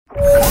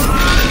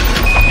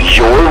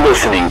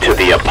listening to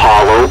the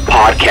Apollo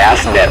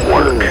Podcast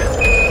Network.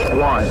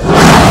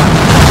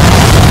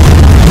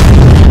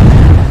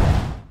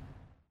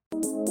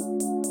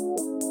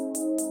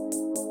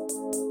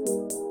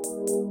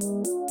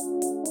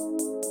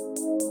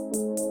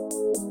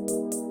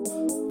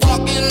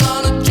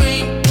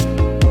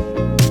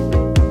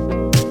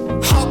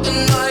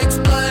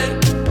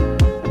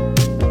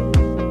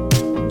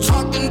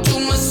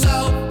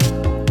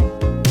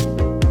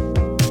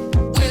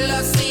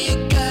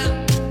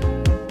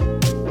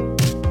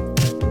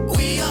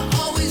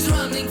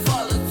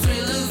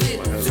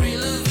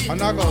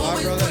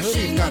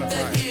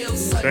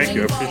 Thank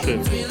you, I appreciate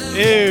it.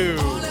 Ew.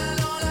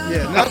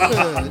 Yeah,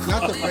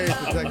 not the very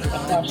protective.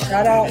 No,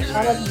 shout out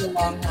to the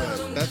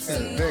Longhorns. That's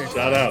a very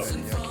Shout out. I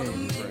can't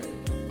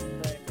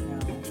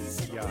even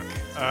say.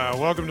 Yuck.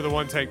 Welcome to the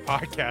One Take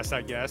Podcast,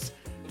 I guess.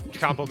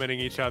 Complimenting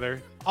each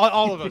other.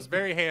 All of us,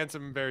 very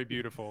handsome, very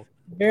beautiful.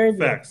 Very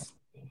good. Facts.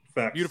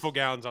 Beautiful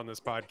gowns on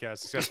this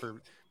podcast, except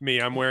for me.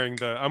 I'm wearing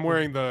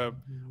the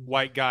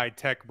white guy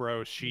tech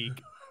bro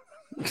chic.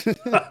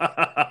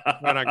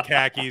 Not on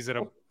khakis and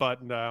a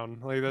button down.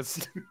 Like,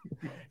 that's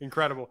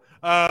incredible.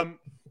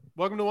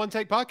 Welcome to One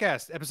Take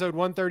Podcast, episode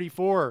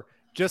 134.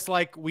 Just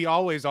like we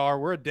always are,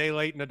 we're a day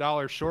late and a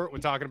dollar short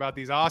when talking about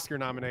these Oscar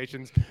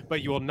nominations,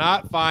 but you will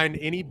not find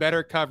any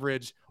better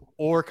coverage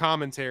or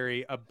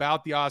commentary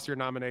about the Oscar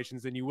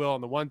nominations than you will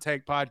on the One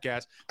Take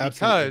Podcast,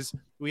 because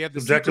we have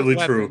the Objectively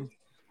secret true weapon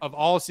of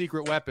all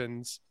secret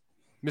weapons.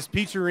 Miss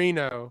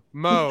Peacherino,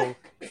 Mo,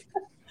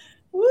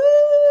 Woo!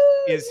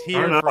 is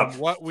here Turn from up.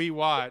 What We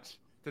Watch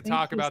to Thank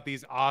talk you. about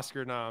these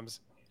Oscar noms.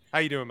 How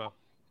you doing, Mo?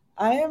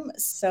 I am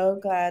so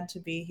glad to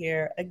be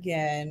here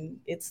again.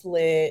 It's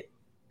lit.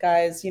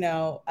 Guys, you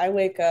know, I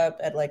wake up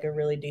at like a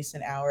really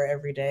decent hour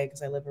every day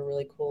because I live a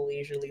really cool,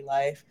 leisurely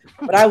life.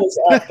 But I was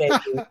up, baby,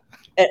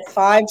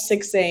 at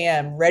 6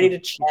 a.m., ready to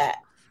chat.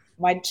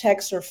 My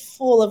texts are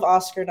full of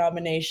Oscar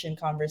nomination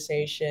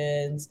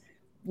conversations,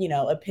 you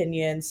know,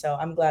 opinions. So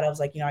I'm glad I was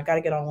like, you know, I got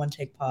to get on One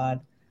Take Pod.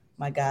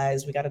 My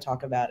guys, we got to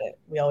talk about it.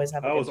 We always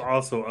have. I was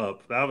also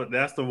up.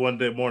 That's the one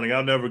day morning.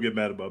 I'll never get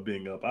mad about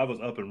being up. I was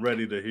up and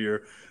ready to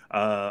hear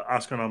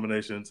Oscar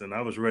nominations, and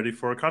I was ready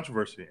for a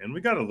controversy. And we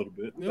got a little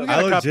bit.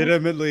 I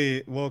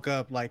legitimately woke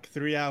up like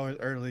 3 hours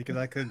early because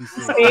I couldn't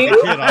see. See?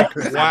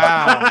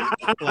 Wow.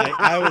 Like,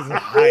 I was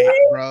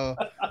hyped, bro.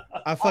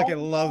 I fucking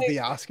love the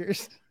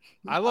Oscars.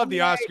 I love the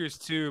Oscars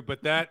too,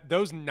 but I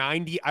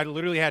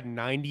literally had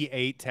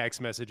 98 text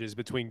messages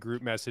between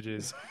group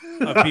messages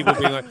of people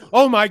being like,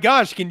 "Oh my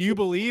gosh, can you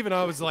believe?" And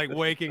I was like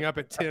waking up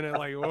at 10 and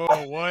like,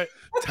 "Whoa, what?"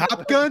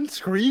 Top Gun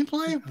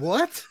screenplay?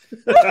 What?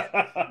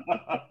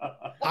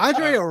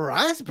 Andre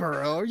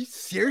Riseborough? Are you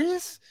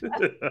serious?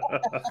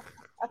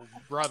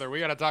 Brother, we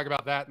got to talk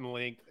about that in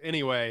length.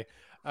 Anyway,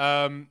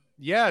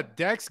 yeah,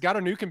 Dex got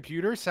a new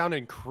computer,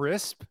 sounding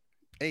crisp.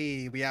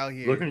 Hey, we out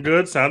here. Looking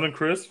good, sounding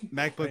crisp.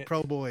 MacBook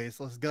Pro boys,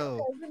 let's go.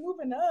 Guys, we're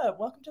moving up.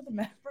 Welcome to the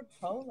MacBook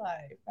Pro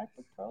life.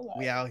 MacBook Pro life.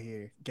 We out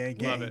here. Gang,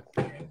 gang. Love it.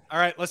 All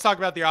right, let's talk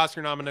about the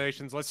Oscar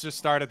nominations. Let's just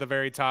start at the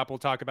very top. We'll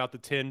talk about the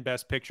 10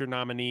 Best Picture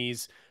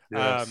nominees.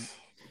 Yes.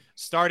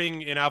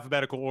 Starting in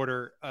alphabetical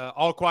order,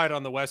 All Quiet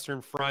on the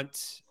Western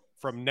Front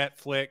from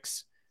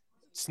Netflix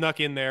snuck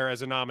in there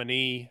as a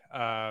nominee.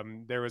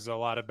 There was a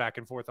lot of back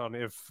and forth on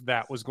if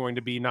that was going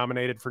to be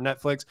nominated for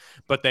Netflix,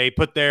 but they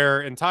put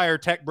their entire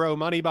tech bro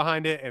money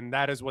behind it, and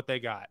that is what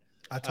they got.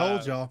 I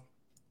told y'all.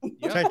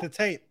 Yep. Check the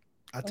tape.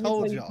 I Let me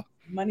told tell you, y'all.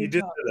 Money You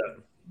did talk. say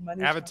that.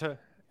 Money Avatar. talk.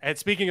 And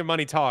speaking of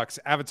money talks,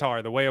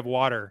 Avatar: The Way of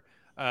Water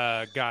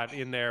got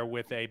in there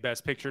with a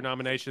Best Picture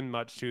nomination,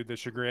 much to the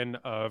chagrin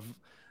of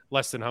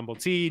Less Than Humble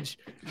Tej.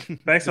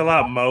 Thanks a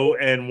lot, Mo.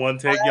 And One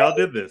Take, y'all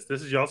did this.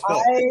 This is y'all's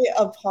fault. I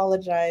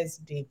apologize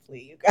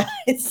deeply, you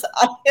guys.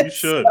 I am You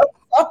should. so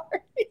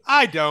sorry.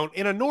 I don't.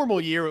 In a normal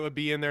year, it would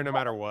be in there no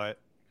matter what.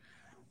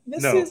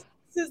 This No. is.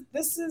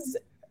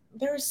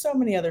 There are so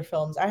many other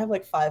films. I have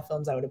like 5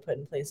 films I would have put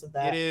in place of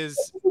that. It is.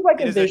 This is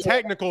like It is a visual.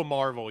 technical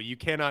marvel. You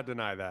cannot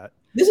deny that.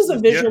 This is a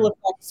visual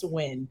effects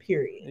win.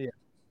 Period. Yeah.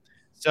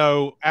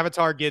 So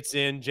Avatar gets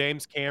in.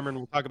 James Cameron,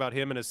 we'll talk about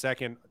him in a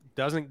second,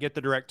 doesn't get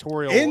the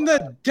directorial In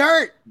the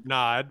dirt.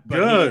 nod. But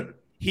Good.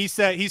 He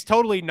said he's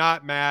totally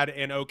not mad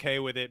and okay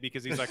with it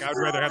because he's like, I'd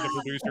rather have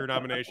the producer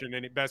nomination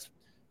and best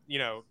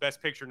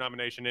picture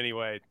nomination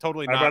anyway.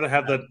 Totally I'd not. rather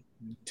have the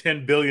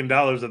 $10 billion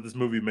that this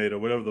movie made or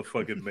whatever the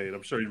fuck it made.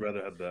 I'm sure you'd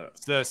rather have that.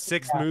 It's the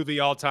 6th movie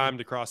all time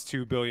to cross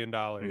 $2 billion.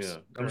 Yeah,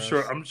 Gross.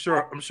 I'm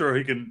sure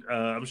he can.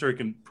 I'm sure he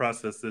can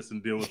process this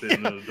and deal with it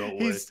in an adult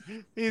way.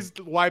 He's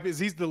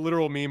the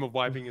literal meme of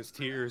wiping his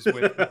tears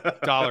with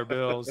dollar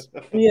bills.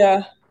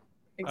 Yeah.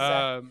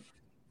 Exactly.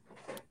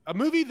 A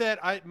movie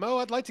that I'd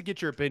like to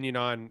get your opinion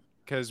on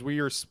because we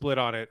are split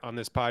on it on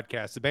this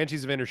podcast. The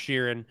Banshees of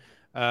Inisherin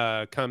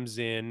comes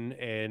in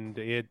and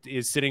it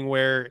is sitting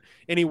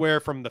anywhere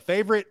from the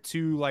favorite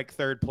to like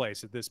 3rd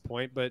place at this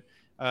point. But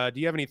do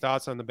you have any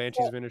thoughts on the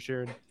Banshees of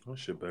Inisherin? Oh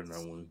shit, better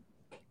not win.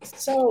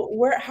 So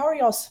how are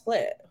y'all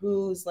split?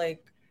 Who's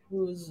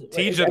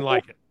Tej didn't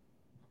like it.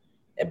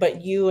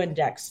 but you and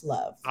Dex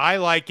love. I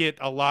like it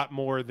a lot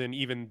more than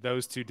even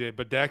those two did,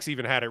 but Dex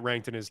even had it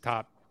ranked in his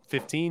top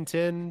 15,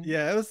 10.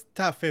 Yeah, it was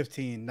top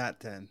 15, not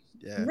 10.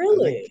 Yeah.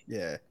 Really?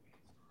 Yeah.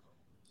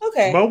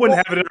 Okay. Mo wouldn't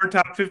have it in her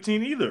top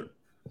 15 either.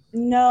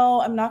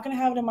 No, I'm not gonna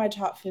have it in my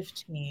top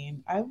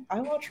 15. I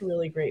watch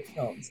really great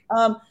films.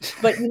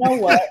 But you know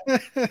what?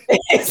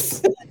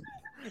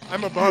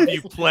 I'm above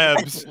you,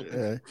 plebs.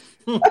 Yeah.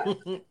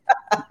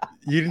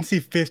 You didn't see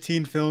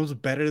 15 films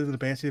better than The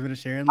Banshees of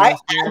Inisherin I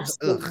last year?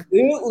 Ugh.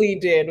 absolutely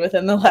did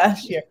within the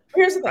last year.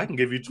 Here's the I thing. can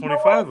give you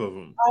 25 of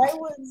them. I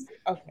was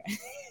okay.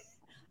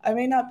 I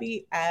may not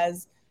be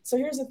as so.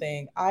 Here's the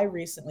thing. I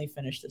recently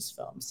finished this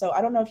film, so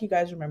I don't know if you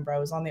guys remember. I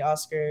was on the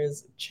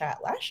Oscars chat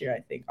last year, I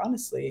think,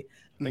 honestly,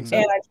 Think so.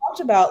 and I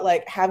talked about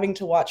like having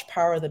to watch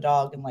Power of the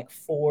Dog in like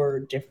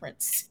 4 different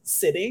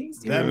sittings.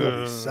 That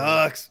movie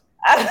sucks.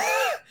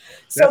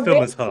 That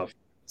film is tough.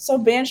 So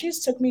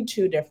Banshees took me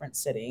 2 different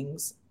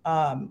sittings,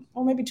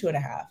 or maybe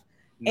 2.5.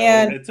 No,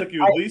 And it took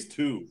you at least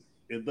 2,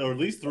 or at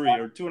least 3,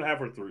 or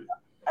 2.5 or 3.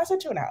 I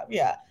said 2.5,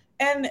 yeah.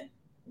 And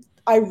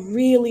I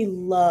really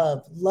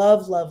love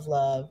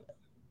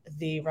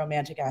the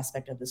romantic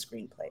aspect of the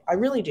screenplay. I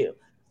really do.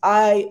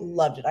 I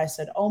loved it. I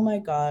said, oh my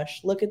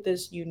gosh, look at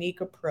this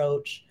unique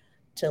approach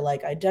to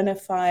like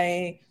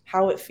identify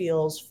how it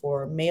feels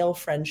for male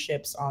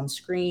friendships on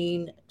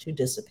screen to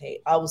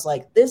dissipate. I was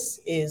like, this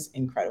is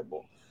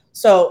incredible.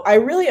 So I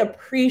really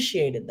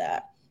appreciated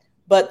that.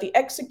 But the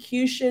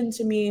execution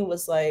to me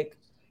was like,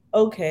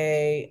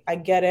 okay, I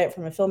get it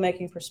from a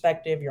filmmaking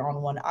perspective. You're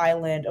on one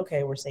island.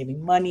 Okay, we're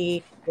saving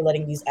money. We're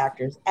letting these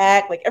actors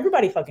act. Like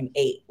everybody fucking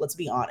ate. Let's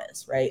be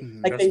honest, right?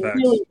 Like That's they facts.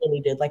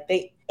 really did. Like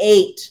they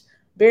ate.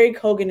 Barry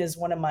Keoghan is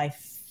one of my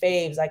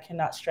faves. I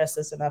cannot stress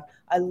this enough.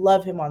 I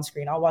love him on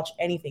screen. I'll watch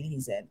anything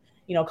he's in.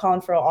 You know,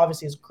 Colin Farrell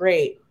obviously is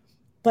great,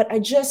 but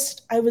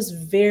I was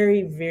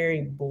very,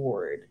 very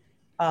bored.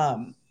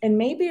 And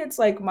maybe it's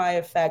like my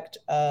effect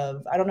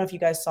of, I don't know if you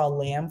guys saw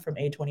Lamb from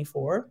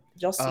A24.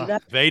 Did y'all see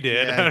that? They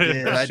did. Yeah, I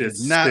did. That I shit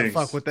did not stinks.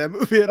 fuck with that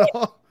movie at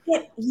all.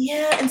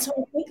 Yeah, and so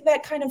I think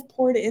that kind of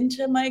poured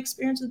into my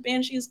experience with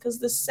Banshees because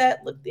the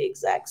set looked the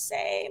exact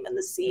same and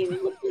the scene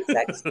looked the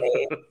exact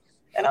same.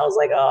 And I was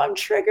like, oh, I'm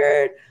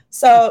triggered.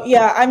 So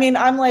yeah, I mean,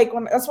 I'm like,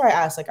 that's why I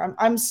asked. Like,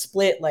 I'm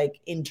split like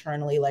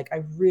internally. Like,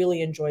 I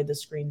really enjoyed the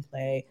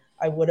screenplay.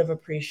 I would have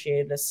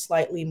appreciated a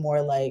slightly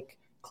more like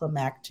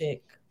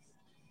climactic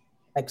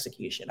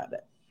execution of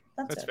it.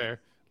 That's it.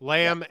 fair.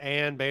 Lamb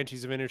and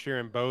Banshees of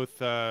Inisherin, both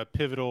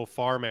pivotal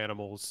farm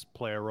animals,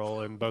 play a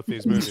role in both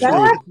these movies.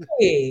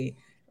 Exactly.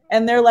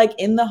 And they're like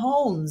in the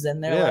homes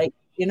and they're Yeah. like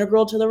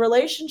integral to the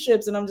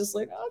relationships. And I'm just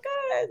like, okay.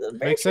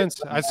 Makes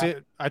sense. I see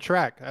it. I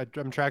track.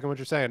 I'm tracking what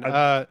you're saying.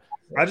 I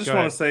just Go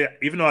want ahead. to say,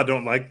 even though I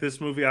don't like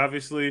this movie,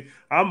 obviously,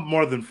 I'm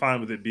more than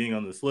fine with it being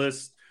on this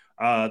list.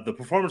 The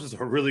performances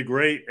are really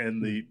great,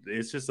 and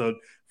it's just a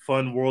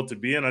fun world to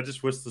be in. I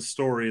just wish the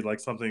story, like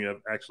something had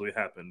actually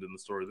happened in the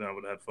story, then I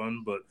would have had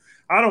fun. But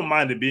I don't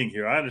mind it being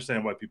here. I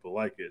understand why people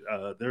like it.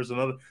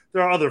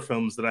 There are other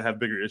films that I have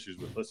bigger issues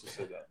with. Let's just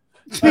say that.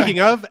 Speaking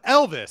of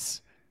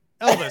Elvis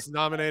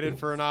nominated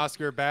for an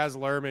Oscar. Baz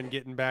Luhrmann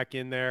getting back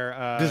in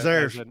there.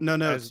 Deserved. No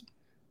notes.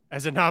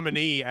 As a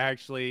nominee,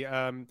 actually.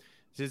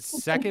 His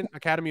second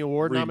Academy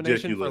Award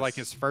nomination for like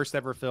his first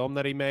ever film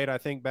that he made, I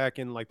think back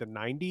in like the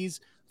 90s,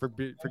 for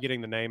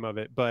forgetting the name of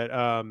it. But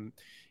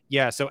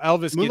yeah, so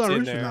Elvis Moulin gets in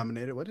Rouge there. was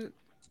nominated, wasn't it?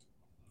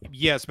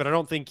 Yes, but I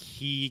don't think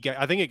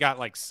I think it got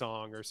like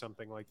song or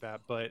something like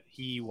that, but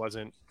he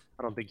wasn't.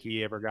 I don't think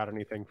he ever got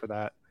anything for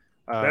that.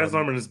 Baz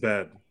Luhrmann is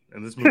bad,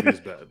 and this movie is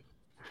bad.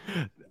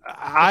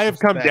 I have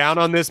come down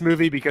on this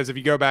movie because if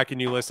you go back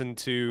and you listen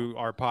to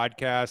our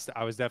podcast,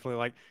 I was definitely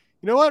like,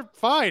 you know what?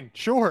 Fine,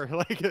 sure,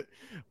 like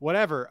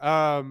whatever.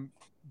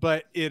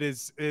 But it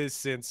is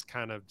since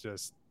kind of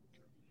just.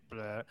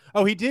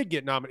 Oh, he did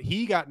get nominated.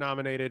 He got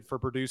nominated for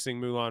producing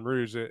Moulin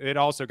Rouge. It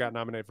also got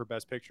nominated for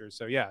Best Picture.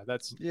 So yeah,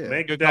 that's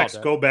Make good Dax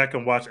call, go back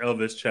and watch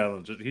Elvis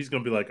Challenge. He's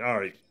gonna be like, all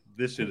right,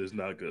 this shit is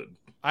not good.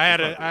 I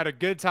had a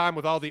good time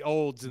with all the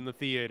olds in the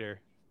theater.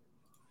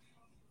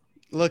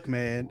 Look,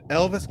 man,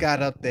 Elvis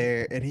got up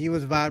there and he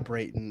was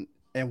vibrating,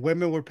 and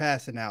women were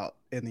passing out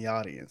in the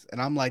audience.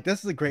 And I'm like, this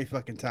is a great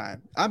fucking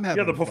time. I'm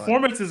having the fun.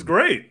 performance is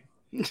great.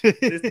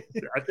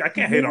 I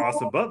can't hate on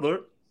Austin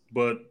Butler,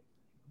 but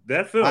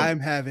that film.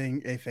 I'm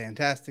having a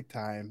fantastic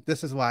time.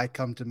 This is why I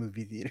come to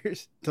movie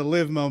theaters, to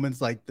live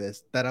moments like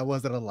this that I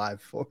wasn't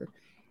alive for.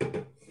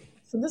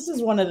 So this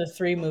is one of the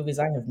 3 movies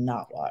I have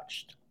not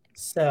watched.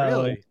 So,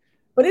 Really?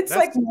 But it's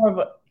That's- like more of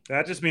a.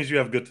 That just means you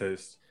have good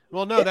taste.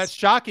 Well, no, that's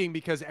shocking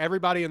because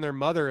everybody and their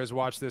mother has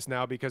watched this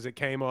now because it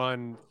came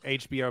on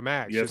HBO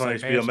Max. Yeah, it's just on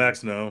like HBO Banshees.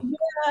 Max now.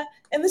 Yeah,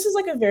 and this is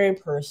like a very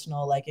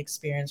personal like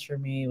experience for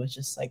me with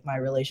just like my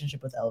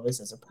relationship with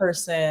Elvis as a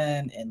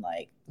person and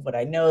like what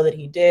I know that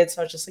he did.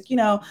 So it's just like, you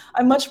know,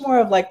 I'm much more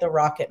of like the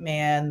Rocket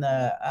Man,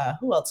 the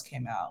who else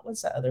came out?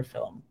 What's that other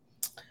film?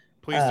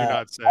 Please do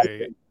not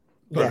say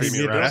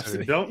Bohemian Yes.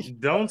 Rhapsody.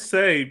 Don't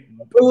say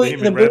The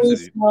Bohemian Bowie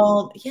Rhapsody.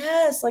 film.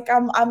 Yes, like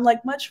I'm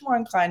like much more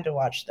inclined to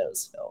watch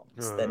those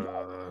films than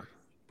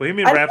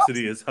Bohemian I-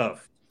 Rhapsody is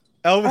tough.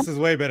 Elvis is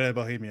way better than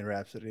Bohemian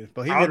Rhapsody.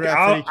 Bohemian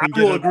Rhapsody I can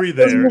get will a agree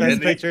there. Best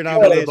And Picture they're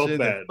both nomination.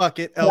 bad. Then fuck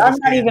it, I'm Elvis not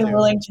can even too.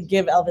 willing to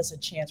give Elvis a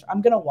chance.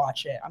 I'm gonna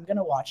watch it.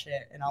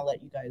 And I'll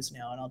let you guys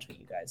know, and I'll tweet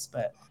you guys.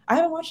 But I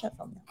haven't watched that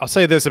film yet. I'll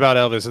say this about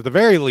Elvis: at the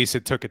very least,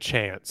 it took a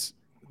chance.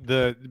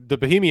 The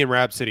Bohemian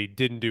Rhapsody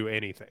didn't do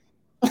anything.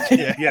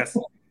 Yes.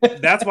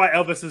 That's why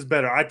Elvis is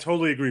better. I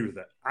totally agree with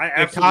that. I It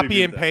absolutely copy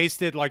agree and with that.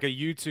 pasted like a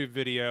YouTube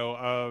video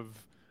of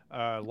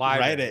Live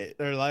Right Aid.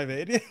 Aid or Live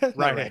Aid.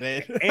 Right Right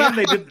Aid.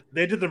 And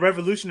they did the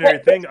revolutionary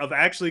thing of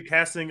actually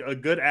casting a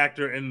good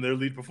actor in their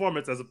lead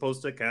performance as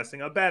opposed to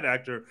casting a bad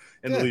actor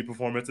in the Yeah. lead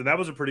performance, and that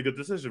was a pretty good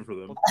decision for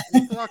them.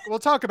 We'll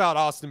talk about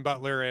Austin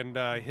Butler and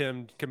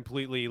him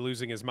completely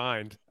losing his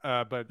mind,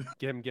 but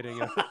him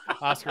getting an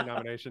Oscar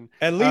nomination.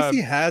 At least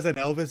he has an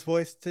Elvis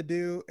voice to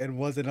do and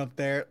wasn't up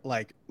there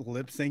like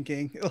lip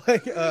syncing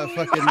like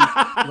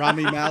fucking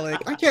Rami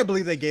Malek. I can't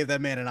believe they gave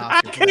that man an Oscar.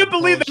 I for can't that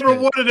believe they bullshit.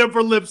 rewarded him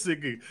for lip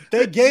syncing.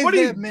 They gave What do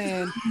you- that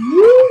man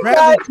You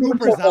Bradley guys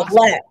Cooper's need to Oscar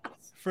relax.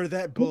 for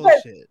that You guys-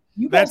 bullshit.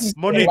 You guys That's- need to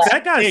Monique, relax.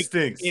 that guy It-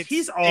 stinks. it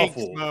He's stinks,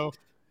 awful. Mo.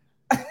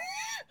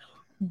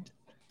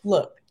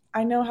 Look,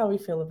 I know how we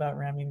feel about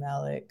Rami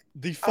Malek.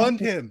 Defund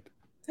him.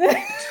 I'm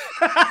I'm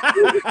not-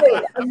 gonna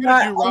do I'm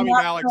Rami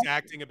not- Malek's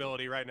acting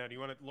ability right now. Do you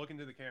want to look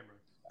into the camera?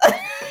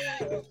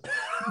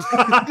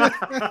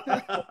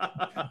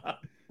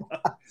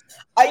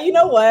 You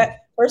know what?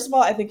 First of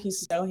all, I think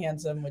he's so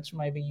handsome, which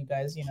might be you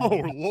guys, Oh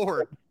know.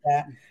 Lord!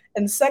 that.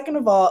 And second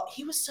of all,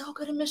 he was so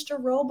good at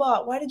Mr.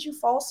 Robot. Why did you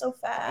fall so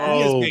fast?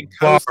 He has Oh, been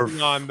barf.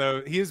 coasting on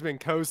though. He has been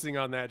coasting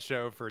on that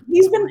show for.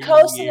 He's been 3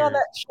 coasting on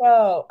years. that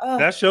show. Ugh.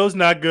 That show's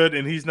not good,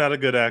 and he's not a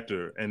good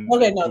actor. And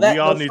Okay, no, we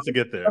all need to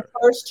get the there.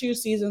 first 2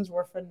 seasons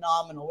were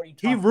phenomenal. What are you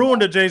He talking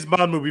ruined a about? James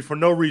Bond movie for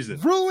no reason.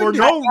 Ruined For it.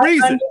 no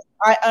reason.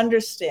 I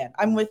understand.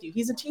 I'm with you.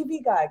 He's a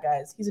TV guy,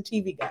 guys. He's a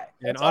TV guy.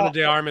 And That's Ana all.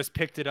 de Armas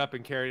picked it up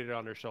and carried it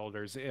on her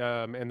shoulders,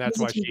 and that's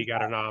He's a why she TV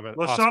got guy. a nomination.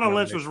 Well, Shauna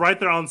Lynch was right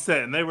there on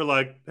set, and they were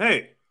like,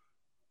 "Hey,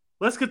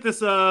 let's get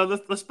this.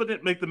 Let's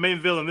make the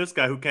main villain this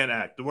guy who can't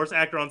act. The worst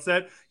actor on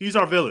set. He's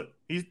our villain.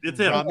 It's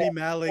him." Rami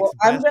Malek's Well,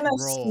 I'm best gonna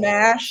role.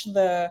 smash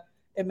the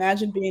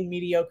imagine being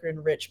mediocre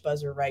and rich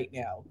buzzer right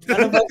now.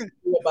 None of us can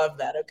be above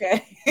that,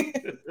 okay?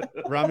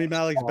 Rami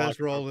Malek's best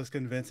role is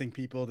convincing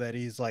people that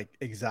he's like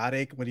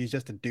exotic when he's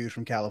just a dude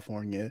from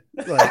California.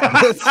 Like,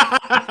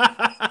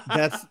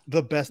 that's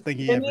the best thing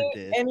he ever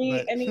did.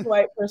 Any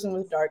white person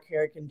with dark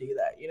hair can do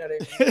that. You know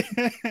what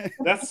I mean?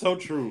 That's so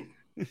true.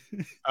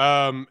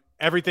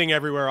 Everything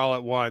Everywhere All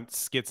at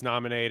Once gets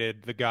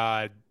nominated. The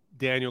God,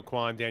 Daniel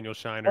Kwan, Daniel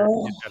Shiner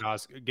Oh.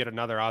 get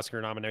another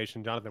Oscar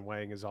nomination. Jonathan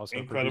Wang is also a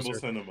Incredible producer.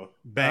 cinema.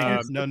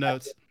 Bangers, no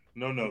notes.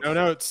 No notes. No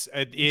notes.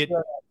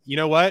 You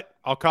know what?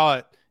 I'll call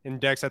it. And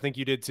Dex, I think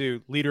you did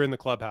too. Leader in the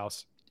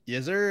Clubhouse.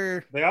 Yes,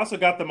 sir. They also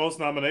got the most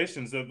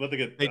nominations. What they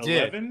get? They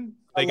did. 11?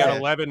 They got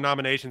 11. 11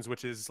 nominations,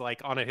 which is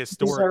like on a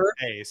historic Deserved.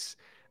 pace.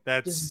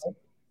 That's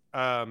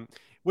Deserved.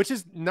 which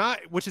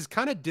is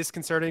kind of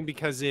disconcerting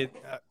because it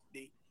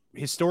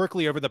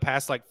historically over the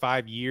past like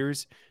 5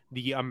 years,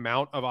 the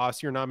amount of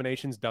Oscar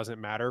nominations doesn't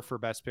matter for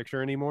Best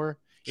Picture anymore.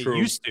 True. It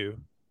used to,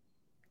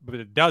 but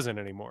it doesn't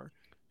anymore.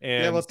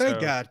 And Yeah, well, thank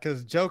so- God,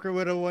 because Joker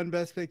would have won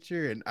Best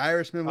Picture and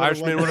Irishman would have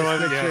Irishman won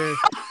would've Best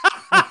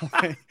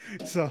won, Picture.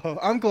 So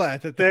I'm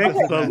glad that Thank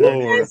that the doesn't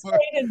Lord. You guys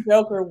hated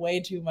Joker way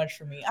too much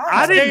for me.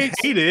 I didn't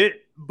hate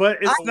it, but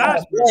it's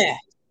not.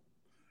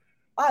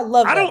 I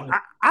love I that don't. movie.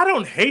 I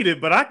don't hate it,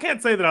 but I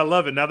can't say that I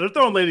love it. Now they're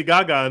throwing Lady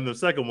Gaga in the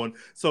second one,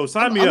 so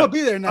sign I'm me gonna up.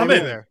 be there now. I'm We'll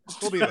in be there.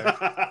 We'll be there.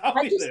 I'll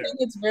I be just there. think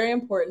it's very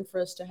important for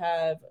us to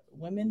have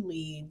women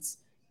leads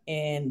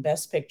in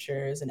Best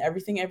Pictures and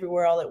Everything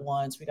Everywhere All at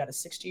Once. We got a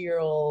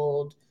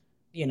 60-year-old,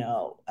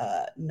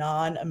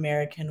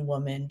 non-American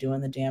woman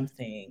doing the damn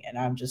thing, and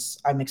I'm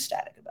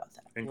ecstatic about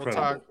that.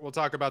 Incredible. We'll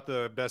talk about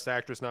the Best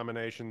Actress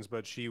nominations,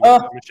 but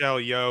Oh. Michelle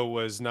Yeoh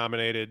was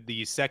nominated,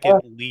 the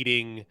second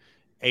leading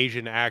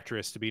Asian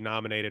actress to be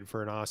nominated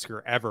for an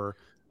Oscar ever.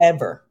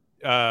 Ever.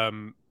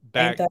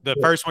 Back that the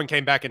bitch. first one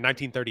came back in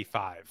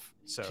 1935.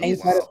 So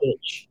Ain't that a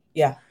bitch?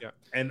 Yeah.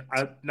 And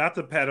not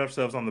to pat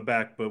ourselves on the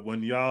back, but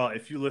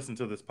if you listen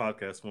to this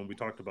podcast when we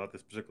talked about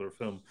this particular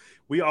film,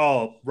 we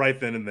all right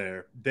then and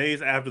there,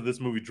 days after this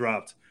movie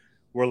dropped,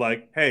 were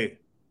like, "Hey,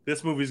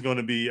 this movie's going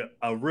to be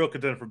a real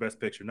contender for Best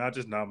Picture, not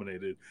just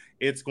nominated.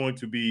 It's going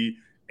to be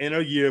in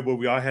a year where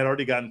we all had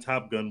already gotten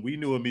Top Gun. We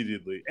knew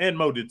immediately, and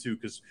Mo did too,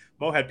 because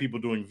Mo had people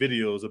doing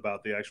videos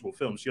about the actual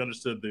film. She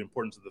understood the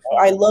importance of the film.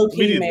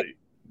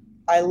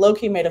 I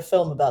low-key made a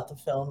film about the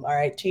film. All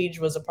right. Tej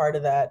was a part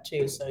of that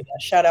too. So yeah,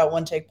 shout out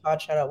One Take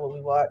Pod, shout out What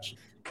We Watch.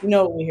 You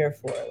know what we're here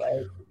for.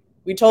 Like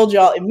we told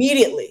y'all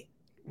immediately.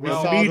 We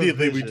saw the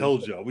Immediately, we vision.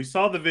 told y'all. We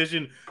saw the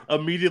vision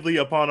immediately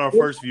upon our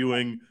first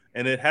viewing,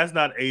 and it has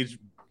not aged.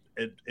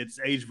 It's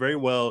aged very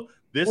well.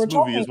 This We're movie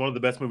talking- is one of the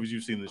best movies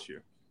you've seen this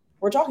year.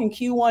 We're talking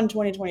Q1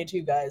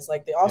 2022, guys.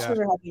 Like the Oscars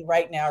are happening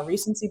right now.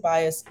 Recency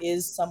bias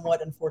is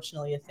somewhat,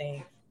 unfortunately, a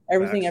thing.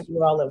 Everything Facts.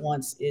 Everywhere All at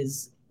Once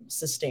is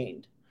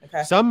sustained.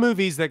 Okay. some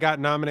movies that got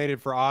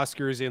nominated for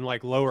Oscars in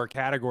like lower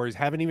categories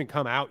haven't even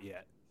come out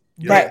yet.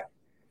 Right.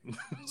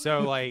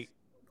 So like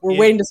We're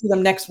waiting to see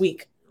them next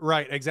week.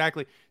 Right,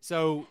 exactly.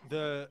 So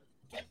the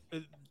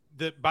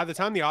by the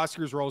time the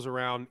Oscars rolls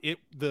around, it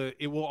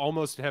will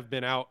almost have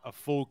been out a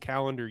full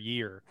calendar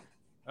year.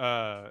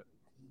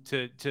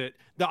 To the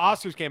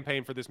Oscars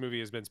campaign for this movie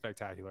has been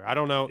spectacular. I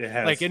don't know,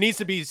 like it needs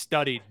to be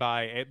studied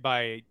by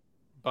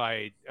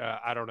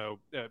I don't know,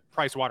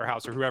 Price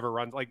Waterhouse or whoever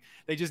runs. Like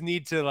they just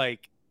need to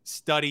like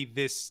study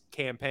this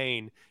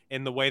campaign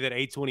and the way that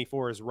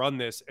A24 has run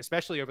this,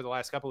 especially over the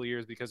last couple of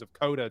years because of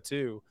Coda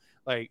too.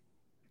 Like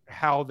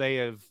how they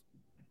have,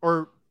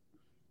 or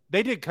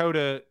they did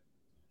Coda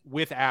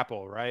with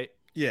Apple, right?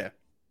 Yeah.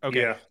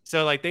 Okay. Yeah.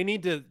 So like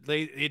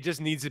it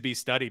just needs to be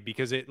studied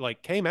because it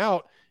like came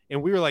out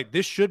and we were like,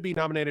 this should be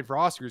nominated for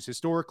Oscars.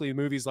 Historically,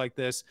 movies like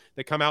this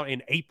that come out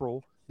in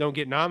April don't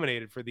get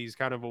nominated for these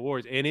kind of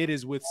awards. And it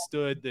has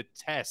withstood the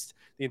test,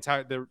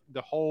 the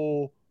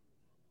whole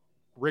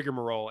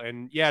rigmarole.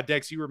 And yeah,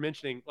 Dex, you were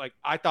mentioning, like,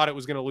 I thought it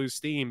was going to lose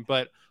steam,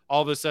 but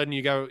all of a sudden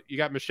you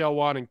got Michelle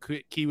Wan and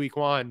Kiwi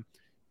Kwan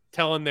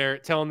telling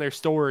their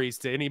stories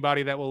to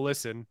anybody that will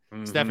listen.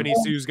 Mm-hmm. Stephanie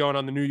Sue's going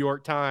on the New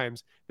York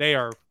Times. They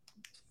are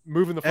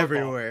moving the football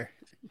everywhere.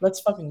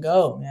 Let's fucking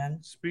go, man.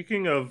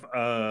 Speaking of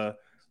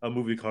a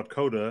movie called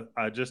Coda,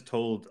 I just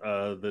told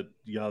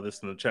y'all this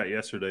in the chat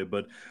yesterday,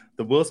 but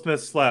the Will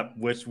Smith slap,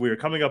 which we're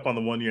coming up on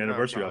the 1 year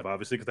anniversary of,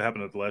 obviously, because it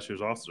happened at the last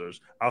year's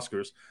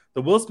Oscars.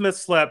 The Will Smith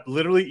slap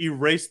literally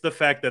erased the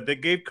fact that they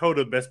gave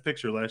Coda Best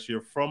Picture last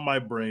year from my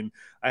brain.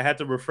 I had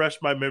to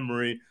refresh my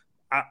memory.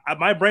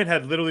 My brain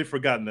had literally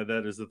forgotten that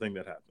is the thing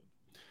that happened.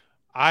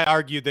 I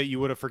argued that you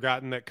would have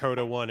forgotten that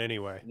Coda won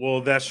anyway. Well,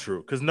 that's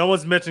true because no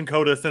one's mentioned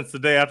Coda since the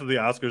day after the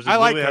Oscars. I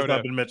like Coda, has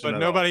not been mentioned but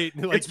nobody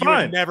like it's you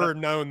fine. have never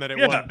known that it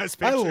won Best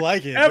Picture. I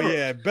like it, but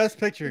yeah, Best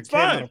Picture came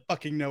out of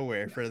fucking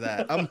nowhere for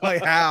that. I'm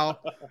like, how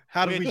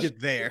did we get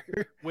there?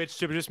 Which,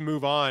 to just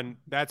move on,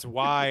 that's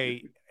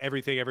why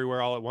Everything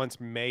Everywhere All at Once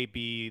may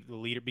be the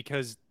leader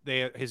because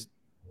it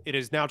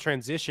has now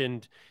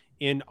transitioned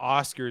in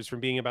Oscars from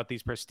being about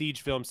these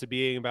prestige films to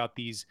being about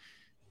these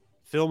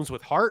films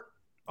with heart.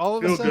 All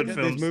of a sudden, good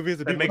films these movies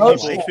that make people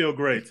feel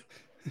great.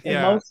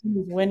 Yeah.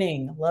 Emotions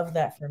winning. Love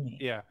that for me.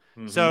 Yeah.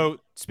 Mm-hmm.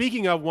 So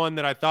speaking of one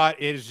that I thought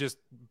it has just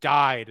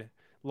died,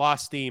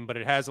 lost steam, but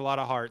it has a lot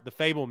of heart. The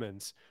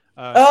Fabelmans.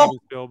 Steven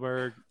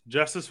Spielberg.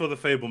 Justice for the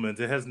Fabelmans.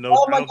 It has no. I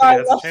don't think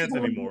it has a chance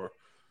anymore.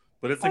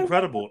 But it's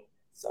incredible.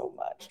 So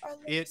much. I love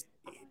it.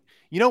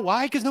 You know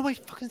why? Because nobody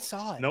fucking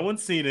saw it. No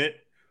one's seen it.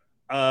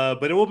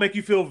 But it will make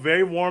you feel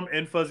very warm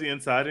and fuzzy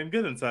inside and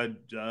good inside,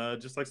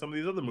 just like some of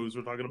these other movies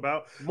we're talking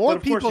about. More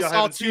people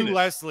saw To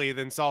Leslie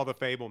than saw The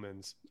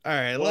Fabelmans. All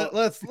right,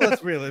 let's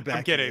reel it back.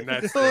 I'm kidding.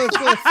 That's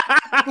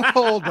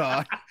hold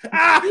on.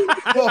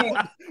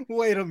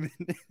 Wait a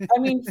minute. I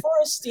mean, for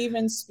a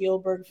Steven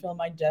Spielberg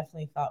film, I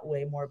definitely thought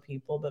way more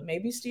people, but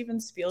maybe Steven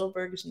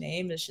Spielberg's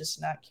name is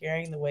just not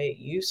carrying the way it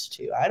used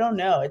to. I don't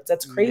know.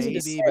 That's crazy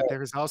to say. But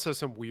there's also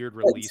some weird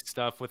release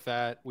stuff with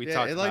that. We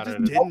talked about it.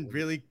 It didn't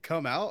really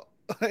come out.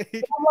 I'm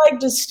like,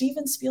 does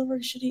Steven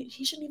Spielberg he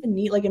shouldn't even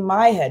need, like, in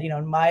my head,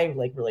 in my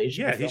like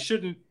relationship. Yeah, he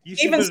shouldn't.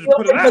 Steven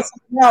Spielberg puts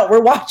it out.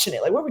 We're watching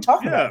it. Like, what are we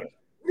talking about?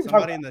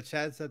 Somebody in the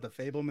chat said The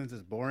Fabelmans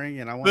is boring,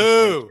 and I want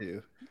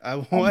to. I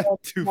want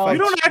to. You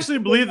don't actually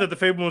believe that The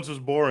Fabelmans was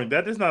boring.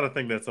 That is not a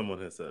thing that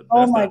someone has said.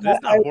 Oh my God,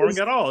 it's not boring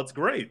at all. It's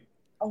great.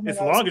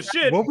 It's long as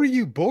shit. What were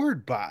you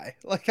bored by?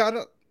 Like, I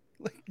don't.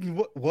 Like,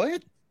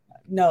 what?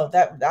 No,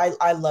 that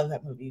I love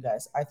that movie, you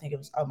guys. I think it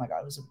was, oh my God,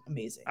 it was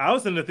amazing. I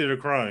was in the theater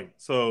crying,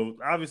 so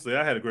obviously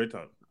I had a great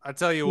time. I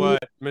tell you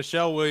what,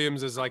 Michelle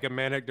Williams is like a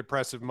manic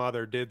depressive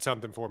mother did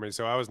something for me,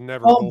 so I was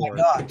never bored.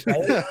 My God,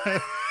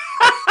 right?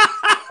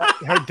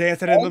 Her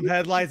dancing in them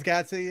headlights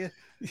got to you.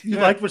 You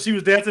like when she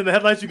was dancing in the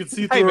headlights? You could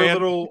see through her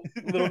little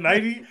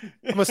nightie.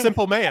 I'm a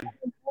simple man.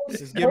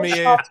 Just give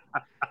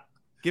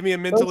me a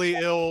mentally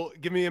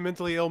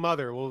ill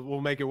mother.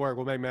 We'll make it work.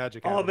 We'll make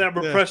magic. All that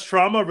repressed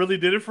trauma really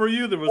did it for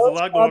you. There was a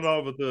lot going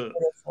on with the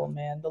beautiful,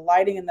 man. The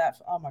lighting in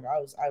that. Oh my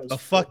God, I was. A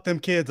fuck them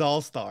kids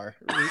all-star.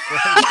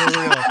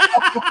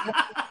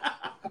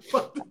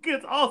 Fuck them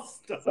kids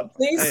all-star. So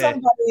please,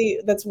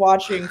 somebody that's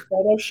watching,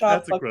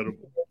 Photoshop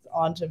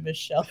onto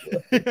Michelle.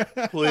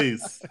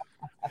 Please.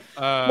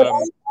 But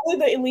only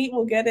the elite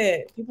will get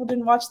it. People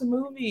didn't watch the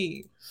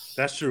movie.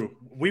 That's true.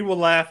 We will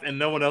laugh and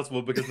no one else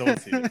will because no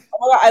one's seen it.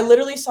 Oh my God, I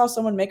literally saw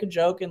someone make a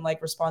joke in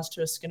like response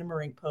to a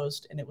Skinamarink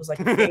post, and it was like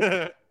a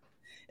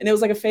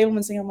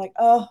Fabelman thing. I'm like,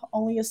 oh,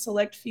 only a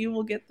select few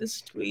will get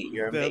this tweet.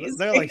 You're amazing.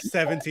 There are like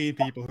 17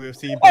 people who have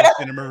seen both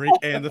Skinamarink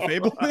and the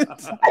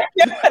Fabelmans.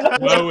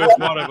 Mo is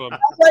one of them.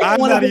 I'm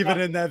not even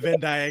in that Venn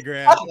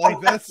diagram. Like,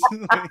 that's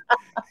like,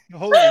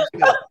 holy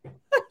shit.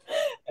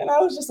 And I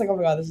was just like, oh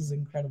my God, this is an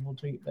incredible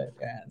tweet, but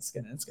yeah, it's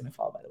gonna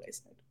fall by the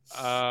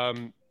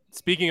wayside.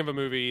 Speaking of a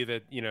movie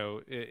that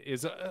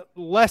is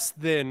less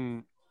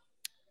than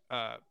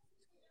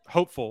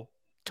hopeful,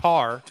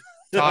 Todd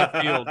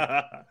Field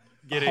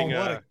getting.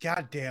 What a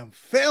goddamn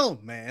film,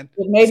 man!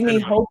 It made me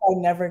Cinema. hope I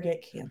never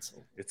get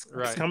canceled. It's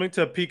Right. coming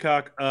to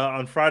Peacock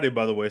on Friday,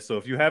 by the way. So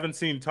if you haven't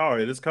seen Tar,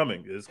 it is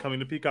coming. It is coming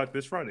to Peacock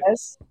this Friday.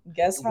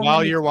 Guess how While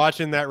many- you're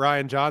watching that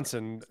Ryan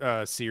Johnson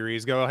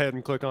series, go ahead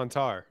and click on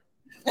Tar.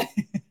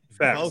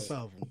 Facts. Both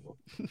of them.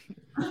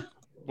 What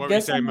were you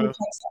guess how saying, many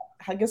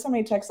Mo? guess how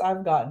many texts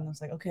I've gotten. I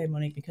was like, okay,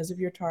 Monique, because of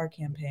your Tar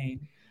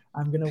campaign,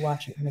 I'm gonna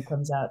watch it when it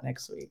comes out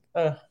next week.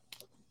 Ugh.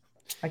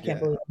 I can't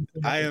believe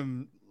I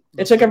am.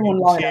 It took everyone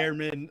long enough.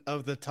 chairman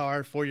of the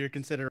Tar for your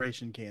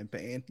consideration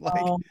campaign. Like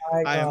Oh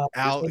my I am god.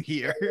 out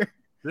here.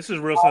 This is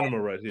real cinema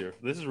right here.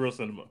 This is real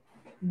cinema.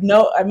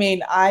 No, I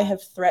mean, I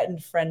have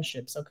threatened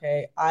friendships,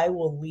 okay? I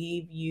will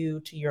leave you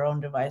to your own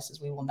devices.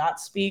 We will not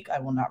speak. I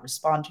will not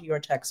respond to your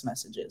text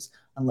messages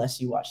unless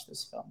you watch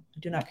this film. I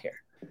do not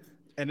care.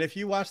 And if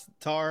you watch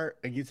Tar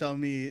and you tell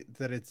me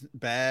that it's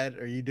bad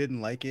or you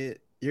didn't like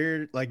it,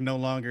 you're like no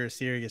longer a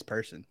serious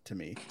person to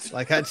me.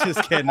 Like I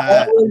just cannot.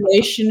 Our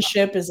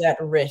relationship is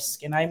at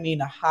risk, and I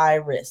mean a high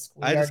risk.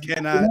 I just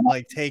cannot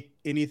like take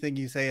anything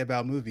you say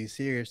about movies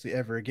seriously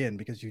ever again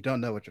because you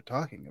don't know what you're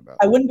talking about.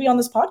 I wouldn't be on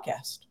this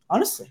podcast,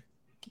 honestly.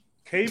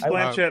 Kate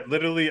Blanchett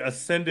literally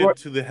ascended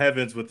to the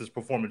heavens with this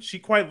performance. She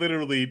quite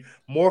literally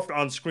morphed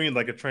on screen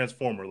like a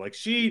transformer. Like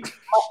she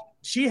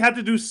had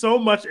to do so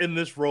much in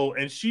this role,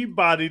 and she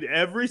bodied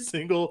every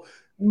single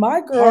My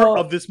part girl,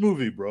 of this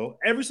movie, bro.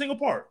 Every single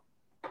part.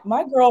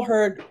 my girl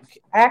heard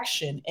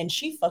action, and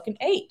she fucking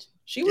ate.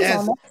 She was Yes.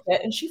 on that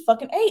set, and she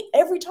fucking ate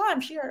every time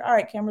she heard. All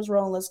right, cameras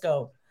rolling, let's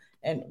go.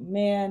 And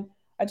man,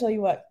 I tell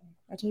you what,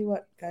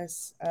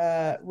 guys.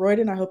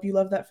 Royden, I hope you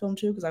love that film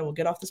too, because I will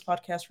get off this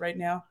podcast right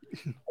now.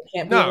 I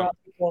can't be No. around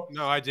people.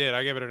 No, I did.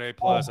 I gave it an A+.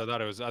 I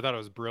thought it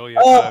was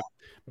brilliant. Oh.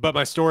 But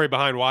my story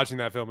behind watching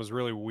that film was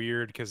really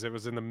weird because it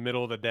was in the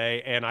middle of the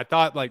day, and I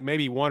thought like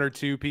maybe one or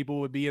two people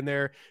would be in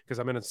there because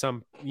I'm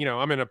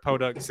in a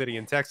podunk city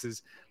in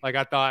Texas. Like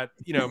I thought,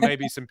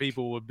 maybe some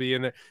people would be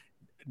in there.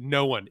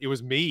 No one. It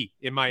was me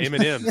in my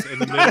M&Ms in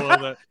the middle of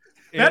the.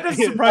 That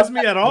doesn't surprise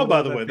me at all,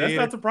 by the middle way. of the That's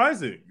theater. not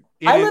surprising.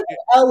 I live in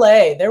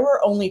LA. There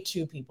were only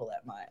 2 people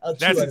at my.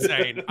 That's 2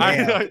 insane.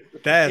 Yeah.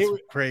 That's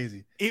It-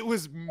 crazy. It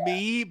was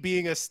me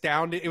being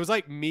astounded. It was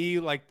like me,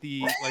 like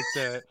the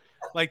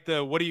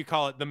what do you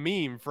call it? The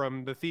meme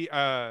from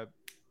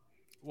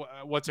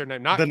what's her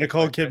name? Not The Kate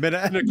Nicole Blanchett.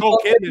 Kidman.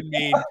 Nicole Kidman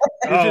meme.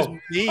 It was Oh.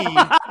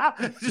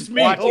 just me Just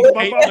me watching holding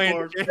my Kate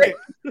popcorn.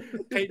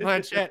 Kate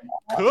Blanchett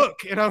cook,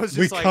 and I was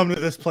We just like, come to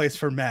this place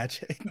for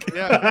magic.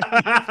 yeah.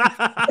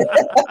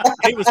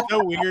 It was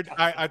so weird.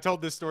 I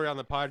told this story on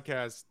the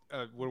podcast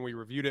when we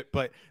reviewed it,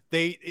 but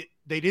they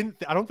didn't.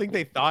 I don't think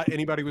they thought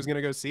anybody was going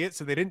to go see it,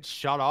 so they didn't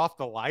shut off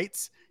the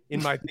lights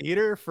in my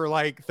theater for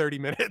like 30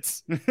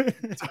 minutes.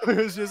 So it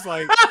was just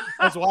like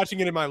I was watching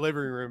it in my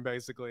living room,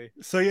 basically.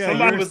 So yeah,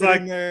 Somebody you were was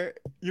sitting like, there.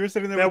 You were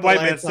sitting there. That with the white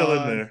lights man's still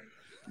on. in there.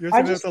 You're I sitting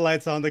there just- with the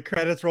lights on. The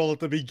credits roll at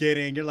the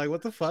beginning. You're like,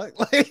 what the fuck?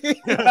 Like,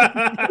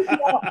 I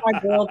want my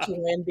girl to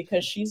win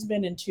because she's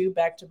been in 2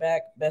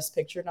 back-to-back Best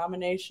Picture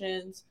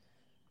nominations,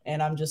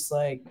 and I'm just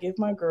like, give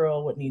my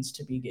girl what needs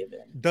to be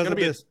given. doesn't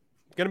be a- this?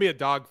 It's going to be a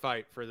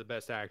dogfight for the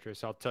best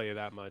actress. I'll tell you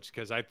that much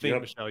because I think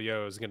Yep. Michelle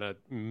Yeoh is going to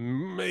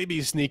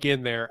maybe sneak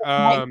in there.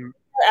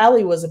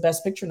 Ally was a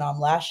Best Picture nom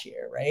last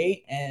year,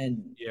 right?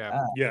 And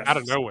Yeah, Yes. out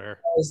of nowhere.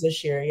 that was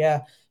this year. Yeah,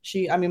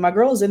 my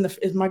girl's in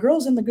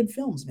the good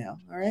films now.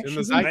 All right, In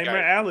the She's zeitgeist.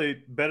 Nightmare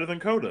Alley better than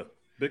Coda.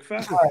 Big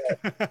fact.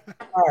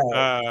 all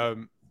right.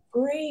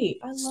 Great.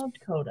 I loved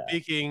Coda.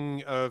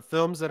 Speaking of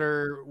films that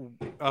are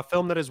a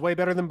film that is way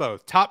better than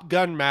both, Top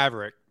Gun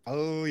Maverick.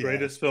 Oh yeah.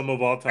 Greatest film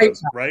of all time. Great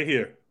time. Right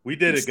here. We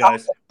did it,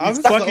 guys. I'm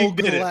We so fucking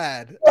did it.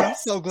 glad. I'm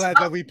so glad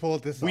that we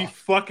pulled this We off.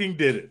 fucking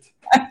did it.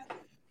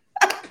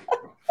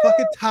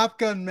 Fucking Top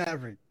Gun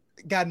Maverick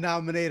got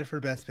nominated for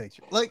Best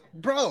Picture. Like,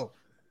 bro,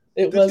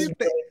 It Did was you think-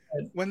 really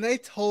good. when they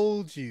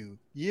told you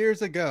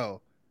years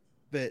ago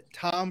that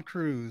Tom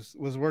Cruise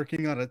was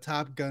working on a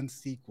Top Gun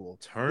sequel,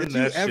 Turn did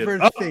that you shit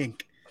ever up.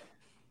 think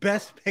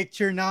Best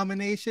Picture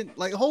nomination?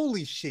 Like,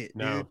 holy shit,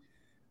 No. dude.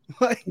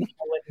 Like, I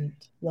wouldn't.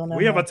 You'll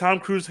We have never- a Tom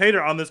Cruise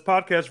hater on this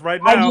podcast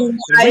right I now. do- And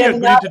I we am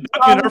need not to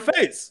duck in Tom- her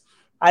face.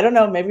 I don't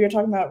know. Maybe you're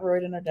talking about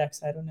Royden or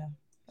Dex. I don't know.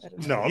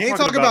 No, I'm You ain't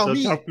talking talking about the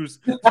me. Tom Cruise.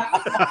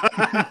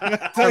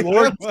 Our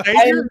Lord and I am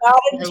Savior. not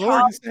Our a Lord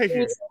Tom and Savior.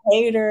 Cruise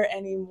hater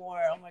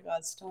anymore. Oh my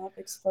God! Stop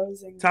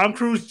exposing. Tom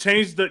Cruise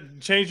changed your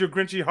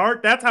Grinchy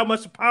heart. That's how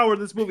much power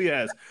this movie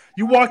has.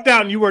 You walked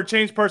out and you were a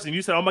changed person.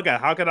 You said, "Oh my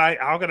God, how could I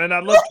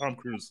not love Tom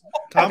Cruise?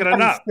 How Tom could I Cruise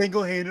not?"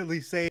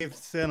 single-handedly saved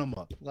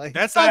cinema. Like,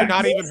 That's like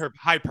not even her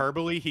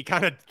hyperbole. He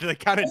kind of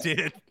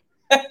did.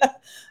 I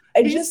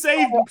He just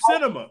saved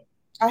cinema.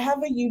 I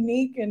have a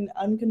unique and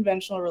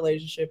unconventional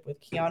relationship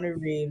with Keanu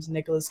Reeves,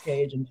 Nicolas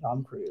Cage, and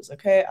Tom Cruise.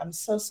 Okay, I'm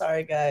so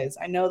sorry, guys.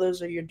 I know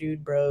those are your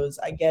dude bros.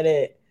 I get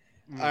it.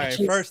 all right, Just-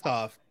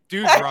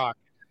 Dude rock.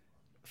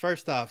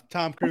 first off,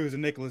 Tom Cruise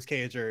and Nicolas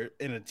Cage are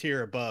in a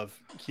tier above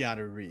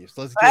Keanu Reeves.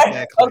 Let's get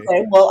that clear.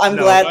 Okay, well, I'm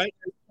No, glad right?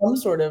 there's some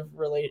sort of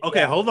relation.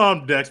 Okay, hold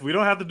on, Dex. We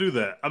don't have to do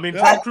that. I mean,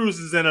 Yeah. Tom Cruise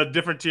is in a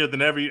different tier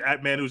than every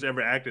man who's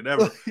ever acted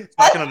ever. So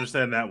I can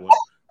understand that one.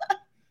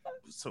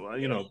 So Look,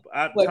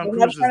 Tom we're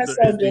not Cruise trying to is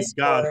sow the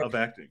god discord. of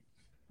acting.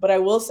 But I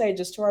will say,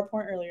 just to our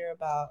point earlier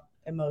about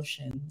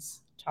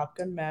emotions, Top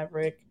Gun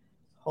Maverick.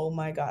 Oh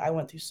my God, I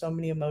went through so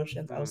many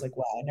emotions. I was like,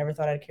 wow, I never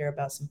thought I'd care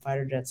about some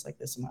fighter jets like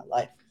this in my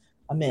life.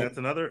 I'm in. That's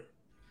another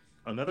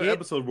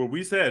episode where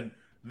we said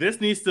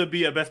this needs to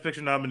be a Best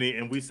Picture nominee,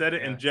 and we said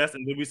it in jest,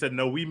 and then we said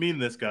no, we mean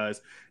this,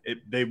 guys.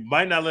 They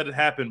might not let it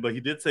happen, but he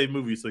did say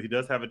movie, so he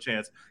does have a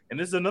chance. And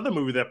this is another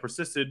movie that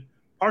persisted,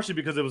 partially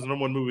because it was the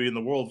number one movie in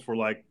the world for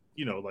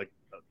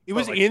it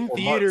was in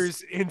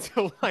theaters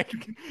until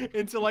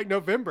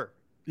November.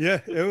 Yeah,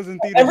 it was in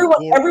theaters.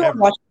 Everyone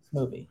watched this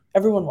movie.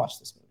 Everyone watched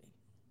this movie.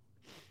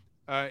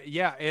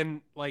 Yeah, and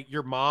like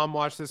your mom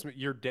watched this,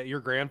 your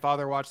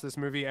grandfather watched this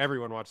movie.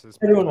 Everyone watched this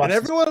movie.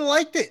 Everyone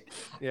liked it.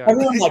 Yeah,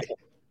 everyone liked it.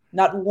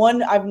 Not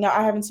one. I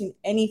haven't seen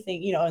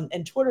anything.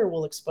 And Twitter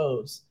will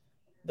expose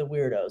the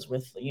weirdos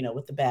with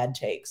the bad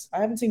takes. I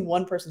haven't seen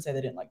one person say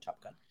they didn't like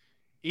Top Gun.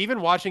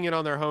 Even watching it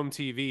on their home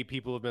TV,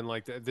 people have been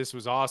like, "This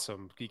was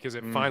awesome," because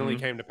it finally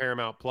came to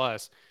Paramount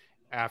Plus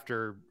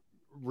after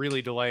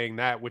really delaying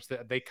that, which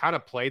they kind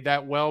of played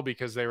that well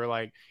because they were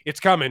like, it's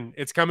coming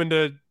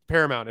to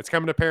Paramount.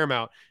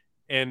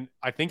 And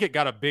I think it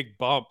got a big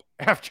bump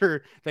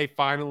after they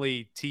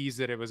finally teased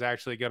that it was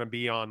actually going to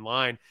be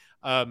online.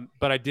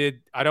 But I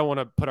don't want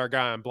to put our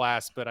guy on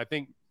blast, but I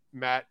think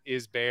Matt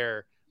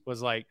Isbare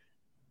was like,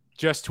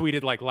 just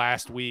tweeted like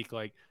last week,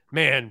 like,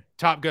 man,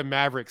 Top Gun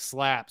Maverick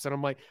slaps. And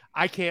I'm like,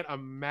 I can't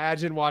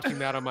imagine watching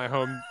that on my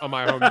home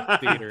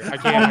theater. I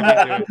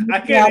can't do it. I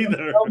can't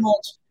either. So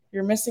much.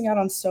 You're missing out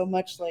on so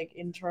much like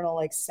internal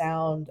like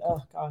sound.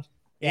 Oh God.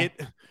 Yeah.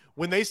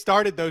 When they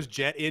started those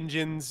jet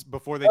engines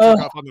before they took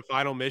off on the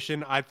final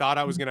mission, I thought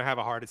I was going to have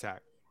a heart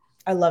attack.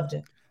 I loved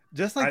it.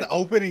 Just like the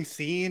opening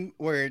scene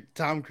where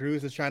Tom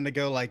Cruise is trying to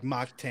go like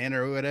Mach 10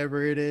 or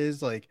whatever it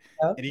is, like,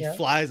 and he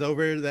flies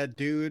over that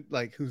dude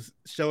like who's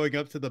showing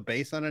up to the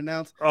base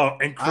unannounced. Oh,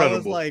 incredible! I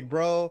was like,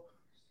 bro,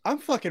 I'm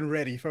fucking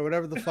ready for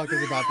whatever the fuck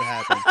is about to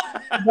happen.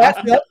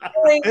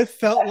 It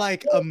felt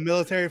like a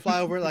military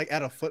flyover, like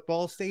at a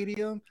football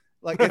stadium.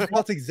 Like it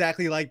felt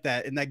exactly like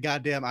that in that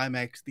goddamn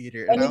IMAX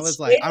theater, and I was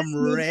like, I'm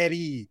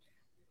ready.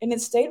 And it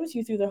stayed with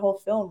you through the whole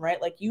film,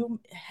 right? Like you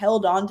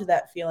held on to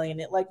that feeling, and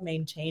it like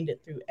maintained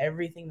it through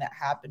everything that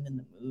happened in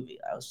the movie.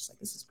 I was just like,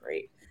 this is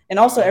great. And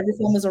also, every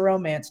film is a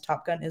romance.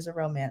 Top Gun is a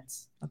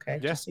romance. Okay,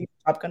 yes. Yeah.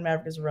 Top Gun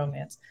Maverick is a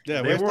romance.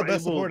 Yeah, where's the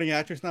best supporting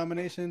actress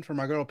nomination for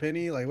my girl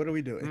Penny? Like, what are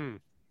we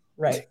doing?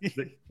 Right.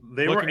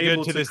 They were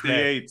able to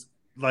create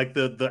like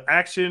the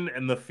action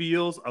and the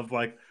feels of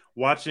like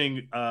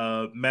watching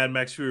Mad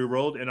Max Fury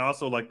Road, and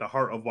also like the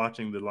heart of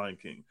watching The Lion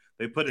King.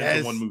 They put it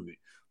in one movie.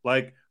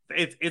 Like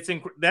it's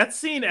that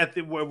scene at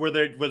where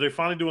they're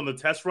finally doing the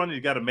test run.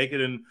 You got to make it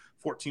in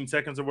 14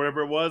 seconds or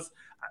whatever it was.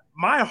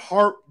 My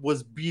heart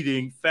was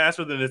beating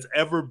faster than it's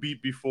ever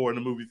beat before in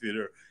a movie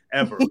theater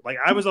ever. Like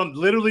I was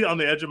literally on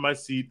the edge of my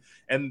seat,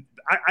 and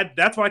I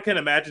that's why I can't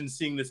imagine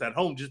seeing this at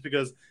home, just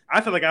because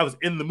I felt like I was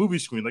in the movie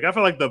screen. Like I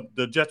felt like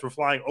the jets were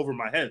flying over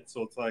my head.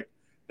 So it's like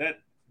that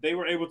they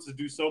were able to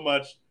do so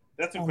much.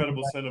 That's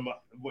incredible cinema.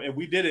 And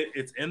we did it.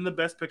 It's in the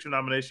Best Picture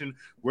nomination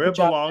where it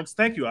belongs.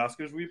 Thank you,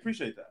 Oscars. We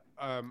appreciate that.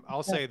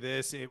 I'll say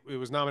this. It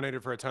was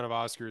nominated for a ton of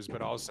Oscars,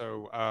 but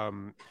also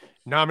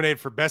nominated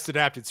for Best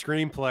Adapted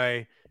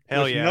Screenplay.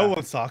 Hell yeah. No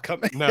one saw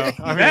coming. No,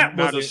 I mean, that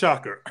was a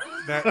shocker.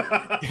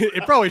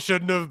 It probably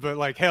shouldn't have, but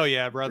like, hell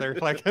yeah, brother.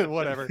 Like,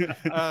 whatever.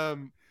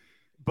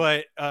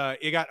 But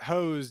it got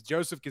hosed.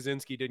 Joseph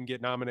Kosinski didn't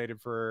get nominated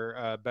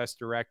for Best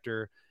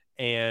Director,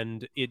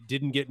 and it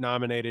didn't get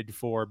nominated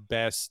for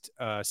Best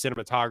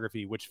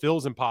Cinematography, which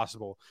feels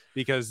impossible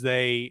because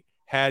they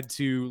had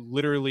to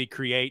literally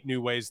create new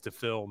ways to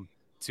film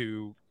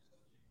to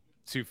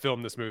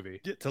film this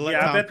movie. To let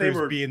Tom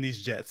Cruise be in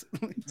these jets.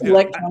 To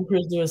let Tom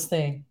Cruise do his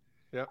thing.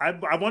 Yeah.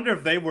 I wonder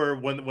if they were,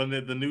 when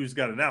the news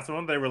got announced, I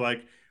wonder if they were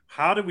like,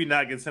 how did we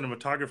not get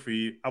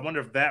cinematography? I wonder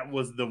if that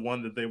was the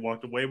one that they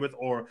walked away with,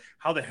 or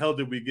how the hell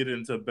did we get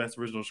into Best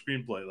Original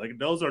Screenplay? Like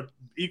those are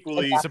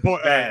equally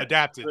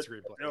adapted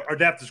screenplay.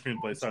 Adapted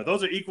screenplay. Sorry,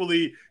 those are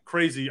equally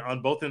crazy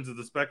on both ends of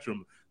the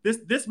spectrum.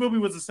 This movie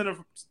was a center.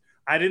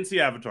 I didn't see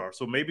Avatar,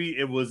 so maybe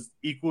it was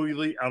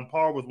equally on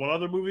par with one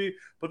other movie.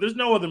 But there's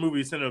no other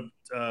movie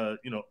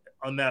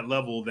on that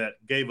level that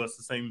gave us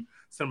the same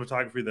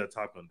cinematography that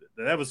Top Gun did.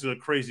 That was a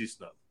crazy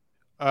stuff.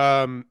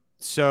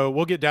 So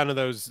we'll get down to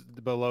those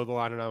below the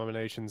line of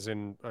nominations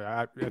in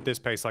at this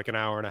pace, like an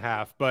hour and a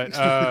half. But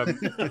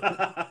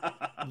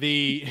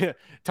the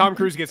Tom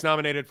Cruise gets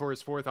nominated for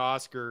his 4th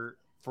Oscar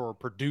for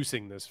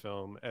producing this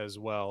film as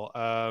well.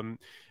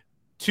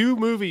 2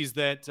 movies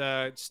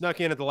that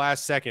snuck in at the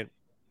last second.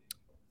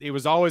 It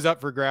was always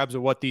up for grabs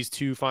of what these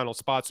 2 final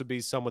spots would be.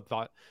 Someone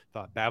thought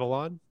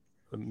Babylon.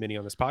 Many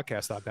on this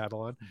podcast thought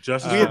Babylon.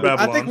 Justice for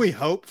Babylon. I think we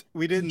hoped.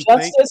 We didn't.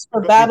 Justice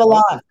for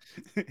Babylon.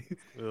 We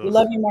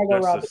love you, Margot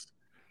Robbie.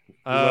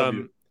 Love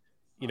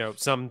you.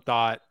 Some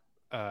thought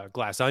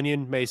Glass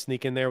Onion may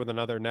sneak in there with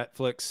another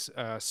Netflix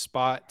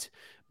spot,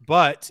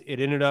 but it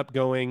ended up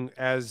going,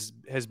 as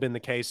has been the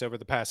case over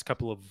the past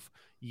couple of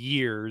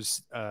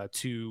years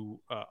to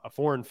a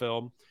foreign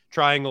film,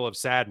 Triangle of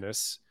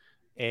Sadness,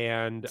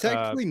 and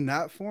Technically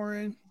not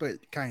foreign,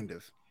 but kind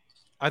of.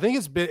 I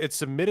think it's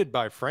submitted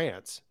by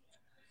France.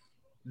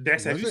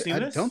 Dex, have you Was it? seen I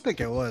this? don't think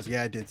it was.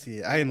 Yeah, I did see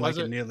it. I didn't Was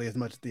like it it? nearly as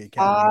much as the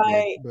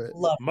Academy did.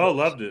 But Mo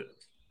loved it.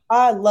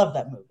 I love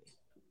that movie.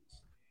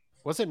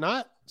 Was it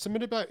not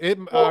submitted by it?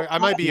 Well, I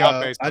might be no,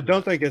 off base. I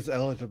don't think it's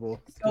eligible.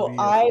 to So be a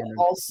I foreign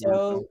also,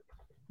 film.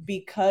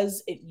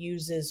 because it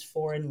uses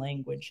foreign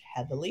language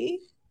heavily,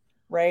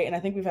 right? And I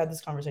think we've had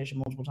this conversation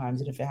multiple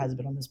times, and if it hasn't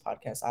been on this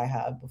podcast, I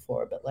have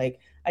before. But like,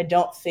 I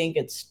don't think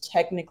it's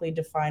technically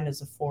defined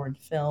as a foreign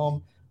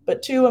film.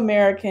 But to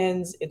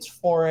Americans, it's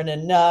foreign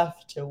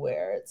enough to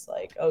where it's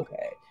like,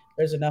 okay,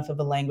 there's enough of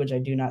a language I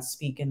do not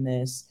speak in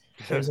this.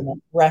 There's enough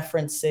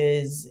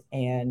references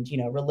and, you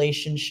know,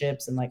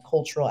 relationships and like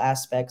cultural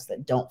aspects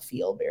that don't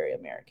feel very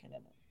American in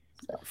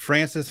it. So.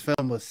 France's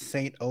film was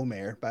Saint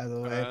Omer, by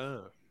the way,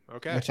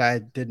 Okay, which I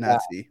did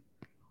not see.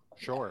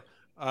 sure.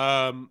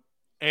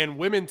 And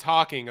Women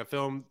Talking, a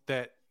film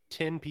that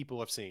 10 people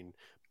have seen,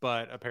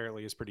 but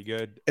apparently is pretty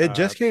good. It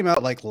just came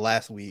out like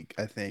last week,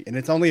 I think, and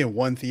it's only in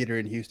one theater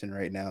in Houston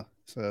right now.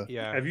 So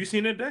yeah. Have you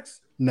seen it,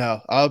 Dex?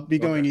 no, I'll be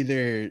going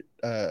Okay.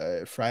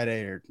 either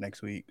Friday or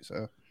next week.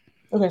 So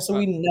Okay, so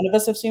none of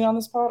us have seen it on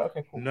this pod?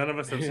 Okay, cool. None of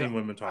us have seen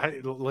Women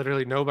Talking.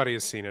 Literally nobody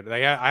has seen it.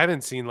 I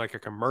haven't seen like a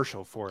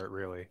commercial for it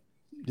really.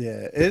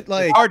 yeah, it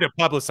like It's hard to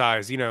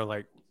publicize, you know,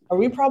 like Are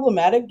we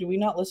problematic? Do we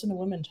not listen to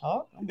women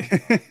talk? Oh my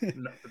God.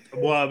 No,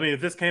 well, I mean,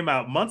 if this came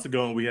out months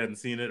ago and we hadn't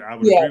seen it, I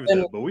would Yeah, agree with then-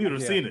 that. But we would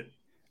have Yeah. seen it.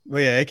 But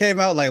yeah, it came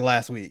out like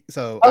last week,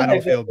 so I Okay, don't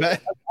good. feel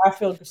bad. I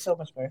feel so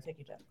much better. Thank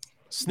you, Jen.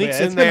 sneaks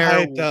Yeah, it's in been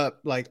there. hyped up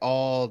like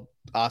all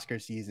Oscar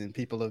season.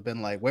 People have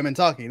been like, "Women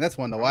Talking, that's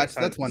one to I'm watch.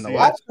 excited That's to one to see it.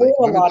 watch." I've heard Like,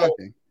 a Women lot of-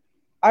 Talking.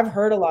 I've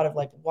heard a lot of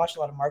watched a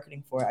lot of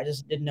marketing for it. I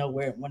just didn't know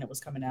when it was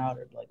coming out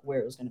or like where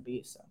it was going to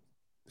be. So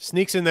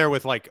Sneaks in there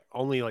with like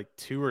only like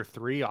 2 or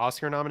 3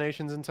 Oscar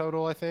nominations in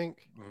total, I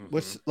think.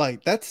 Which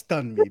like that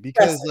stunned me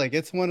because like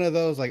it's one of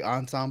those like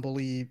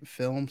ensemble-y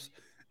films.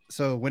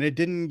 So when it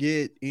didn't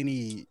get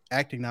any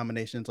acting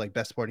nominations like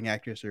Best Supporting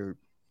Actress or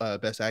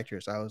Best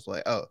Actress, I was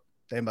like, oh,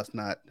 they must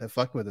not have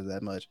fucked with it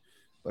that much.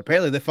 But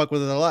apparently they fuck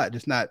with it a lot,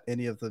 just not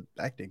any of the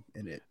acting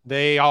in it.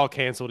 They all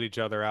canceled each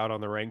other out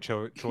on the ranked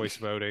choice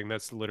voting.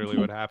 That's literally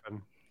what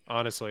happened.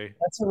 Honestly,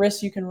 that's a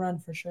risk you can run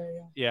for sure.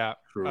 Yeah. yeah.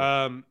 True.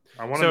 Uh,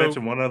 I want to so-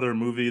 mention one other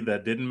movie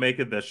that didn't make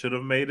it that should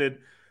have made it.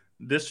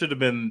 This should have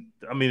been.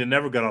 I mean, it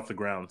never got off the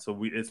ground, so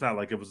it's not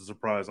like it was a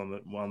surprise on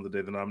the day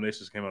the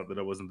nominations came out that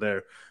it wasn't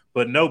there.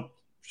 But nope,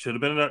 should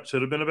have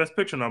been a Best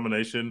Picture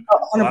nomination.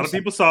 Oh, A lot of 100%.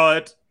 people saw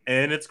it,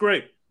 and it's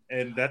great.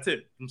 And that's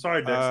it. I'm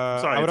sorry, Dex.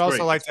 I'm sorry. I would it's also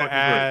great. like It's to fucking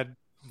add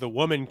The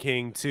Woman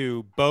King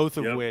too, both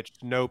of Yep. which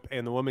Nope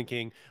and The Woman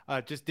King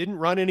just didn't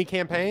run any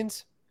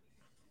campaigns.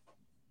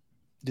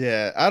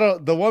 Yeah, I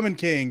don't. The Woman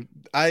King.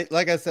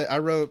 Like I said, I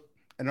wrote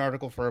an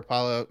article for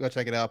Apollo. Go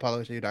check it out,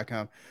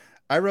 apolloissue.com.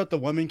 I wrote The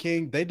Woman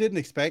King. They didn't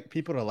expect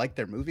people to like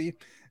their movie,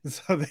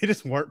 so they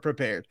just weren't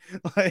prepared.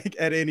 Like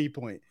at any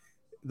point,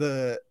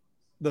 the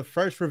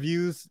first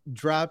reviews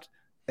dropped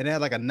and it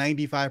had like a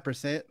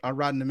 95% on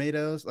Rotten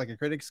Tomatoes, like a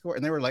critic score,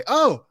 and they were like,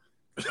 "Oh,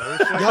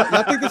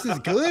 y'all think this is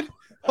good?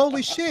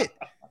 Holy shit!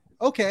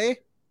 Okay,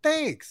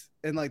 thanks."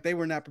 And like they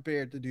were not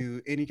prepared to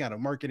do any kind of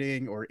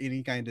marketing or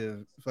any kind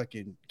of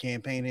fucking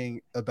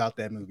campaigning about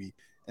that movie,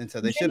 and so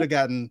they should have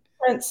gotten.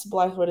 Prince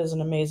Blackwood is an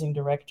amazing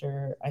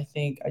director. I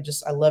think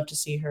I love to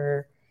see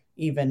her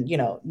even, you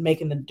know,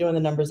 doing the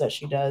numbers that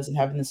she does and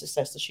having the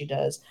success that she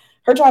does.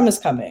 Her time is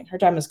coming.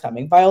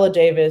 Viola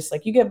Davis,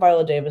 like you get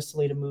Viola Davis to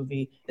lead a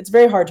movie. It's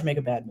very hard to make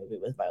a bad movie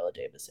with Viola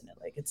Davis in it.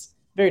 Like it's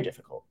very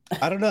difficult.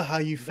 I don't know how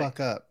you fuck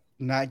up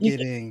not You-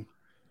 getting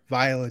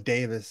Viola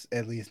Davis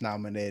at least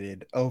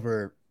nominated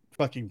over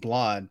fucking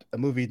Blonde, a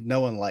movie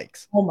no one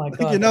likes. Oh my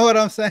God. You know what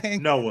I'm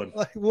saying? No one.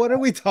 Like, what are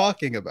we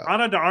talking about?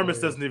 Ana de Armas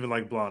doesn't even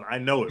like Blonde. I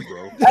know it,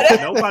 bro.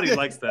 Nobody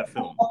likes that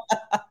film.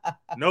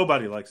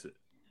 Nobody likes it.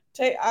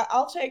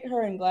 I'll take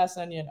her in Glass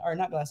Onion, or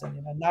not Glass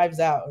Onion, Knives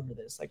Out over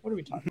this. Like, what are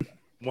we talking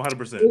about? 100%.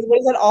 What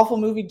is that awful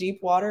movie, Deep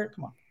Water?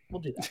 Come on,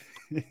 we'll do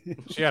that.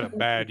 She had a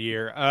bad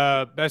year.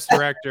 Best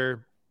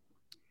director,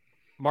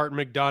 Martin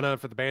McDonough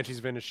for The Banshees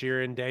of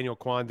Inisherin, Daniel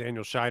Kwan,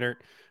 Daniel Scheinert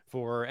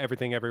for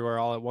Everything Everywhere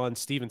All at Once,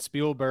 Steven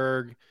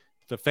Spielberg,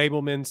 The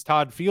Fablemans,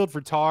 Todd Field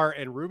for Tar,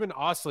 and Ruben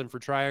Östlund for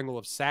Triangle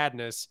of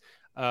Sadness.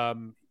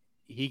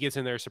 He gets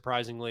in there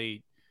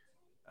surprisingly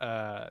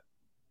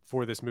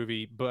for this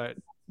movie, but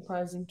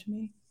Surprising to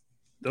me.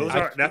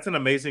 That's an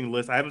amazing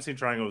list. I haven't seen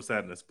Triangle of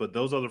Sadness, but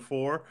those other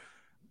four,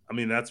 I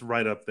mean, that's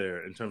right up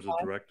there in terms of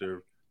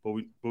director. But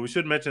we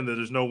should mention that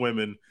there's no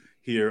women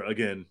here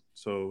again.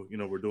 So, you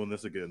know, we're doing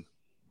this again.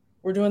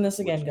 We're doing this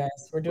again,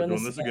 guys. We're doing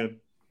this again.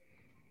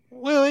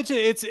 well,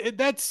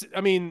 that's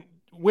I mean,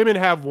 women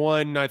have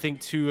won, I think,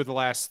 2 of the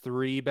last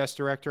 3 Best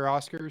Director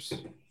Oscars.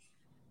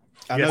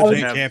 I Yes, know they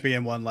Jane have.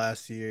 Campion won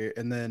last year,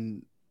 and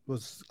then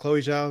was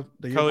Chloe Zhao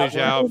the year Chloe before?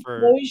 Zhao for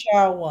Chloe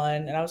Zhao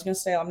won, and I was gonna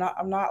say I'm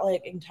not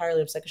like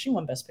entirely upset because she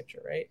won Best Picture,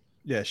 right?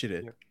 Yeah, she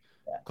did.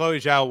 Chloe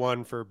Zhao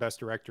won for Best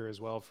Director as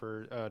well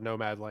for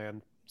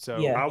Nomadland. So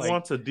Yeah. I like,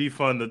 want to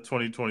defund the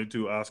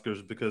 2022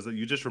 Oscars because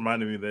you just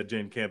reminded me that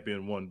Jane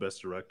Campion won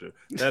Best Director.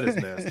 That is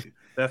nasty.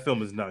 That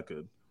film is not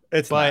good.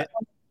 It's but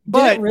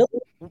not. Did it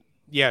really?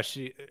 yeah,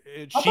 she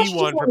I thought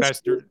won for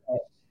best.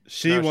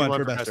 She No, won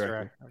for best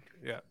director.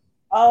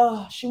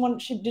 Yeah. She won.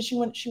 She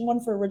won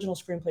for original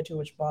screenplay too,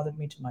 which bothered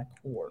me to my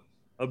core.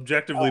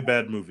 Objectively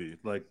bad movie.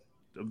 Like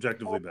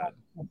objectively bad.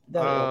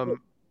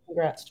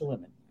 Congrats to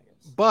women.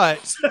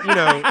 But you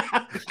know,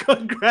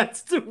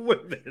 congrats to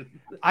women.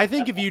 I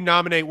think if you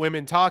nominate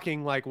women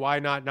talking, like, why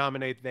not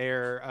nominate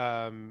their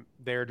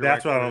director?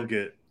 That's what I don't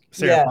get.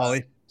 Sarah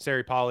Polley.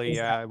 Sarah Polley,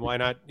 yeah. Why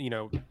not,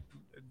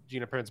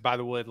 Gina Prince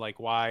Bythewood, like,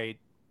 why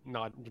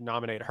not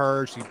nominate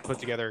her? She put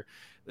together,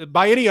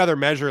 by any other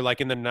measure, like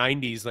in the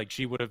 90s, like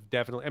she would have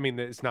definitely, I mean,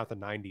 it's not the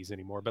 90s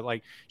anymore, but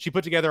like she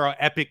put together an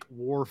epic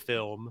war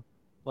film,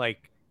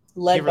 like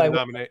led by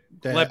women,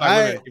 give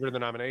her the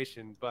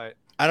nomination. But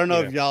I don't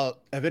know if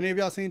have any of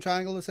y'all seen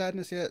Triangle of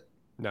Sadness yet?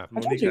 No.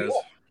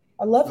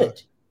 I love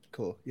it.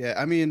 Cool. Yeah,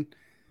 I mean,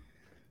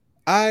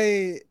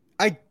 I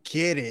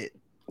get it,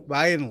 but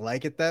I didn't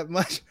like it that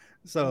much.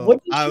 So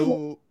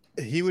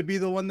he would be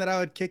the one that I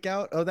would kick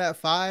out of that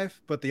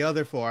 5, but the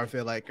other 4 I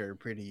feel like are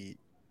pretty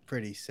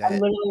set.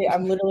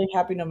 I'm literally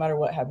happy no matter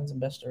what happens in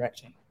best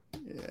direction.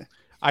 Yeah.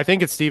 I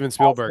think it's Steven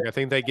Spielberg. I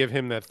think they give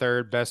him the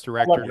 3rd best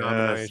director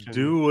nomination. Yes,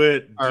 do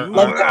it.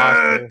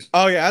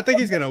 Oh yeah, I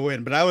think he's gonna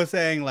win. But I was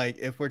saying, like,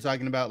 if we're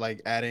talking about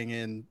like adding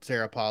in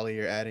Sarah Polley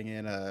or adding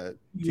in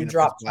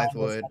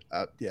Blythewood,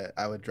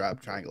 I would drop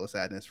Triangle of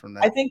Sadness from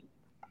that. I think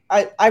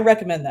I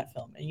recommend that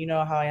film, and you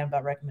know how I am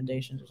about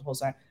recommendations the whole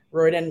time.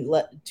 Roy didn't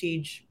let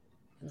Tej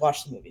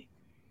watch the movie.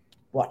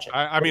 Watch it.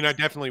 I mean, I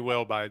definitely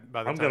will by the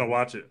time. I'm gonna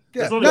watch it.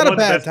 Yeah, There's only not one a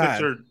bad Best time.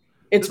 Picture.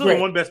 It's There's only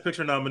great. one Best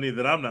Picture nominee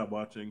that I'm not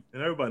watching,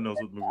 and everybody knows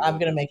what movie. I'm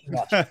gonna make you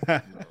watch it.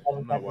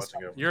 I'm not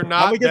watching it. You're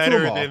not better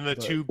them than the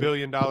but- $2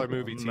 billion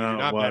movie. You're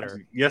not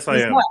better. Yes, I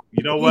He's am. not.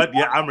 You know what?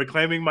 Yeah, I'm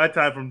reclaiming my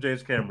time from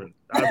James Cameron.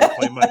 I'm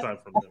reclaiming my time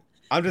from him.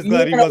 I'm just You're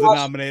glad he gonna wasn't watch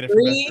nominated for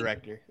 3. best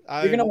director.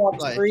 You're gonna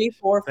watch 3,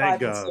 4, 5,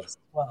 Thank and God. 6 as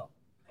well.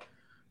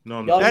 No,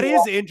 I'm Y'all not. That you is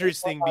watch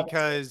interesting it.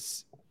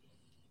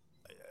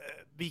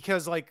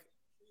 because like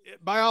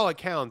by all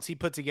accounts he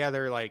put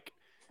together like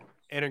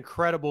an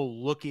incredible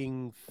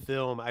looking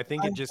film. I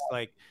think it just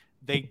like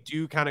they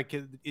do kind of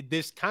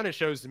this kind of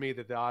shows to me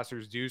that the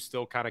Oscars do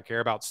still kind of care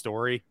about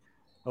story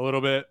a little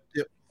bit.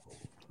 Yep.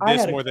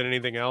 This more than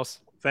anything else.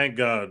 Thank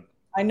God.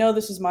 I know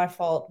this is my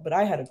fault, but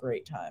I had a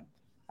great time.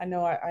 I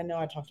know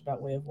I talked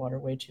about Way of Water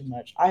way too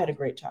much. I had a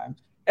great time.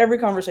 Every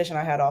conversation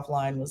I had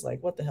offline was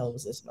like, "What the hell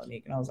was this,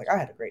 Monique?" And I was like, "I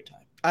had a great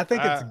time." I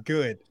think it's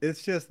good.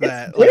 It's just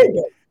that It's very like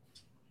good.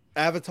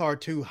 Avatar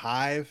 2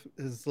 Hive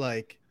is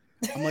like,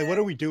 I'm like, what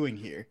are we doing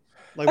here?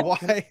 Like, why?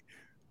 I-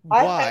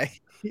 Why?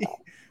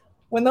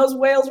 When those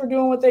whales were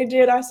doing what they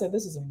did, I said,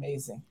 "This is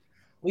amazing."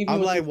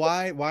 I'm like,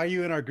 why are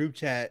you in our group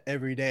chat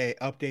every day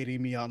updating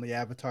me on the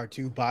Avatar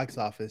 2 box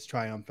office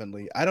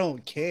triumphantly? I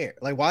don't care.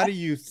 Like, why do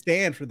you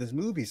stand for this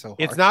movie so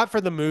hard? It's not for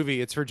the movie,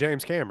 it's for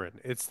James Cameron.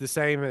 It's the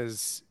same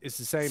as the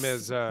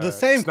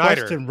same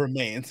Snyder. question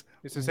remains.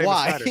 It's the same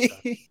Why? as Snyder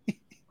stuff.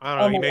 I don't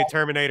know. Oh He my made God.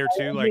 Terminator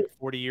 2 like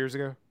 40 years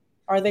ago.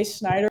 Are they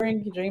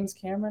Snydering James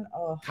Cameron?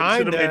 Oh, Should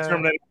have made Kinda.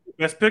 Terminator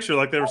Best Picture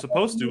like they were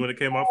supposed to when it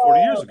came out 40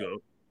 years ago.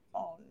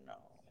 oh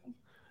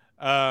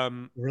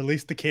no.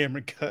 Release the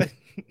Cameron cut.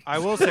 I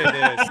will say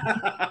this.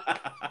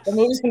 The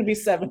movie's gonna be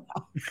 7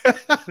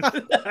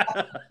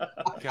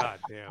 God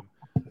damn.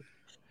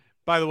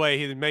 By the way,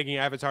 he's making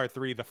Avatar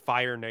 3 the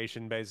Fire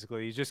Nation,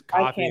 basically. He's just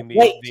copying can't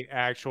wait. the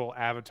actual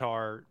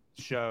Avatar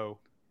show.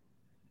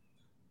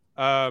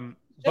 Just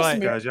But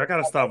me. Guys, y'all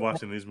gotta stop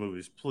watching these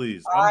movies,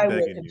 please. I I'm will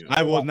begging continue. you.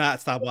 I will not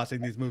stop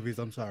watching these movies.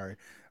 I'm sorry.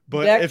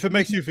 But Jack- if it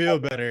makes you feel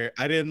better,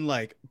 I didn't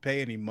like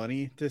pay any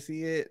money to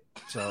see it.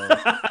 So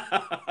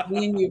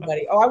Me and you,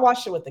 buddy. Oh, I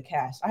watched it with the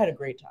cast. I had a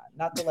great time.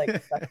 Not the like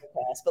special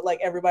cast, but like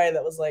everybody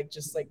that was like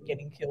just like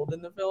getting killed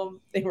in the film.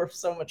 They were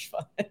so much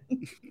fun.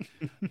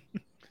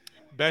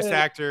 best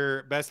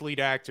actor, best lead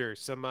actor,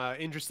 some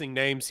interesting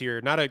names here.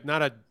 Not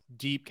a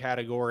deep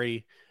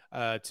category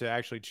to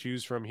actually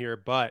choose from here,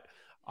 but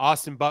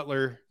Austin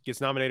Butler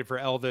gets nominated for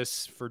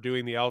Elvis for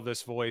doing the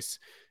Elvis voice.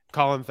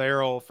 Colin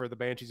Farrell for the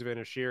Banshees of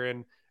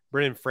Inisherin.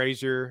 Brendan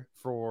Fraser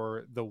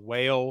for The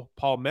Whale.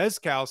 Paul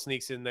Mescal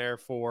sneaks in there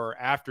for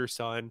After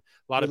Sun.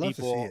 A lot of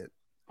people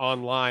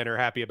online are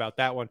happy about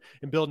that one.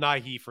 And Bill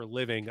Nighy for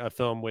Living, a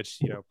film which,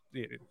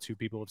 2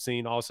 people have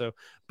seen also.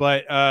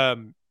 But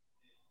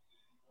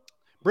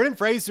Brendan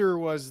Fraser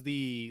was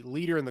the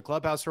leader in the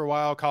clubhouse for a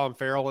while. Colin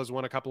Farrell has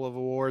won a couple of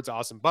awards.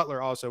 Austin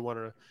Butler also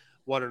won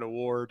an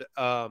award.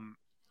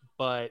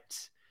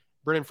 But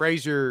Brendan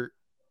Fraser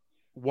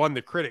won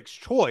the Critics'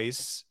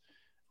 Choice.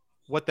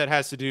 What that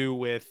has to do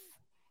with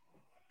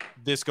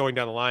this going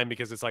down the line,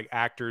 because it's like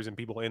actors and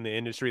people in the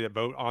industry that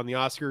vote on the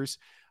Oscars,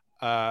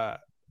 I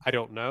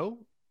don't know.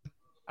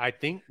 I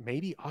think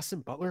maybe Austin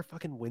Butler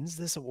fucking wins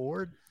this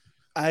award.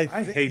 I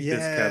hate this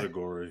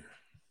category.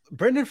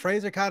 Brendan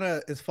Fraser kind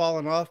of is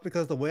falling off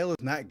because The Whale is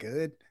not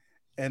good,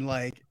 and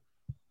like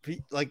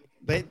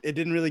it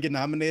didn't really get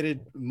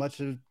nominated much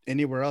of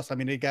anywhere else. I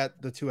mean, it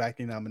got the 2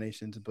 acting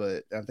nominations,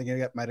 but I think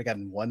it might have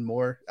gotten 1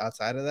 more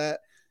outside of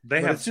that.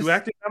 They have 2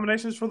 acting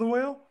nominations for The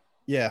Whale?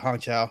 Yeah, Hong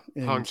Chow.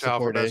 Hong Chow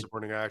for Best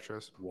Supporting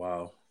Actress.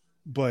 Wow.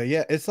 But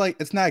yeah, it's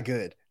not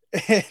good.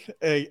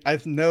 I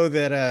know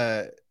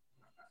that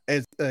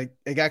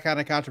it got kind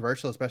of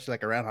controversial, especially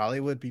like around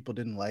Hollywood. People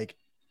didn't like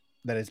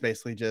that it's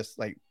basically just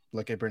like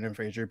look at Brendan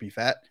Fraser be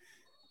fat.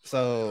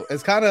 So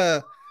it's kind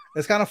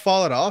of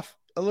fallen off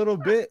a little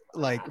bit,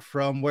 like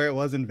from where it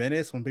was in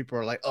Venice when people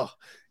were like, "Oh,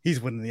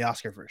 he's winning the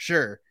Oscar for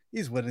sure.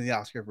 He's winning the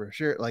Oscar for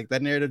sure." Like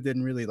that narrative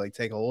didn't really like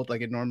take hold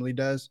like it normally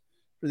does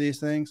for these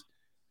things.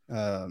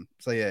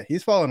 So yeah,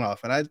 he's fallen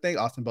off, and I think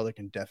Austin Butler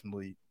can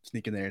definitely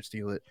sneak in there and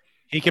steal it.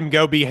 He can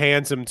go be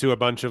handsome to a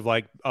bunch of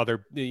like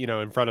other,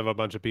 in front of a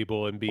bunch of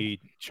people and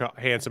be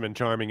handsome and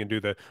charming and do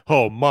the,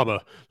 "Oh,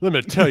 mama, let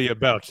me tell you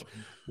about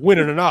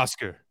winning an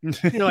Oscar."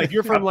 Like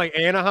you're from like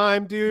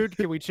Anaheim, dude.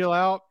 Can we chill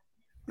out?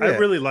 I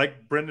really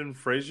like Brendan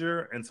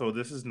Fraser, and so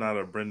this is not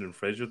a Brendan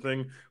Fraser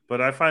thing, but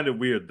I find it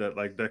weird that,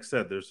 like Dex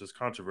said, there's this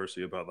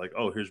controversy about like,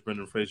 oh, here's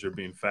Brendan Fraser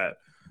being fat,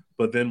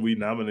 but then we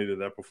nominated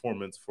that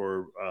performance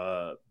for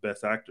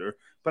Best Actor.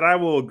 But I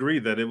will agree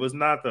that it was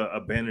not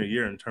a banner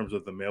year in terms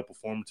of the male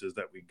performances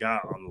that we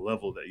got on the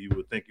level that you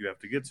would think you have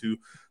to get to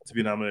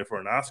be nominated for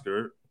an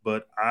Oscar.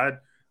 But I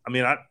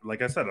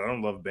like I said, I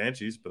don't love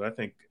Banshees, but I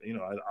think,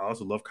 I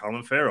also love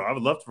Colin Farrell. I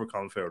would love for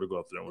Colin Farrell to go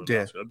up there and win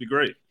an Oscar. That'd be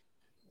great.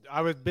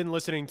 I've been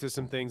listening to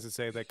some things that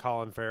say that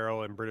Colin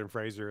Farrell and Brendan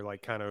Fraser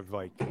like kind of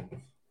like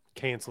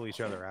cancel each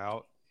other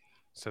out.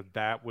 So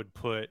that would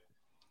put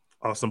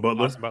Austin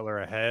Butler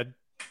ahead.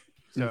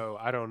 So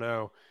I don't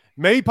know.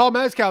 Maybe Paul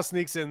Mescal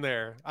sneaks in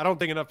there. I don't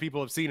think enough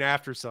people have seen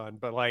After Sun,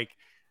 but like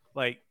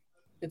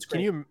it's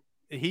great.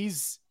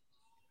 He's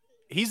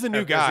the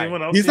new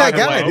guy. He's that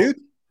guy, dude.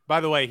 By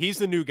the way, he's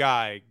the new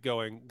guy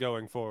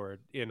going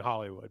forward in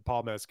Hollywood,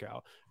 Paul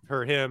Mescal.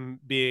 For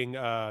him being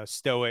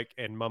stoic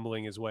and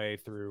mumbling his way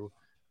through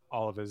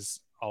all of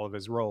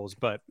his roles,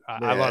 but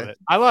I love it.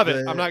 I love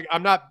it.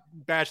 I'm not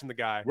bashing the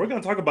guy. We're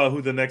gonna talk about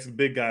who the next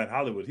big guy in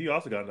Hollywood. He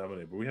also got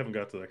nominated, but we haven't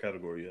got to that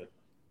category yet.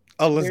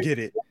 Oh, let's get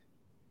it.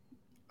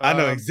 I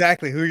know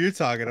exactly who you're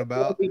talking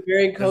about.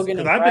 Barry Keoghan.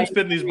 Because I've been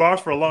spitting these bars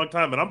for a long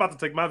time, and I'm about to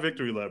take my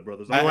victory lap,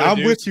 brothers.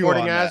 I'm with you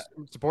on that.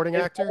 Supporting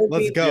actor.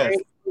 Let's go.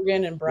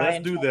 And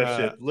Brian. Let's do that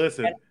shit.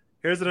 Listen,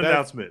 here's an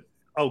announcement.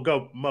 Oh,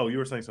 go, Mo. You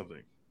were saying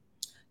something.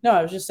 No,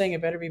 I was just saying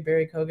it better be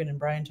Barry Keoghan and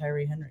Brian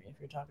Tyree Henry if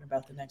you're talking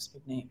about the next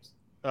big names.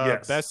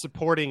 Yes. Best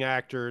Supporting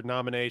Actor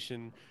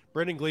nomination: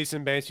 Brendan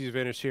Gleeson, Banshees of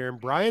Inisherin,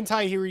 Brian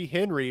Tyree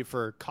Henry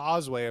for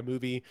Causeway, a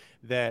movie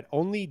that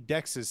only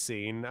Dex has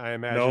seen, I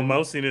imagine. No,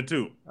 Mo's seen it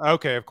too.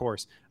 Okay, of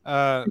course.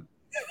 How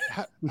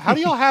do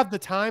y'all have the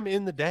time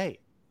in the day?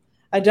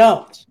 I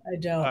don't.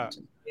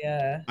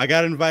 Yeah. I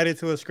got invited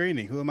to a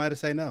screening. Who am I to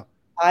say no?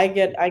 I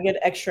get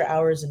extra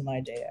hours in my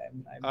day.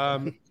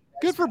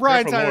 Good for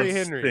Brian Tyree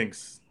Henry.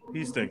 Stinks.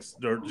 He stinks.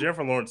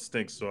 Jennifer Lawrence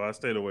stinks, so I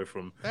stayed away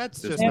from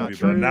That's this just movie. not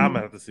true. But now I'm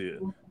gonna have to see it.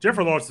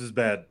 Jennifer Lawrence is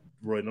bad,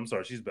 Royden. I'm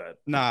sorry, she's bad.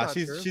 Nah, That's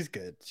not she's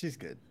good. She's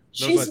good.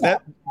 She's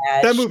that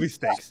movie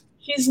stinks.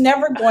 She's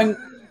never going.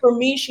 For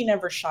me, she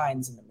never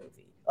shines in the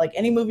movie. Like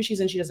any movie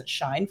she's in, she doesn't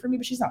shine for me,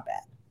 but she's not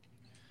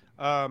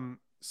bad.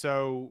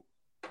 So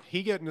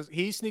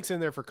he sneaks in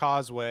there for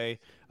Causeway.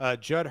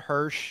 Judd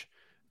Hirsch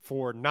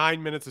for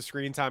 9 minutes of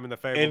screen time in The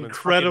Fabelmans.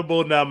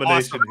 Incredible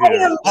nomination awesome.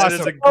 here. That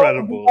is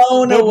incredible.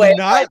 Oh no way!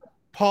 Not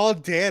Paul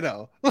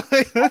Dano.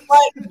 Like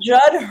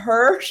Judd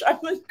Hirsch. I'm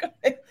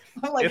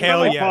like,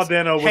 Hell yes. Paul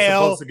Dano was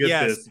supposed to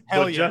get this,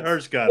 but Judd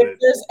Hirsch got it. If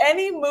there's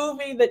any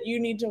movie that you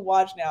need to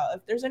watch now,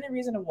 if there's any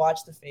reason to watch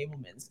The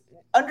Fabelmans,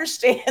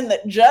 understand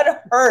that Judd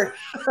Hirsch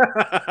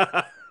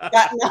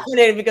got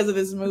nominated because of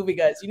this movie,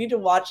 guys. You need to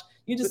watch.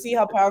 You need to see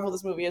how powerful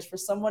this movie is for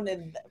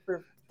someone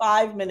for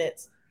 5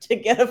 minutes to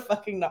get a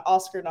fucking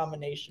Oscar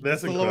nomination.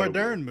 That's the Laura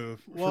Dern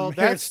move. Well,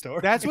 that's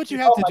what you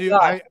have to do.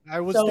 I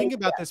was thinking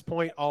about this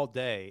point all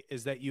day.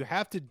 Is that you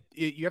have to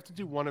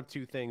do one of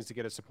two things to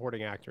get a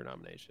supporting actor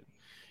nomination.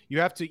 You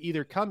have to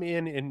either come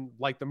in and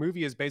like the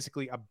movie is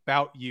basically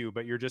about you,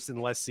 but you're just in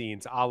less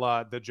scenes, a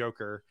la the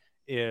Joker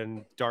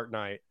in Dark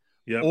Knight,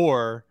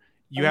 or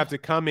you have to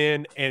come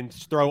in and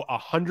throw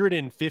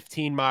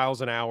 115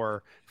 miles an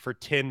hour for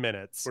 10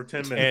 minutes.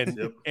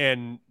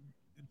 And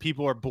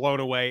people are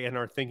blown away and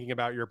are thinking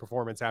about your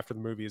performance after the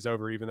movie is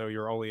over, even though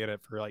you're only in it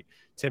for like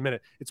 10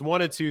 minutes. It's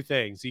one of two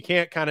things. You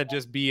can't kind of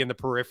just be in the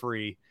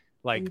periphery.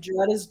 Like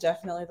Judd is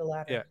definitely the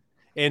latter. Yeah.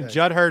 And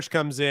Judd Hirsch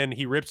comes in,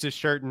 he rips his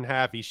shirt in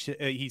half, he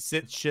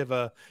sits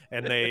Shiva,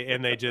 and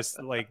they just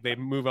like they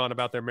move on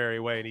about their merry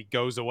way, and he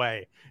goes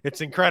away.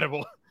 It's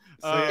incredible.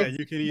 So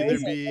you can either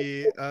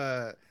be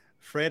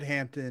Fred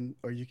Hampton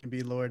or you can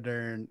be Laura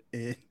Dern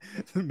in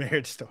The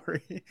Marriage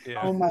Story.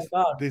 Yeah. Oh my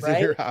god! These are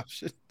your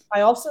options.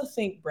 I also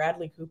think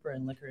Bradley Cooper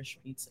in Licorice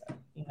Pizza.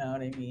 You know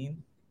what I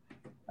mean?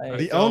 Like,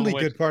 the only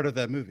good part of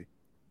that movie.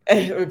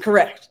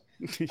 Correct.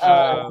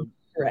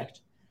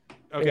 Correct.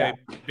 Okay,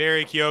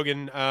 Barry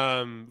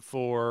Keoghan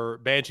for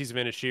Banshees of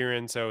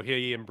Inisherin. So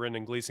he and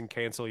Brendan Gleeson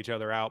cancel each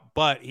other out,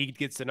 but he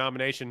gets the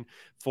nomination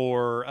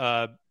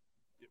for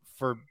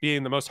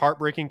being the most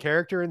heartbreaking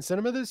character in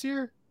cinema this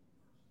year.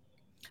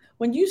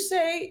 When you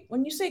say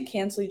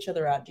cancel each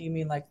other out, do you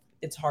mean like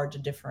it's hard to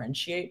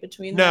differentiate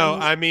between No,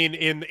 them? I mean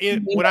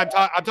when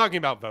I'm talking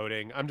about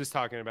voting, I'm just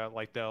talking about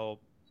like they'll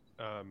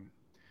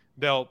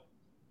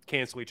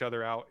cancel each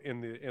other out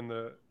in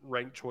the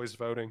ranked choice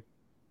voting.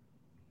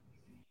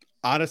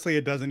 Honestly,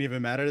 it doesn't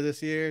even matter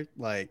this year.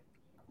 Like,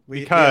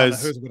 we don't know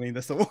who's winning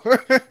this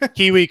award.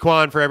 Kiwi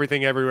Kwan for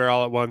Everything Everywhere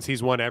All at Once.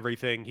 He's won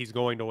everything. He's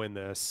going to win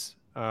this.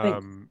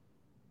 Awesome.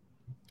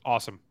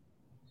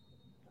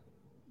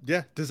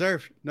 Yeah,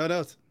 deserved. No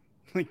notes.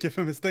 Give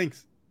him his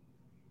things.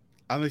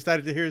 I'm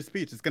excited to hear his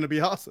speech. It's going to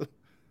be awesome.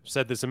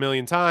 Said this a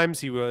million times.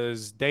 He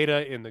was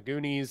Data in the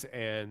Goonies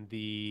and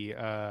the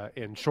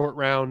in Short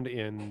Round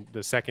in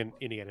the second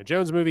Indiana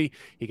Jones movie.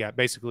 He got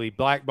basically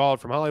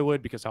blackballed from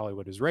Hollywood because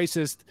Hollywood is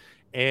racist,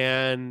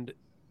 and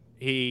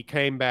he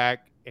came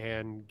back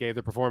and gave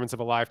the performance of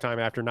a lifetime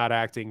after not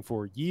acting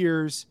for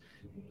years.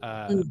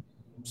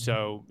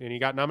 So, and he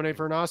got nominated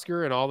for an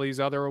Oscar and all these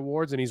other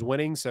awards, and he's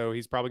winning. So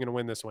he's probably going to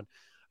win this one.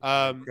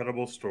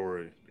 Incredible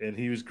story, and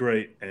he was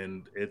great,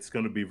 and it's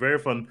going to be very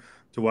fun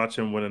to watch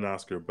him win an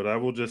Oscar. But I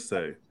will just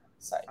say,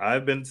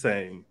 I've been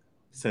saying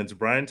since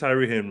Brian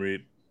Tyree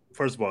Henry,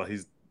 first of all,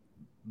 he's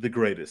the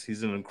greatest.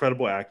 He's an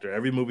incredible actor.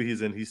 Every movie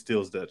he's in, he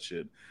steals that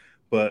shit.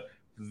 But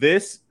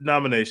this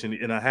nomination,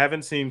 and I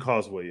haven't seen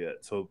Causeway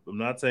yet, so I'm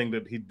not saying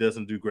that he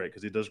doesn't do great,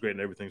 because he does great in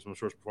everything, so I'm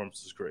sure his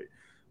performance is great.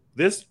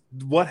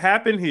 What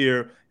happened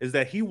here is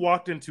that he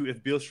walked into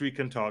If Beale Street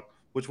Can Talk,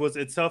 which was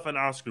itself an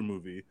Oscar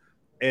movie,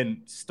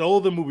 and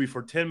stole the movie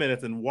for 10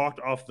 minutes and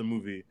walked off the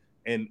movie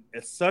in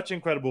such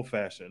incredible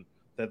fashion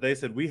that they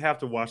said, we have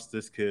to watch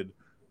this kid.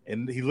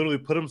 And he literally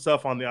put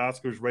himself on the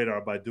Oscars radar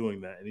by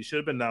doing that. And he should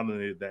have been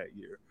nominated that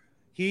year.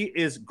 He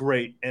is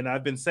great. And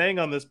I've been saying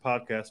on this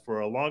podcast for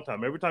a long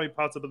time, every time he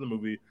pops up in the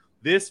movie,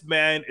 this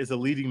man is a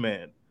leading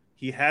man.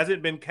 He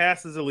hasn't been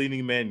cast as a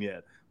leading man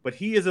yet, but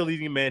he is a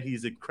leading man.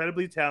 He's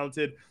incredibly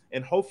talented.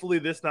 And hopefully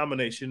this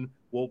nomination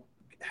will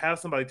have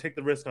somebody take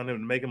the risk on him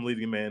to make him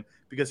leading man,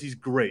 because he's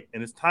great.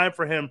 And it's time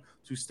for him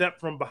to step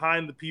from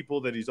behind the people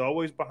that he's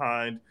always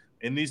behind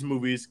in these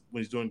movies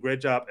when he's doing a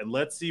great job. And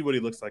let's see what he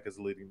looks like as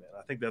a leading man.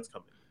 I think that's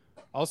coming.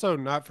 Also,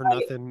 not for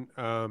nothing,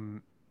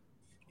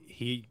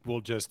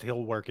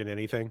 he'll work in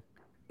anything.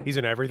 He's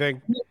in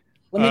everything.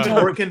 He's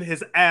working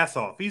his ass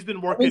off. He's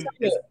been working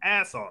his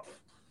ass off.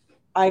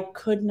 I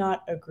could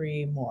not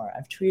agree more.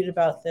 I've tweeted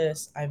about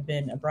this. I've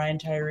been a Brian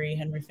Tyree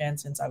Henry fan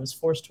since I was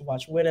forced to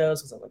watch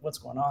Widows, because I'm like, what's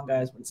going on,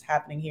 guys? What is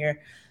happening here?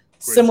 Great.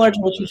 Similar to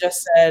what you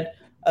just said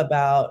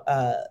about,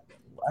 I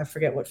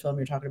forget what film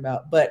you're talking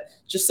about, but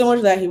just similar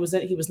to that, he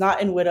was not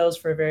in Widows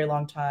for a very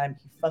long time.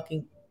 He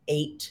fucking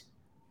ate.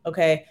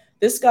 Okay.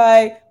 This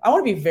guy, I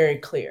want to be very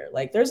clear.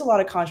 Like, there's a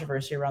lot of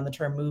controversy around the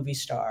term movie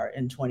star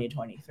in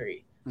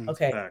 2023.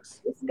 Okay.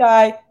 Facts. This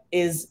guy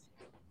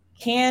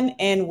can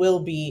and will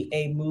be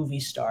a movie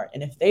star.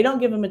 And if they don't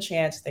give him a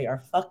chance,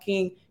 you're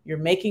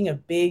making a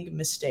big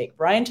mistake.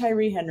 Brian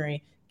Tyree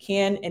Henry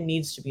can and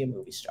needs to be a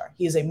movie star.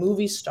 He is a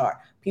movie star.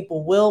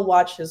 People will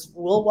watch a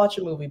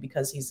movie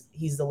because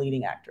he's the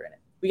leading actor in it.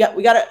 We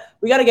got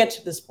to get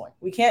to this point.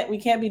 We can't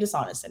be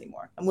dishonest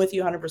anymore. I'm with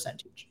you 100%,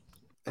 Teach.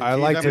 I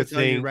like to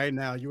think right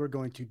now you are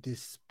going to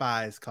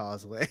despise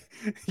Causeway.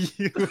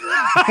 you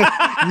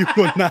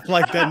will not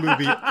like that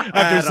movie.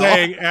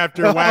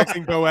 After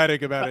waxing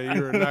poetic about it,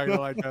 you're not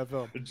gonna like that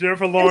film.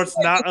 Jennifer Lawrence,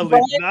 not a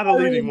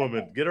leading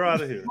woman. Get her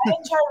out of here.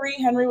 Brian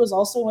Tyree Henry was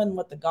also in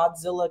the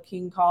Godzilla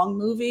King Kong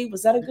movie.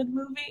 Was that a good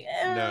movie?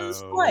 No, it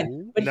was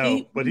fun. But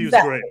he was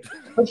great.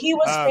 But he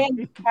was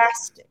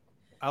fantastic.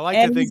 I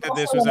like to think that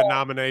this was a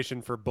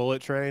nomination for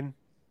Bullet Train.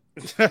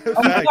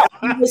 Oh my God,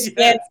 he was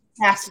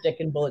fantastic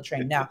in Bullet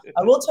Train. Now,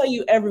 I will tell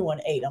you, everyone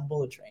ate on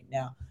Bullet Train.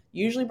 Now,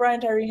 usually Brian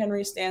Tyree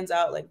Henry stands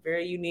out like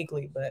very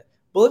uniquely, but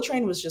Bullet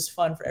Train was just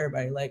fun for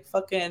everybody. Like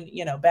fucking,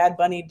 Bad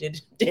Bunny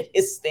did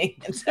his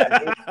thing.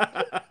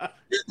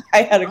 I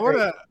had a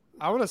great.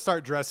 I want to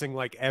start dressing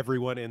like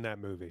everyone in that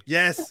movie.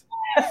 Yes,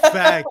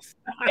 facts.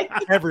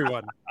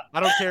 Everyone. I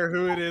don't care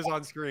who it is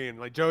on screen.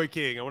 Like Joey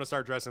King, I want to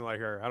start dressing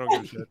like her. I don't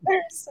give a shit.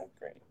 They're so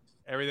great.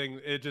 Everything,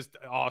 it just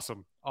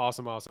awesome.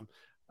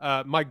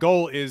 My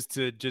goal is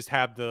to just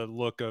have the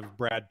look of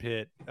Brad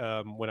Pitt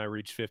when I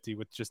reach 50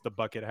 with just the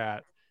bucket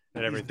hat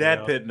and everything. Dad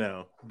else. Pitt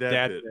now.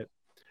 Dad Pitt.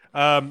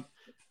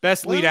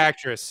 Best lead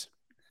actress.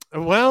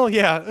 Well,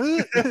 yeah.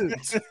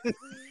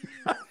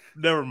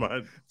 Never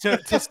mind.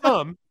 To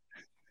some.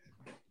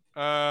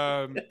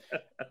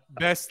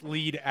 Best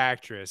lead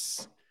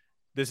actress.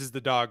 This is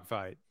the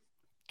dogfight.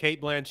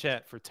 Cate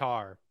Blanchett for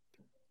Tar.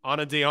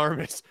 Ana de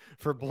Armas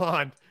for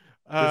Blonde.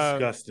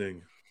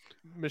 Disgusting.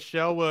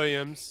 Michelle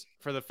Williams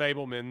for The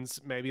Fabelmans,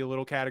 maybe a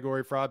little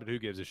category fraud, but who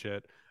gives a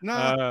shit?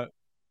 No.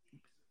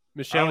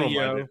 Michelle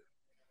Yeoh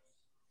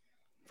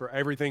for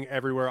Everything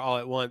Everywhere All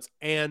at Once.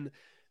 And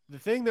the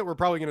thing that we're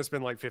probably going to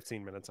spend like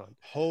 15 minutes on.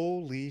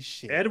 Holy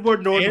shit.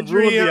 Edward Norton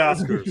ruined the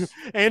Oscars.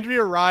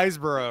 Andrea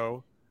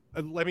Riseborough,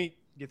 let me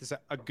get this out,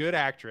 a good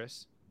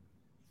actress,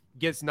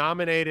 gets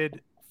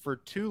nominated for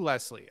To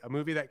Leslie, a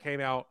movie that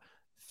came out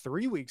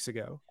 3 weeks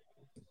ago,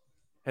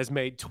 has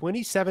made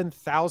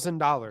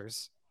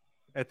 $27,000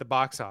 at the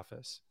box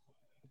office.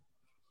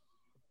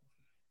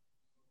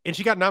 And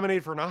she got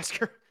nominated for an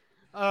Oscar.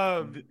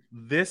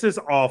 This is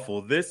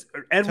awful.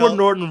 Edward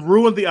Norton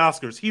ruined the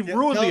Oscars. He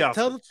ruined the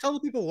Oscars. Tell the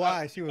people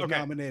why she was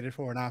nominated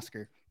for an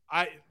Oscar.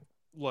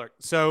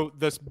 So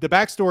the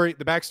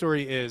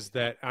backstory is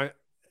that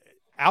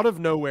out of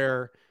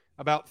nowhere,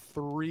 about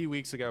 3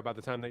 weeks ago, about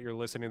the time that you're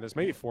listening to this,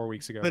 maybe 4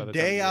 weeks ago. The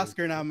day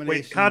Oscar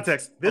nomination. Wait,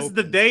 context. This is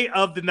the day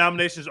of the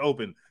nominations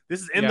open.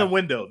 This is in the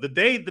window. The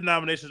day the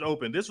nominations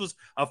open. This was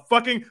a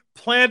fucking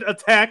planned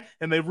attack,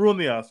 and they ruined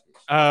the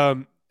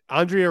Oscars.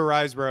 Andrea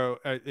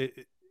Riseborough,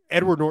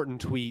 Edward Norton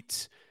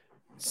tweets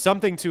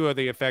something to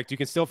the effect. You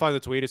can still find the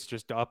tweet. It's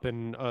just up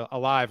and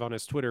alive on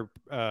his Twitter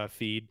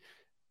feed.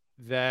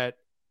 That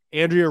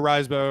Andrea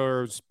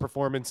Riseborough's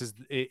performance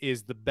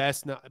is the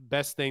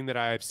best thing that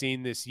I've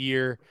seen this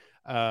year.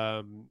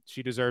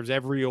 She deserves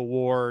every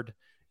award.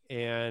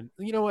 And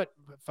you know what?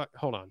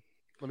 Hold on.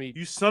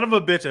 You son of a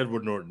bitch,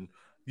 Edward Norton.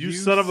 You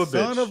son of a bitch.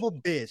 Son of a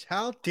bitch.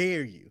 How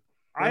dare you?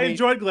 I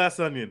enjoyed Glass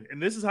Onion, and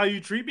this is how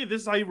you treat me.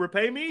 This is how you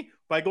repay me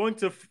by going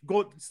to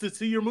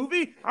see your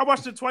movie. I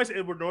watched it twice,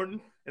 Edward Norton,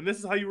 and this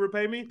is how you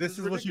repay me. This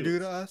is what you do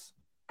to us.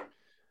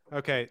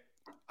 Okay,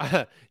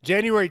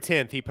 January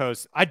 10th, he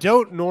posts. I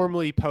don't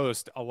normally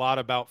post a lot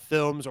about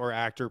films or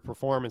actor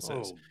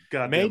performances.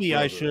 Maybe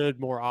I should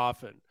more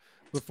often.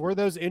 But for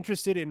those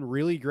interested in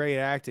really great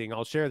acting,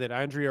 I'll share that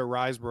Andrea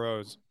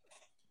Riseborough's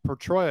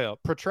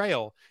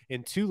portrayal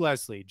in To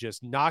Leslie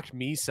just knocked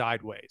me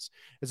sideways.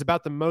 It's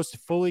about the most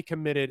fully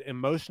committed,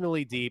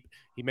 emotionally deep,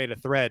 he made a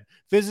thread,